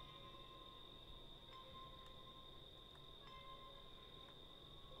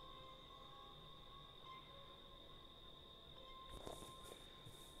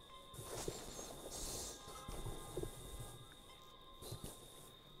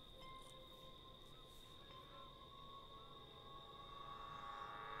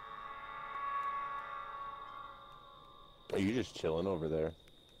 Are you just chilling over there?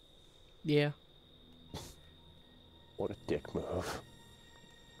 Yeah. What a dick move.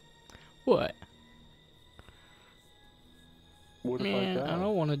 What? What if Man, I die? I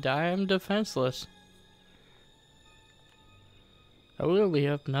don't want to die. I'm defenseless. I literally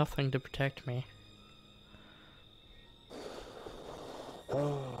have nothing to protect me.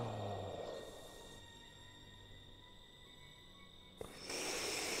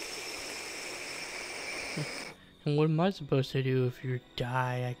 And what am I supposed to do if you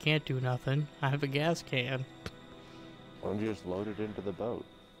die? I can't do nothing. I have a gas can. Why don't you just load it into the boat?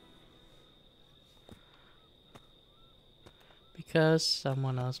 Because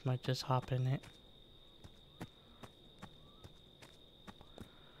someone else might just hop in it.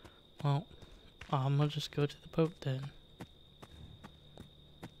 Well, I'm gonna just go to the boat then.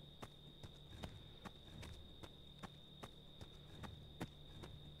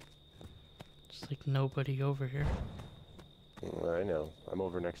 It's like nobody over here. I know. I'm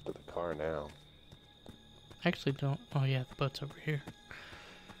over next to the car now. Actually, don't. Oh yeah, the boat's over here.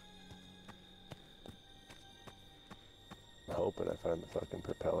 I'm hoping I find the fucking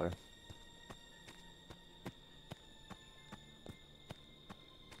propeller.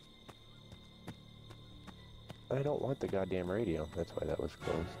 I don't want the goddamn radio. That's why that was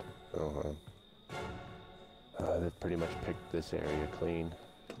closed. Oh, they've pretty much picked this area clean.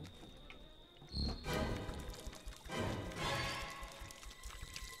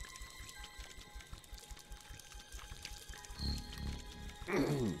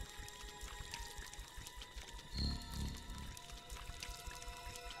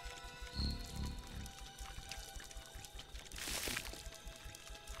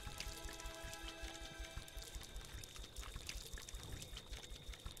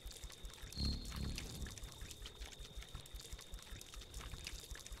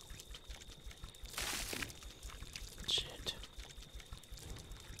 Shit.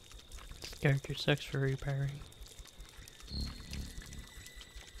 This character sucks for repairing.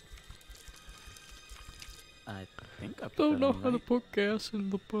 I think I put Don't that know on how to right. put gas in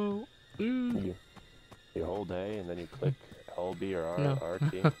the boat. You hold A and then you click LB or R, No.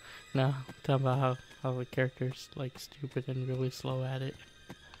 RT. No, I'm talking about how the character's like stupid and really slow at it.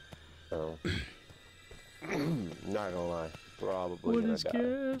 Oh. Not gonna lie. Probably What gonna is die.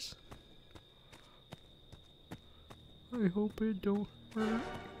 gas? I hope it don't hurt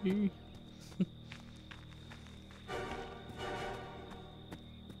me.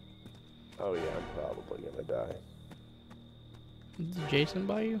 Oh yeah, I'm probably gonna die. Is Jason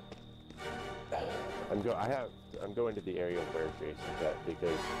by you? I'm going to the area where Jason's at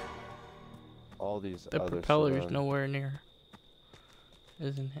because all these The other propeller's surround- nowhere near,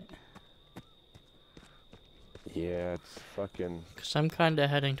 isn't it? Yeah, it's fucking Cause I'm kinda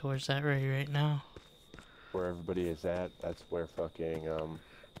heading towards that right now. where everybody is at. That's where fucking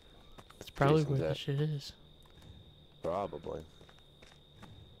It's probably Jason's where the at. shit is. Probably.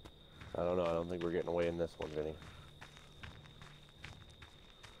 I don't know. I don't think we're getting away in this one, Vinny.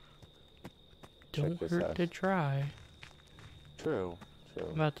 Check Don't this hurt house. to try. True. True.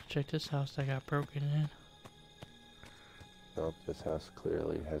 I'm about to check this house that got broken in. Nope. This house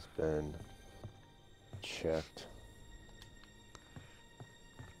clearly has been checked.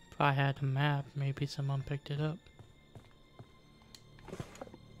 If I had a map, maybe someone picked it up. I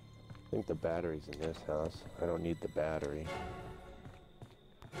think the battery's in this house. I don't need the battery.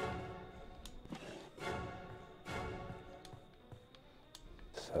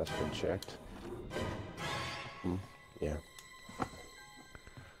 This house been checked. Yeah.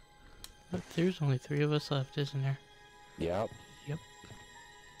 But there's only 3 of us left, isn't there? Yep. Yep.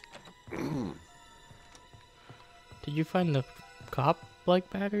 Did you find the cop-like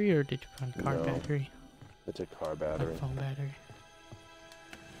battery, or did you find car No. battery? It's a car Or battery. phone battery?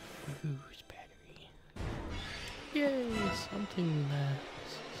 Whose battery? Yay! Something that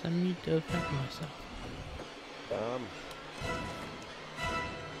sent me to affect myself.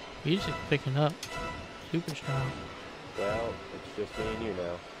 Music's picking up. Super strong. Well, it's just me and you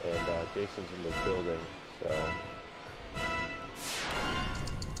now, and Jason's in the building, so.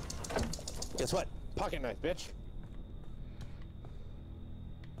 Guess what? Pocket knife, bitch.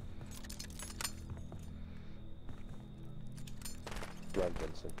 Run,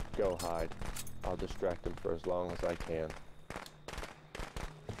 Vincent. Go hide. I'll distract him for as long as I can.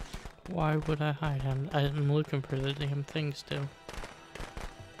 Why would I hide? I'm looking for the damn thing still.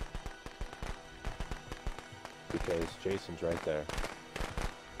 Because Jason's right there.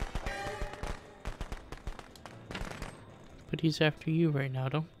 But he's after you right now.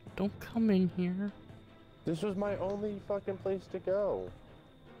 Don't come in here. This was my only fucking place to go.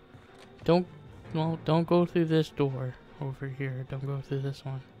 Don't go through this door over here. Don't go through this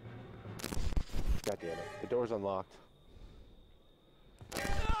one. God damn it. The door's unlocked.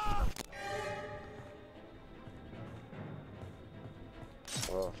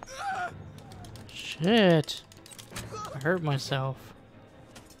 Oh, Shit! I hurt myself.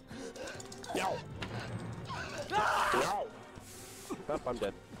 no! No! Oh, I'm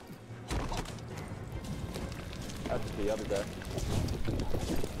dead. That's the other death.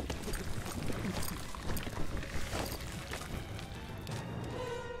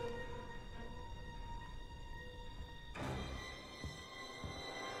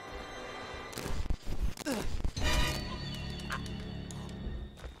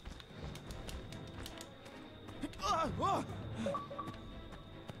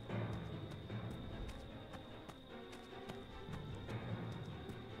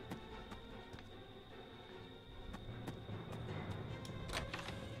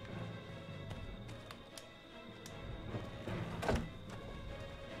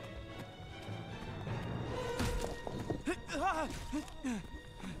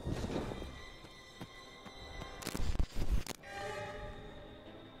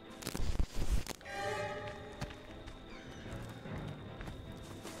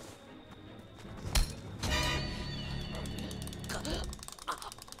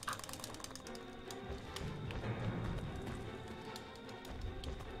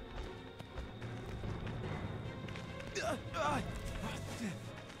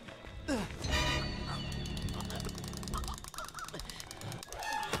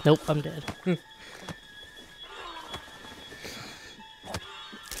 Nope, I'm dead.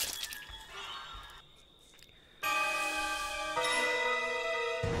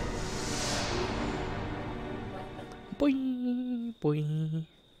 Boing, boing.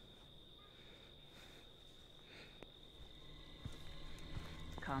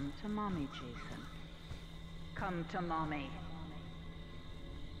 Come to mommy, Jason. Come to mommy.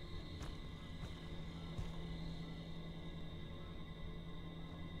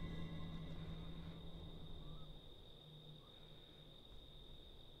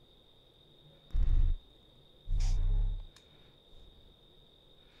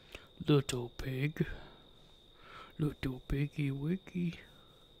 Little pig. Little piggy wiggy.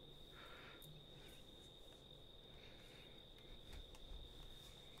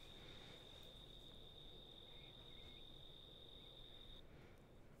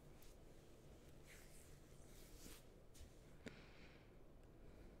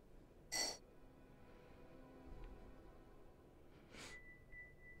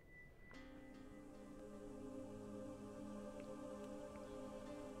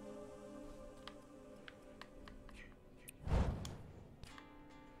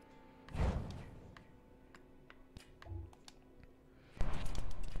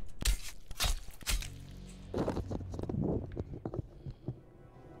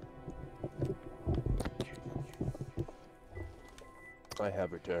 I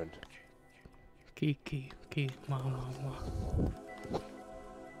have returned. Kiki, mama.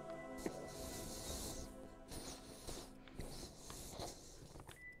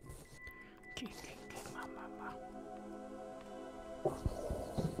 Kiki, mama.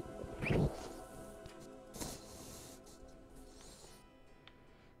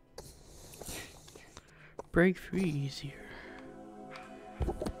 Break free easier.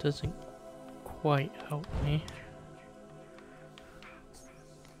 Doesn't quite help me.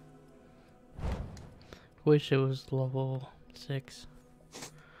 Wish it was level 6.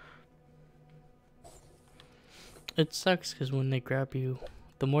 It sucks because when they grab you,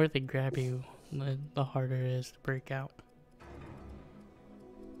 the more they grab you, the harder it is to break out.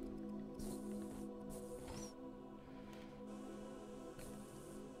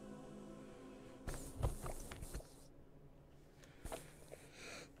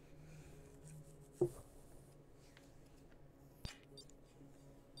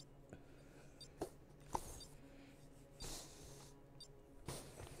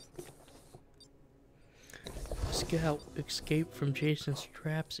 Scout, escape from Jason's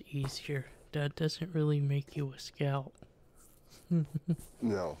traps easier. That doesn't really make you a scout.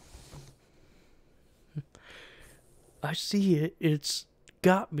 No. I see it. It's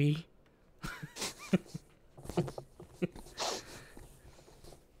got me.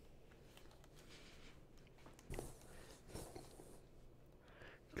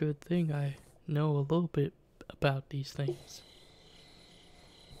 Good thing I know a little bit about these things.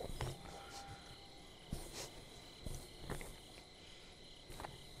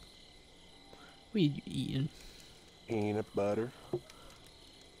 What are you eating? Peanut butter. That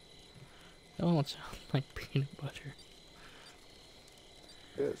don't sound like peanut butter.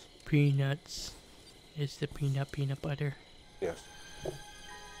 It is. Peanuts. Is the peanut butter? Yes.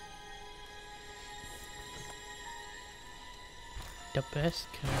 The best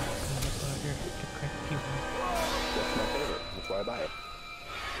kind of peanut butter, the crappy one. That's my favorite. That's why I buy it.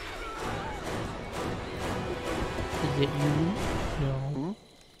 Is it you? No.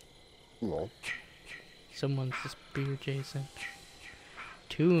 No. Someone's the spear, Jason.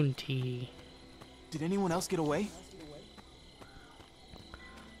 Toon Tea. Did anyone else get away?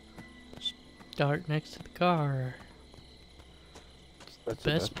 Start next to the car. It's That's the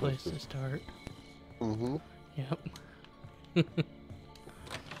best place to start. Mm-hmm. Yep.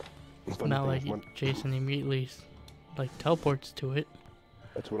 Not like Jason immediately like teleports to it.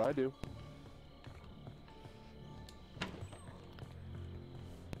 That's what I do.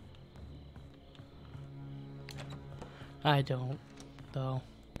 I don't, though.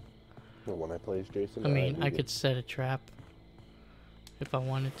 Well, when I play as Jason, I mean, I do. could set a trap if I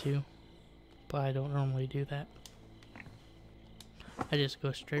wanted to, but I don't normally do that. I just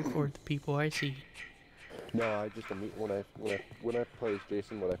go straight for the people I see. No, I just when I play as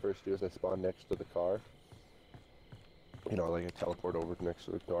Jason, what I first do is I spawn next to the car. You know, like I teleport over next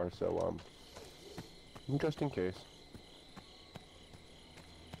to the car. So just in case.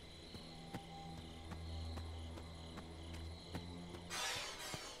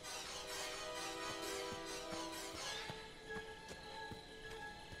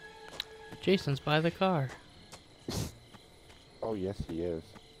 Jason's by the car. Oh yes, he is.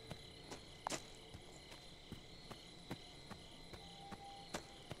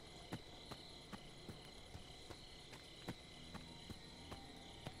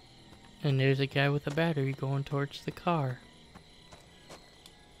 And there's a guy with a battery going towards the car.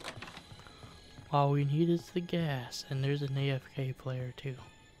 All we need is the gas, and there's an AFK player too.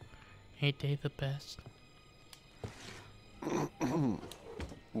 Ain't they the best?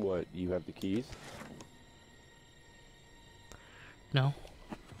 What, you have the keys? No.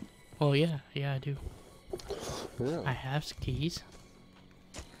 Well, yeah, I do. Yeah. I have keys.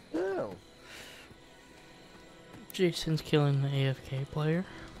 Yeah. Jason's killing the AFK player.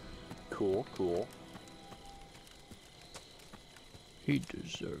 Cool, cool. He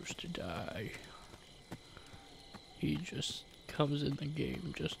deserves to die. He just comes in the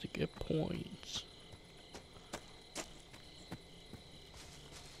game just to get points.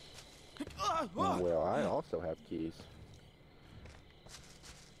 Well, I also have keys.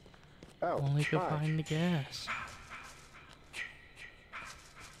 Oh, Only to hi. find the gas.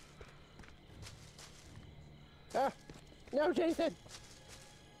 Ah! No, Jason!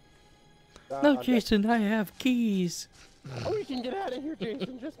 No, I'm Jason, I have keys. Oh, you can get out of here,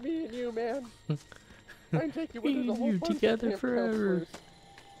 Jason. Just me and you, man. I can take you with Me us a and whole you bunch of together camp forever. counselors.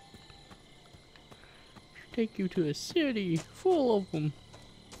 Take you to a city full of them.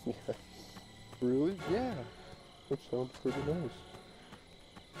 Really? Yeah. That sounds pretty nice.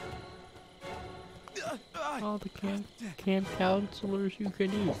 All the camp counselors you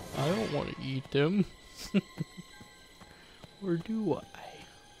can eat. I don't want to eat them. Or do I?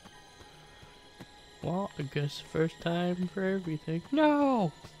 Well, I guess first time for everything.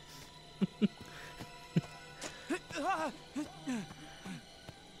 No!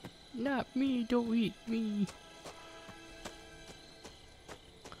 Not me, don't eat me.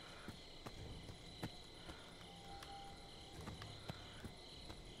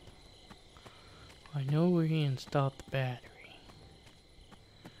 I know where he installed the battery.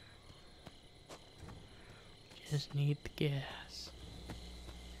 Just need the gas.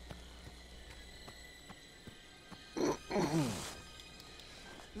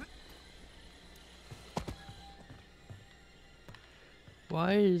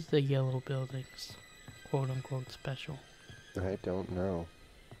 Why is the yellow buildings quote unquote special? I don't know.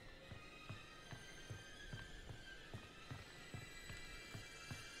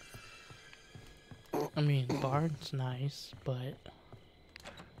 I mean, the barn's nice, but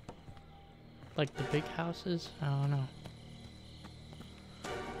like the big houses, I don't know.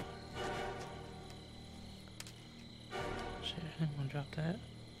 Shit, I didn't want to drop that.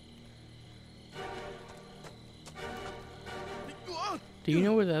 Do you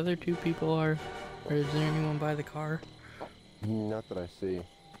know where the other two people are? Or is there anyone by the car? Not that I see.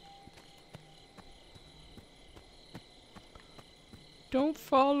 Don't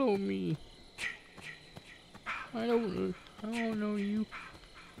follow me. I don't know you.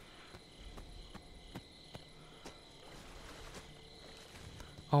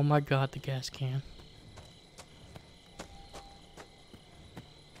 Oh my god, the gas can.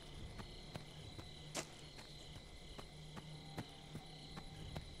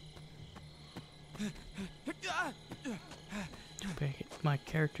 Too bad my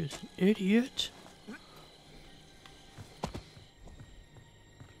character's an idiot.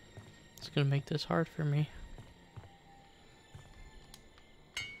 It's gonna make this hard for me.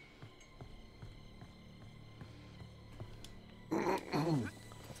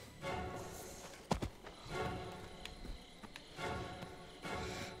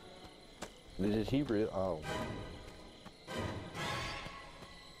 Did he really? Oh.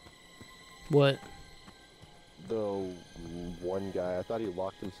 What? The one guy, I thought he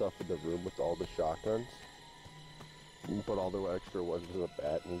locked himself in the room with all the shotguns. But all the extra ones was a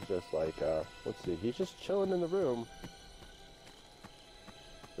bat, and he's just like, let's see, he's just chilling in the room.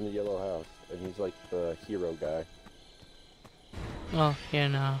 In the yellow house. And he's like the hero guy. Oh, yeah,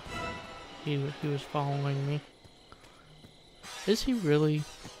 no. He was following me. Is he really?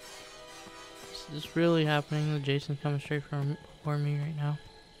 Is this really happening that Jason's coming straight for me right now?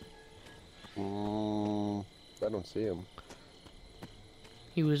 I don't see him.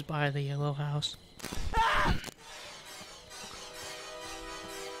 He was by the yellow house.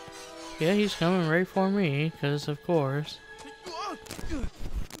 Yeah, he's coming right for me, because of course.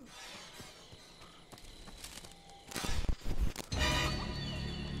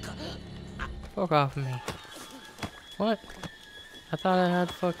 Fuck off of me. What? I thought I had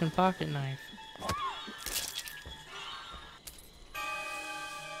a fucking pocket knife.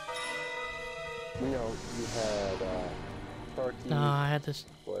 You know, you had, car keys. No, I had this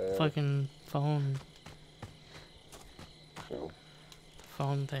fucking phone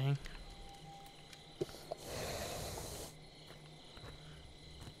thing.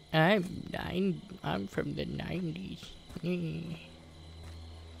 I'm from the 90s.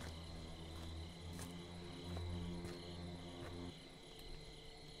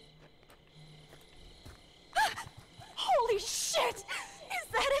 Holy shit! Is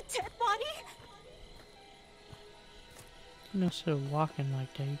that a dead body? You know, instead of walking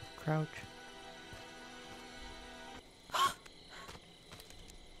like that, you crouch.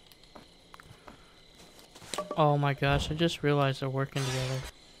 Oh my gosh, I just realized they're working together.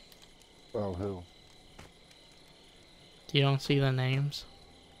 Oh, who? You don't see the names?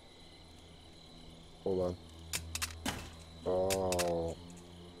 Hold on. Oh.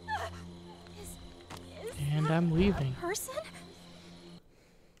 And I'm leaving. Person?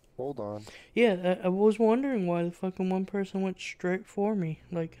 Hold on. Yeah, I was wondering why the fucking one person went straight for me.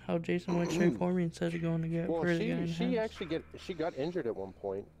 Like how Jason went straight for me instead of going to get Well, for the guy in the she house. actually she got injured at one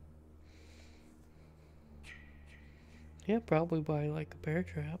point. Yeah, probably by like a bear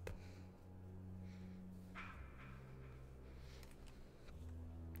trap.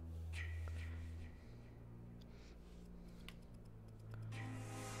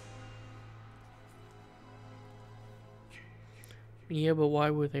 Yeah, but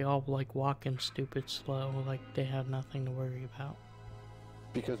why were they all like walking stupid slow, like they had nothing to worry about?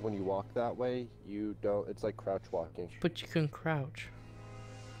 Because when you walk that way, you don't. It's like crouch walking. But you can crouch.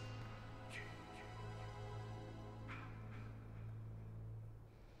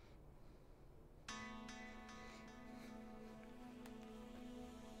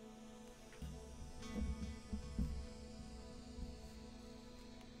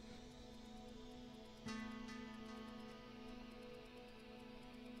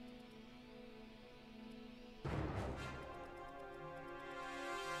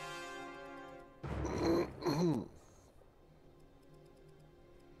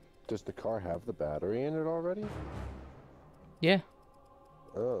 Does the car have the battery in it already? Yeah,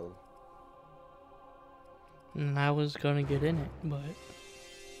 Oh. and I was gonna get in it, but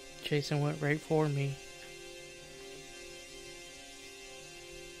Jason went right for me.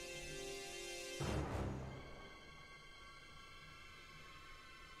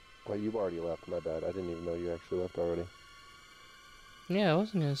 Well, you've already left. My bad. I didn't even know you actually left already. Yeah, I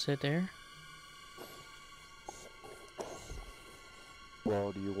wasn't gonna sit there.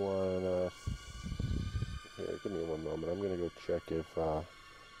 Well, do you want Here, give me one moment. I'm gonna go check if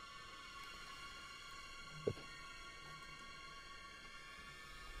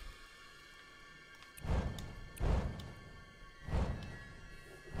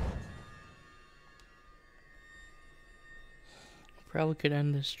Probably could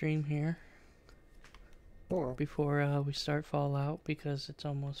end the stream here Hold on. before we start Fallout because it's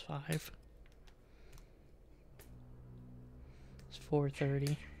almost 5. It's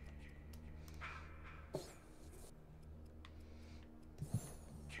 4:30.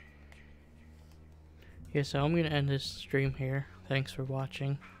 Yeah, so I'm gonna end this stream here. Thanks for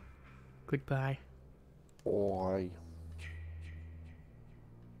watching. Goodbye. Why?